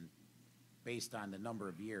 And based on the number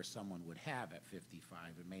of years someone would have at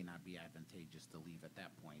 55, it may not be advantageous to leave at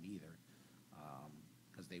that point either.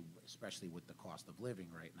 Because they, especially with the cost of living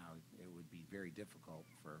right now, it would be very difficult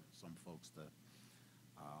for some folks to,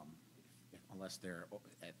 unless they're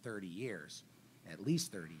at 30 years, at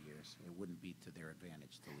least 30 years, it wouldn't be to their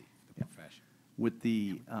advantage to leave the profession. With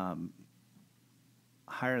the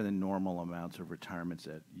higher than normal amounts of retirements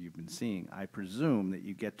that you've been seeing, I presume that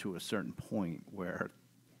you get to a certain point where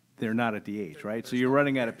they're not at the age, right? So you're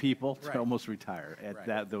running out of people to almost retire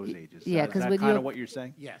at those ages. Yeah, Is because that kind of what you're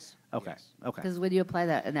saying? Yes. Okay. Yes. Okay. Because when you apply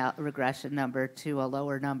that regression number to a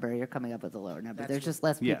lower number, you're coming up with a lower number. That's There's what- just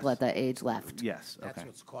less people Yes. at that age left. Yes. That's Okay.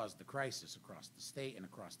 what's caused the crisis across the state and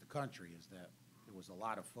across the country, is that there was a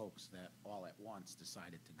lot of folks that all at once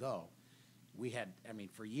decided to go. We had, I mean,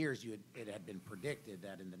 for years, it had been predicted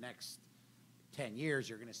that in the next 10 years,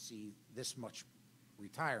 you're going to see this much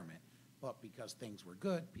retirement. But because things were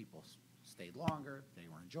good, people stayed longer, they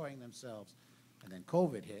were enjoying themselves, and then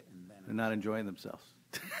COVID hit, and then They're not enjoying themselves.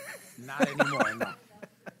 not anymore, no.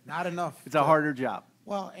 Not enough. It's a harder job.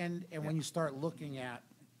 Well, and when you start looking at,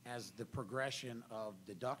 as the progression of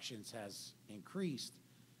deductions has increased,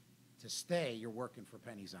 to stay, you're working for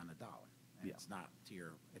pennies on the dollar. And it's not to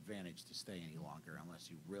your advantage to stay any longer unless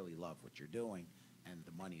you really love what you're doing, and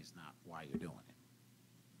the money is not why you're doing it.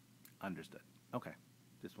 Understood. Okay.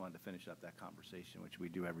 Just wanted to finish up that conversation, which we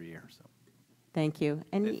do every year, so. Thank you.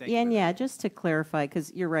 And, Yeah, thank you very yeah, just to clarify,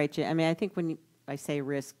 because you're right, Jay. I mean, I think when I say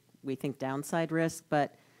risk, we think downside risk,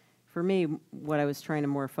 but for me, what I was trying to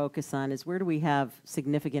more focus on is where do we have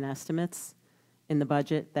significant estimates in the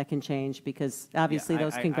budget that can change? Because obviously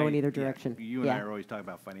those can go in either direction. You and I are always talking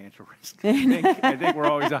about financial risk. I think we're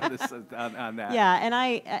always on this on that. Yeah,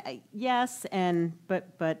 and yes,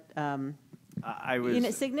 but I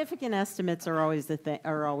was significant estimates are always the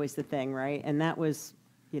thing, right? And that was,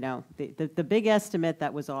 the big estimate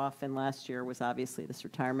that was off in last year was obviously this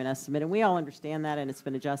retirement estimate, and we all understand that, and it's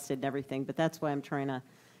been adjusted and everything. But that's why I'm trying to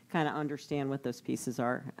kind of understand what those pieces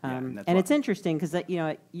are. And it's interesting because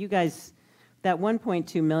you guys. That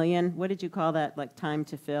 1.2 million, what did you call that? Like time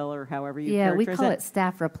to fill, or however you characterize it? Yeah, we call it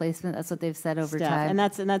staff replacement. That's what they've said over time.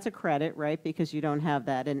 And that's a credit, right? Because you don't have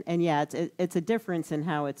that. And yeah, it's a difference in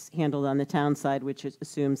how it's handled on the town side, which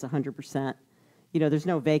assumes 100%. There's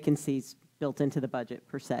no vacancies built into the budget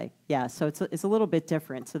per se. Yeah, so it's a little bit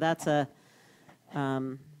different. So that's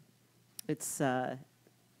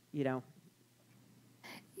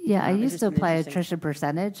Yeah, I used to just an apply interesting- attrition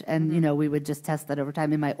percentage, and we would just test that over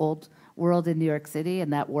time in my old world in New York City,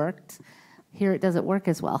 and that worked. Here it doesn't work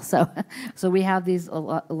as well. So we have these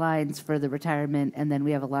lines for the retirement, and then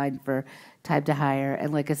we have a line for time to hire.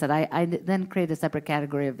 And like I said, I then create a separate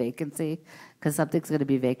category of vacancy because something's going to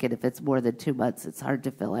be vacant if it's more than 2 months. It's hard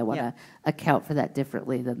to fill. I want to account for that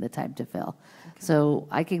differently than the time to fill. Okay. So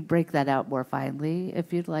I can break that out more finely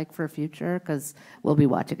if you'd like for future, because we'll be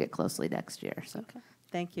watching it closely next year. So. Okay.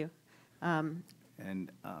 Thank you.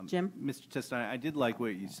 And Jim? Mr. Testine, I did like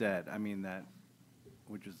what you said. I mean,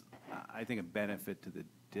 which is, I think, a benefit to the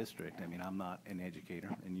district. I mean, I'm not an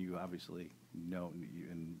educator, and you obviously know,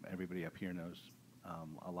 and everybody up here knows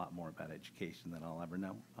a lot more about education than I'll ever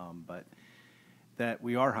know. But that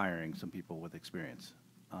we are hiring some people with experience,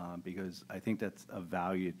 because I think that's of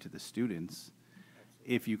value to the students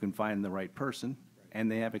if you can find the right person and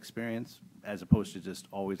they have experience, as opposed to just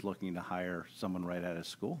always looking to hire someone right out of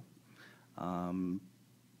school.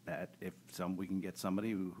 That if we can get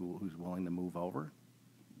somebody who's willing to move over,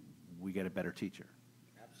 we get a better teacher.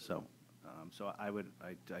 Absolutely. So I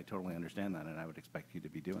totally understand that, and I would expect you to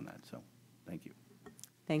be doing that. So, thank you.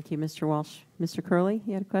 Thank you, Mr. Walsh. Mr. Curley,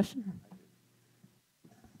 you had a question?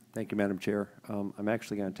 Thank you, Madam Chair. I'm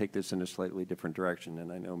actually going to take this in a slightly different direction,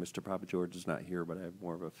 and I know Mr. Papageorge is not here, but I have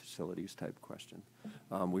more of a facilities type question.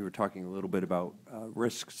 We were talking a little bit about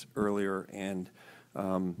risks earlier, and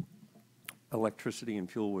electricity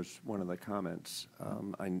and fuel was one of the comments.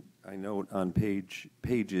 I note on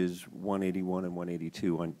pages 181 and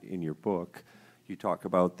 182 in your book, you talk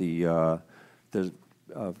about the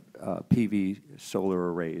PV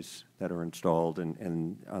solar arrays that are installed,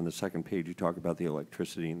 and on the second page you talk about the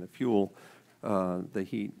electricity and the fuel. the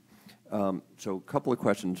heat. So a couple of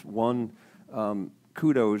questions. One,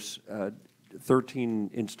 kudos,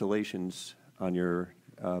 13 installations on your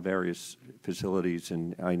various facilities,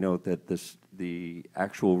 and I note that the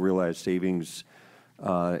actual realized savings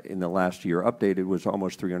in the last year updated was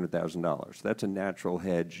almost $300,000. That's a natural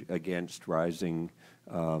hedge against rising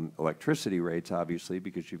electricity rates, obviously,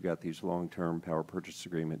 because you've got these long-term power purchase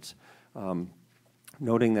agreements.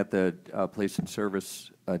 Noting that the place in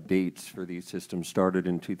service dates for these systems started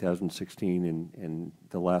in 2016 and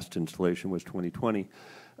the last installation was 2020,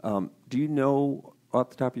 do you know off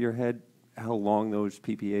the top of your head how long those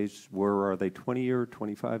PPAs were? Are they 20-year,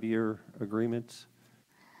 25-year agreements?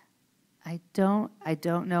 I don't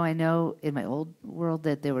know. I know in my old world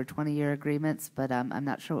that there were 20-year agreements, but I'm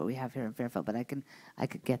not sure what we have here in Fairfield. But I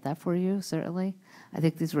could get that for you, certainly. I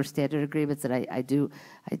think these were standard agreements that I do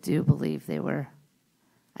believe they were.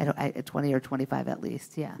 20 or 25 at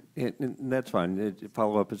least, yeah. And that's fine.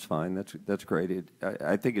 Follow-up is fine. That's great.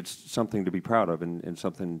 I think it's something to be proud of and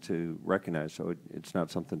something to recognize, so it's not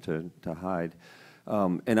something to hide.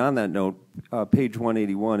 And on that note, page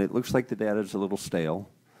 181, it looks like the data is a little stale.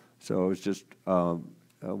 So I was just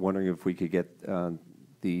wondering if we could get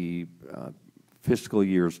the fiscal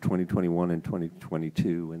years 2021 and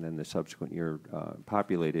 2022 and then the subsequent year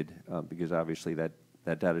populated, because obviously that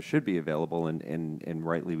data should be available and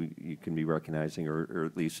rightly you can be recognizing or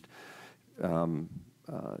at least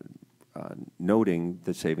noting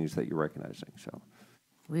the savings that you're recognizing. So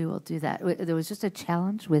we will do that. There was just a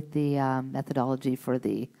challenge with the methodology for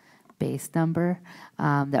the base number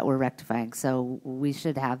that we're rectifying. So we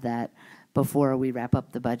should have that before we wrap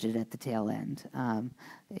up the budget at the tail end.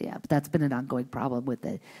 Yeah, but that's been an ongoing problem with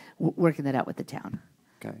working that out with the town.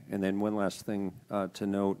 Okay, and then one last thing to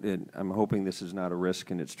note, and I'm hoping this is not a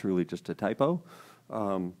risk and it's truly just a typo,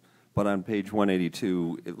 but on page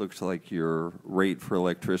 182, it looks like your rate for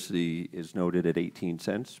electricity is noted at 18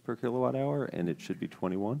 cents per kilowatt hour, and it should be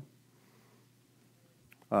 21.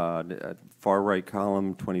 Far right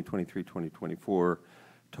column, 2023-2024,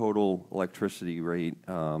 total electricity rate,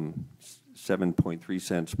 7.3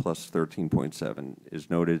 cents plus 13.7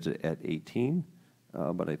 is noted at 18,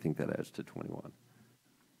 but I think that adds to 21.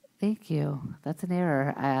 Thank you. That's an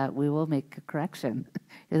error. We will make a correction.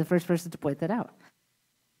 You're the first person to point that out.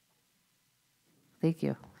 Thank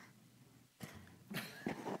you.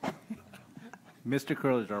 Mr.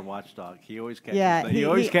 Curley is our watchdog. He always catches. Yeah, he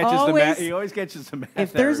always catches the math.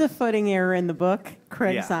 If there's a errors. footing error in the book,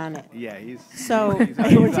 Craig's Yeah. on it. Yeah, he's So he's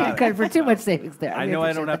I on would take it. credit for too much savings there. I know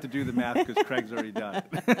I don't have to do the math because Craig's already done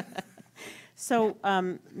it. So,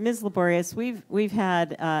 Ms. Laborious, we've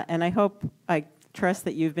had, and I trust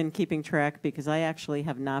that you've been keeping track because I actually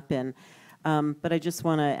have not been. But I just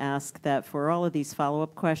want to ask that for all of these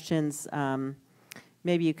follow-up questions,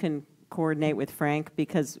 maybe you can coordinate with Frank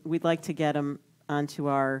because we'd like to get them onto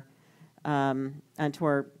our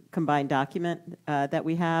combined document that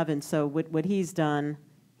we have. And so what he's done,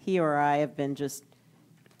 he or I have been just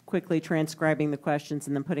quickly transcribing the questions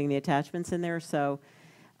and then putting the attachments in there. So,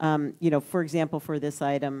 for example, for this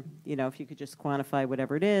item, if you could just quantify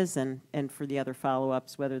whatever it is, and for the other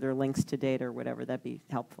follow-ups, whether they're links to data or whatever, that'd be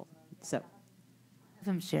helpful. So, Have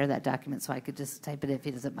him share that document so I could just type it if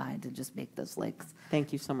he doesn't mind and just make those links.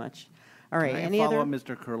 thank you so much. All right, Can I any follow other? up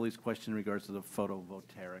Mr. Curley's question in regards to the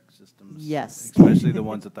photovoltaic systems? Yes. Especially the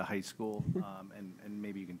ones at the high school, and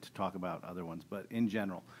maybe you can talk about other ones, but in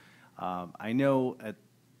general, I know at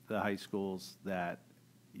the high schools that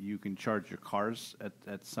you can charge your cars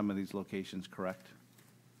at some of these locations, correct?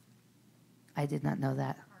 I did not know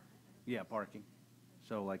that. Yeah, parking.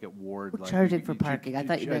 So like at Ward. We're like charging you- for you- parking. I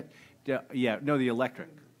thought you meant- Yeah, no, the electric.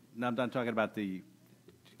 No, I'm not talking about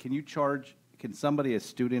can somebody, a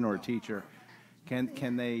student or a teacher,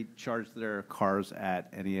 can they charge their cars at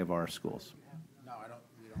any of our schools? No,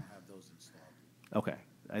 we don't have those installed. Okay.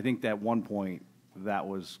 I think at one point that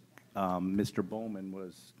was, Mr. Bowman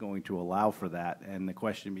was going to allow for that, and the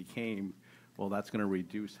question became, well, that's going to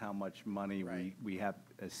reduce how much money we have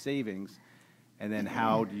as savings, and then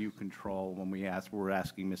how do you control, when we're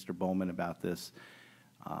asking Mr. Bowman about this,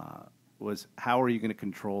 was how are you going to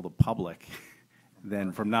control the public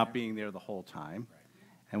then from not being there the whole time?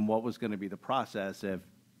 And what was going to be the process if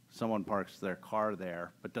someone parks their car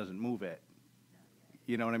there but doesn't move it?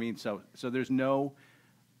 You know what I mean? So there's no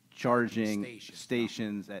charging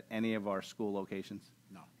stations at any of our school locations?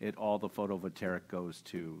 No. All the photovoltaic goes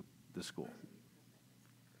to the school.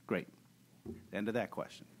 Great. End of that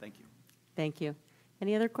question. Thank you. Thank you.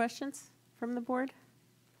 Any other questions from the board?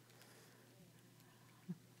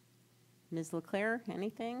 Ms. LeClaire,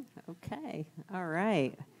 anything? Okay. All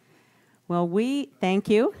right. Well, we thank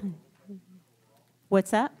you.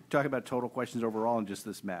 What's that? Talking about total questions overall and just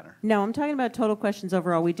this matter? No, I'm talking about total questions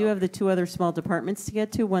overall. We do have the two other small departments to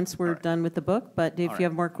get to once we're done with the book, but if you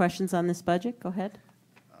have more questions on this budget, go ahead.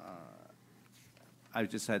 I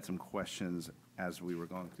just had some questions as we were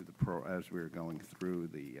going through the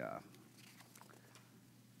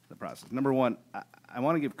process. Number one, I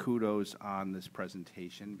want to give kudos on this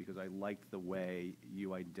presentation because I liked the way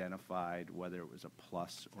you identified whether it was a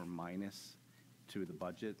plus or minus to the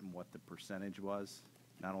budget and what the percentage was,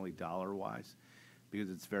 not only dollar-wise, because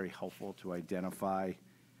it's very helpful to identify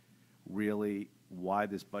really why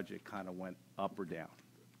this budget kind of went up or down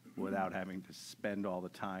without having to spend all the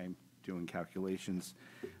time doing calculations.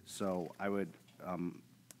 So I would, I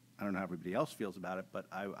don't know how everybody else feels about it, but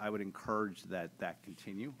I would encourage that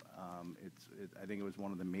continue. I think it was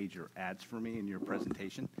one of the major adds for me in your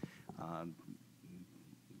presentation.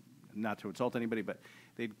 Not to insult anybody, but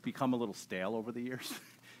they've become a little stale over the years.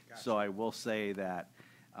 Gotcha. So I will say that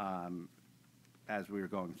as we were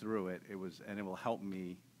going through it, it will help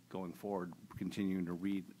me going forward, continuing to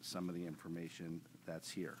read some of the information that's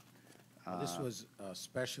here. This was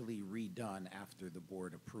specially redone after the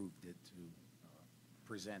board approved it to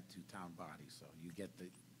present to town body, so you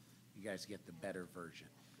guys get the better version.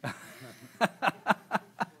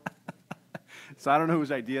 So I don't know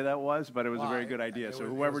whose idea that was, but it was a very good idea. So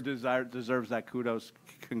whoever deserves that kudos,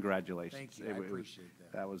 congratulations. Thank you. I appreciate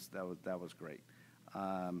that. That was great.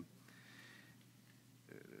 Okay.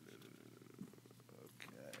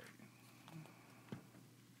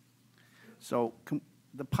 So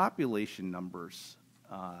the population numbers,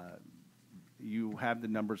 you have the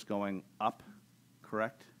numbers going up,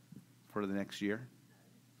 correct, for the next year?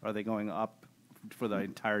 Are they going up for the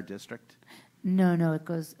entire district? No, it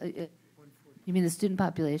goes. You mean the student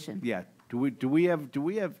population? Yeah. Do we have?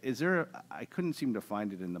 Is there? I couldn't seem to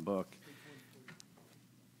find it in the book.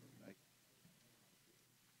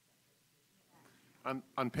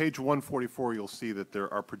 On page 144, you'll see that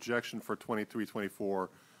our projection for 23-24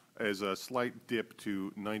 is a slight dip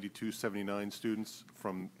to 9279 students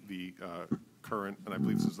from the current, and I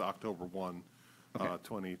believe this is the October 1,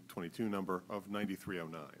 2022 number of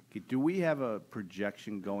 9309. Okay, do we have a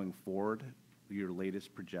projection going forward, your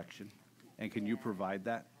latest projection? And can you provide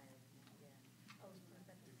that?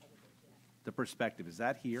 The perspective, is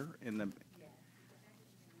that here in the?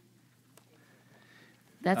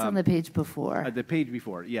 That's on the page before. The page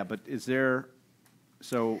before, yeah, but is there,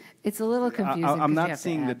 so. It's a little confusing. I'm 'cause you not have to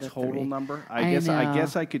seeing the add total three. number. I I guess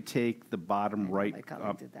know. I could take the bottom right, my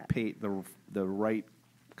colleague did that. the right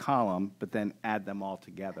column, but then add them all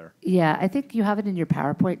together. Yeah, I think you have it in your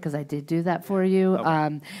PowerPoint because I did do that for you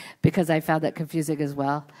because I found that confusing as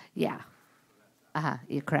well. Yeah.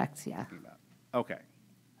 You're correct, yeah. Okay.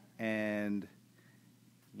 And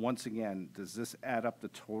once again, does this add up the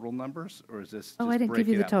total numbers, or is this Oh, just I didn't break give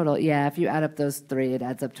you it the out? total. Yeah, if you add up those three, it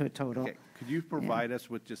adds up to a total. Okay. Could you provide us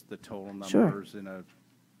with just the total Sure. numbers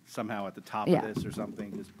somehow at the top Yeah. of this or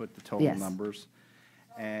something? Just put the total Yes. numbers.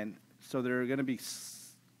 And so they're going to be,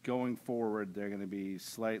 going forward, they're going to be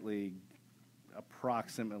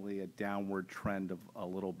approximately a downward trend of a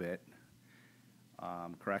little bit,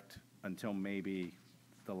 correct? Until maybe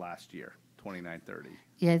the last year, 29-30.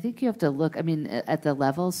 Yeah, I think you have to look, I mean, at the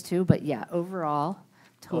levels too, but yeah, overall,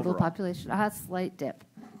 total Overall. population, slight dip.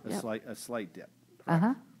 Yep. A slight dip.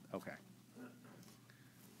 Uh-huh. Okay.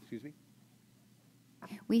 Excuse me?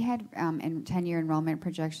 We had 10-year enrollment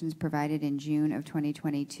projections provided in June of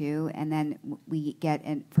 2022, and then we get,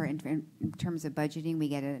 in terms of budgeting, we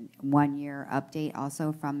get a one-year update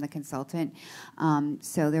also from the consultant.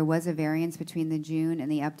 So there was a variance between the June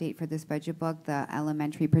and the update for this budget book. The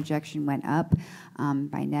elementary projection went up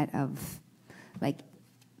by net of like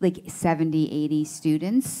 70, 80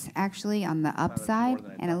 students actually on the upside,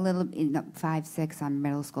 and a little 5, 6 on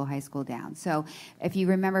middle school, high school down. So if you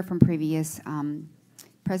remember from previous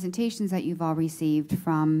presentations that you've all received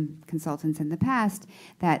from consultants in the past,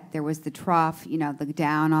 that there was the trough, the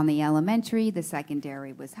down on the elementary, the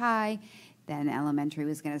secondary was high, then elementary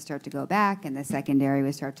was going to start to go back, and the secondary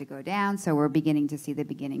would start to go down. So we're beginning to see the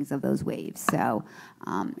beginnings of those waves. So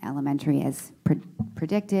elementary, as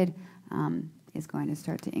predicted, is going to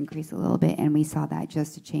start to increase a little bit, and we saw that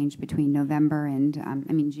just a change between November and,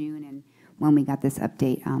 June, and when we got this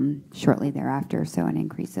update shortly thereafter. So an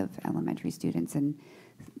increase of elementary students and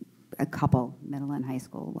a couple middle and high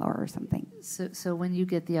school lower or something. So when you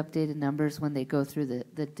get the updated numbers, when they go through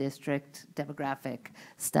the district demographic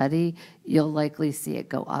study, you'll likely see it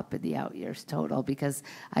go up in the out years total, because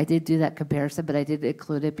I did do that comparison, but I did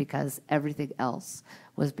include it because everything else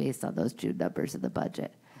was based on those June numbers in the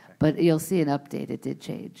budget. Okay. But you'll see an update. It did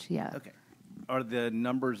change, yeah. are the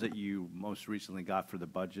numbers that you most recently got for the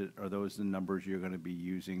budget, are those the numbers you're going to be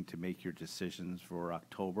using to make your decisions for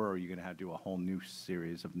October, or are you going to have to do a whole new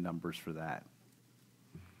series of numbers for that?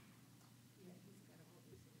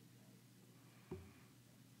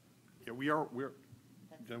 Yeah,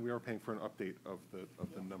 Jen, we are paying for an update of the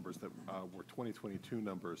numbers that were 2022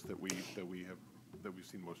 numbers that we've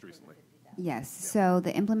seen most recently. Yes, so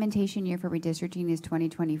the implementation year for redistricting is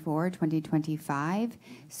 2024, 2025.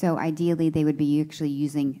 So ideally, they would be actually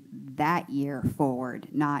using that year forward,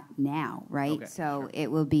 not now, right? Okay, so sure. it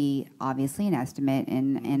will be obviously an estimate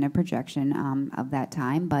and a projection of that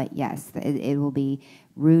time, but yes, it will be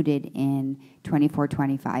rooted in 24,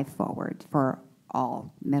 25 forward for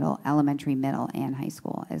all elementary, middle, and high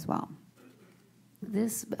school as well.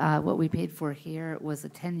 This, what we paid for here was a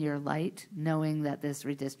 10-year light, knowing that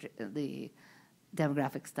the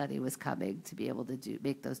demographic study was coming to be able to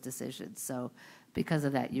make those decisions. So because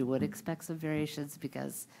of that, you would expect some variations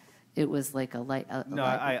because it was like a light. No,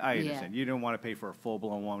 I understand. You didn't want to pay for a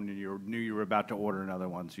full-blown one, and you knew you were about to order another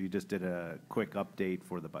one, so you just did a quick update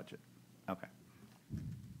for the budget. Okay.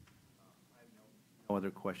 No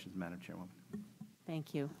other questions, Madam Chairwoman?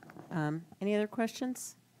 Thank you. Any other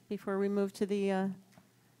questions before we move to the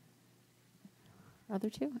other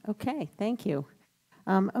two? Okay, thank you.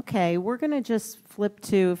 Okay, we're going to just flip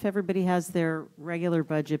to, if everybody has their regular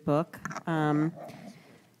budget book. And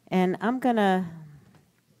I'm going to,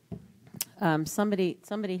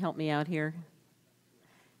 somebody help me out here.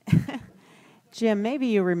 Jim, maybe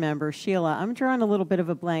you remember, Sheila, I'm drawing a little bit of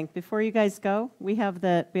a blank. Before you guys go, we have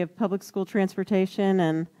public school transportation,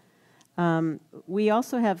 and we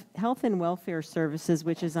also have health and welfare services,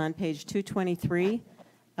 which is on page 223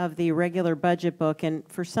 of the regular budget book. And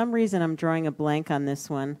for some reason, I'm drawing a blank on this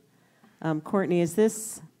one. Courtney, is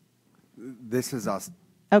this? This is us.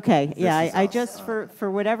 Okay, yeah, I just,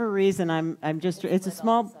 for whatever reason, I'm just, it's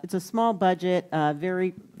a small budget,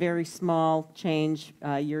 very, very small change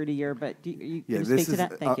year to year, but you can speak to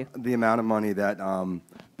that? Thank you. The amount of money that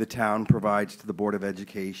the town provides to the Board of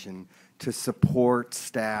Education to support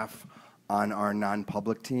staff on our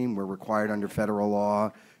non-public team. We're required under federal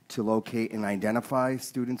law to locate and identify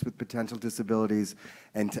students with potential disabilities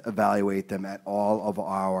and to evaluate them at all of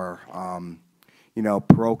our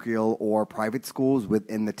parochial or private schools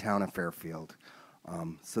within the town of Fairfield.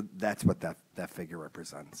 So that's what that figure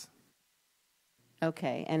represents.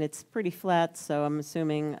 Okay, and it's pretty flat, so I'm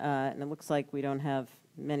assuming, and it looks like we don't have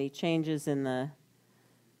many changes in the,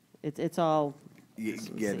 it's all.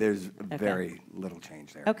 Yeah, there's very little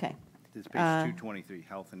change there. Okay. This is page 223,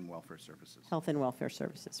 Health and Welfare Services. Health and Welfare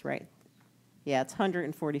Services, right. Yeah, it's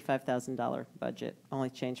 $145,000 budget, only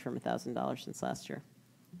changed from $1,000 since last year.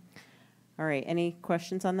 All right, any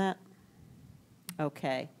questions on that?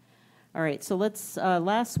 Okay. All right, so let's,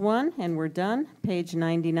 last one, and we're done. Page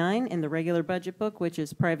 99 in the regular budget book, which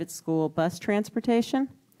is private school bus transportation.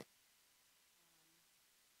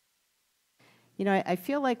 You know, I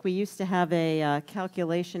feel like we used to have a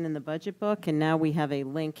calculation in the budget book, and now we have a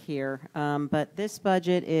link here. But this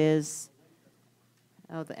budget is,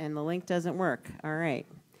 and the link doesn't work. All right.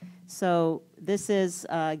 So this is,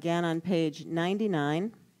 again, on page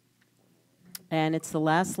 99. And it's the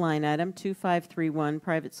last line item, 2531,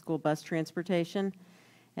 private school bus transportation.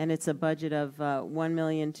 And it's a budget of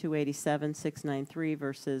 $1,287,693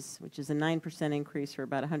 versus, which is a 9% increase for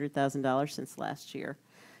about $100,000 since last year.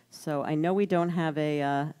 So I know we don't have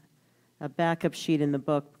a backup sheet in the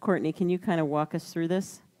book. Courtney, can you kind of walk us through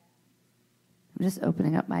this? I'm just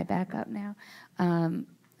opening up my backup now. Okay.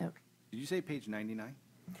 Did you say page 99?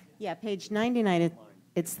 Yeah, page 99,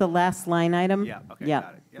 it's the last line item. Yeah, okay, Yep.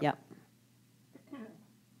 got it. Yep. Yep.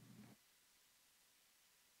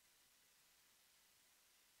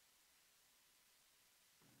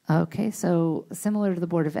 Okay, so similar to the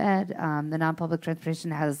Board of Ed, the non-public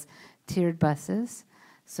transportation has tiered buses.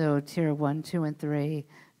 So tier 1, 2, and 3,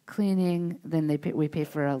 cleaning. Then we pay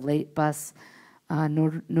for a late bus,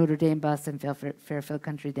 Notre Dame bus, and Fairfield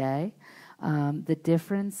Country Day. The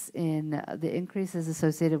difference in the increase is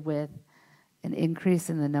associated with an increase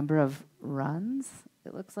in the number of runs,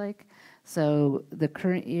 it looks like. So the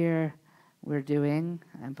current year we're doing,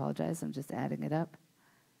 I apologize, I'm just adding it up.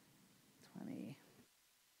 20.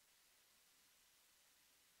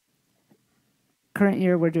 Current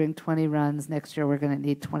year we're doing 20 runs. Next year we're going to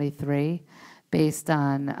need 23 based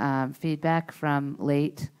on feedback from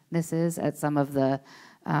latenesses at some of the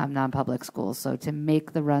non-public schools. So to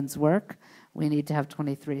make the runs work, we need to have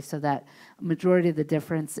 23. So that majority of the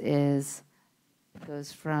difference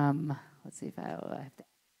goes from, let's see if I have to.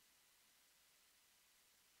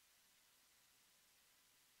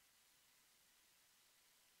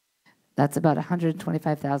 That's about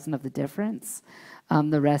 125,000 of the difference,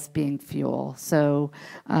 the rest being fuel. So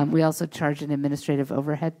we also charge an administrative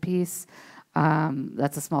overhead piece.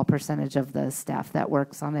 That's a small percentage of the staff that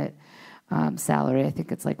works on it. Salary, I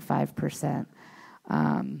think it's like 5%.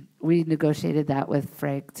 We negotiated that with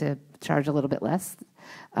Frank to charge a little bit less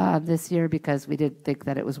this year because we didn't think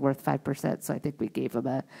that it was worth 5%. So I think we gave him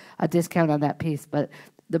a discount on that piece. But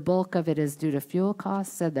the bulk of it is due to fuel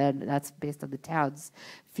costs, and then that's based on the town's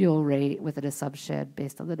fuel rate with an assumption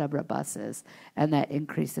based on the number of buses and that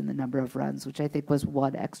increase in the number of runs, which I think was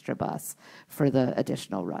 1 extra bus for the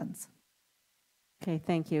additional runs. Okay,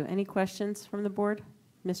 thank you. Any questions from the board?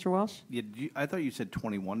 Mr. Walsh? Yeah, I thought you said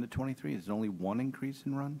 21 to 23. Is there only 1 increase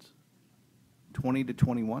in runs? 20 to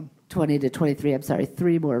 21? 20 to 23, I'm sorry,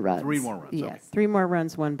 3 more runs. 3 more runs, Yes. okay. 3 more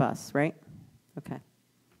runs, 1 bus, right? Okay.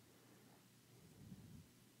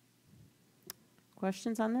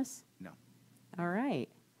 Questions on this? No. All right.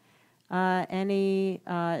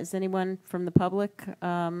 Is anyone from the public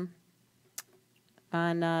on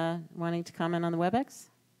wanting to comment on the WebEx?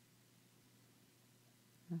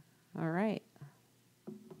 All right.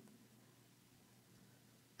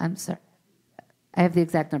 I'm sorry. I have the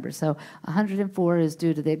exact number. So 104 is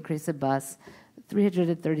due to the increase in bus.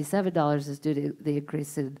 $337 is due to the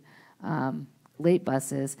increase in late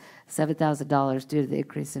buses. $7,000 due to the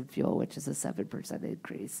increase in fuel, which is a 7%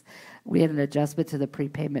 increase. We had an adjustment to the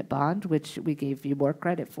prepayment bond, which we gave you more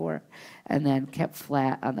credit for, and then kept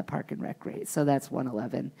flat on the park and rec rate. So that's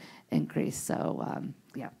 111 increase. So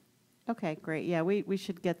yeah. Okay, great. Yeah, we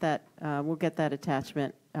should get that. We'll get that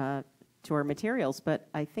attachment to our materials, but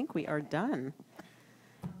I think we are done.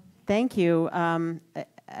 Thank you.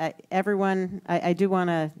 Everyone, I do want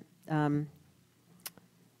to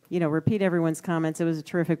repeat everyone's comments. It was a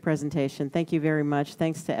terrific presentation. Thank you very much.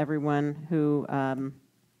 Thanks to everyone who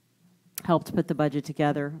helped put the budget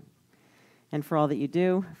together and for all that you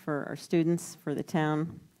do for our students, for the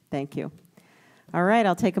town. Thank you. All right,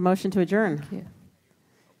 I'll take a motion to adjourn. Thank you.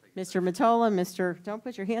 Mr. Mottola, don't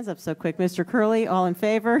put your hands up so quick. Mr. Curley, all in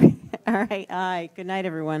favor? All right, aye. Good night,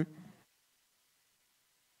 everyone.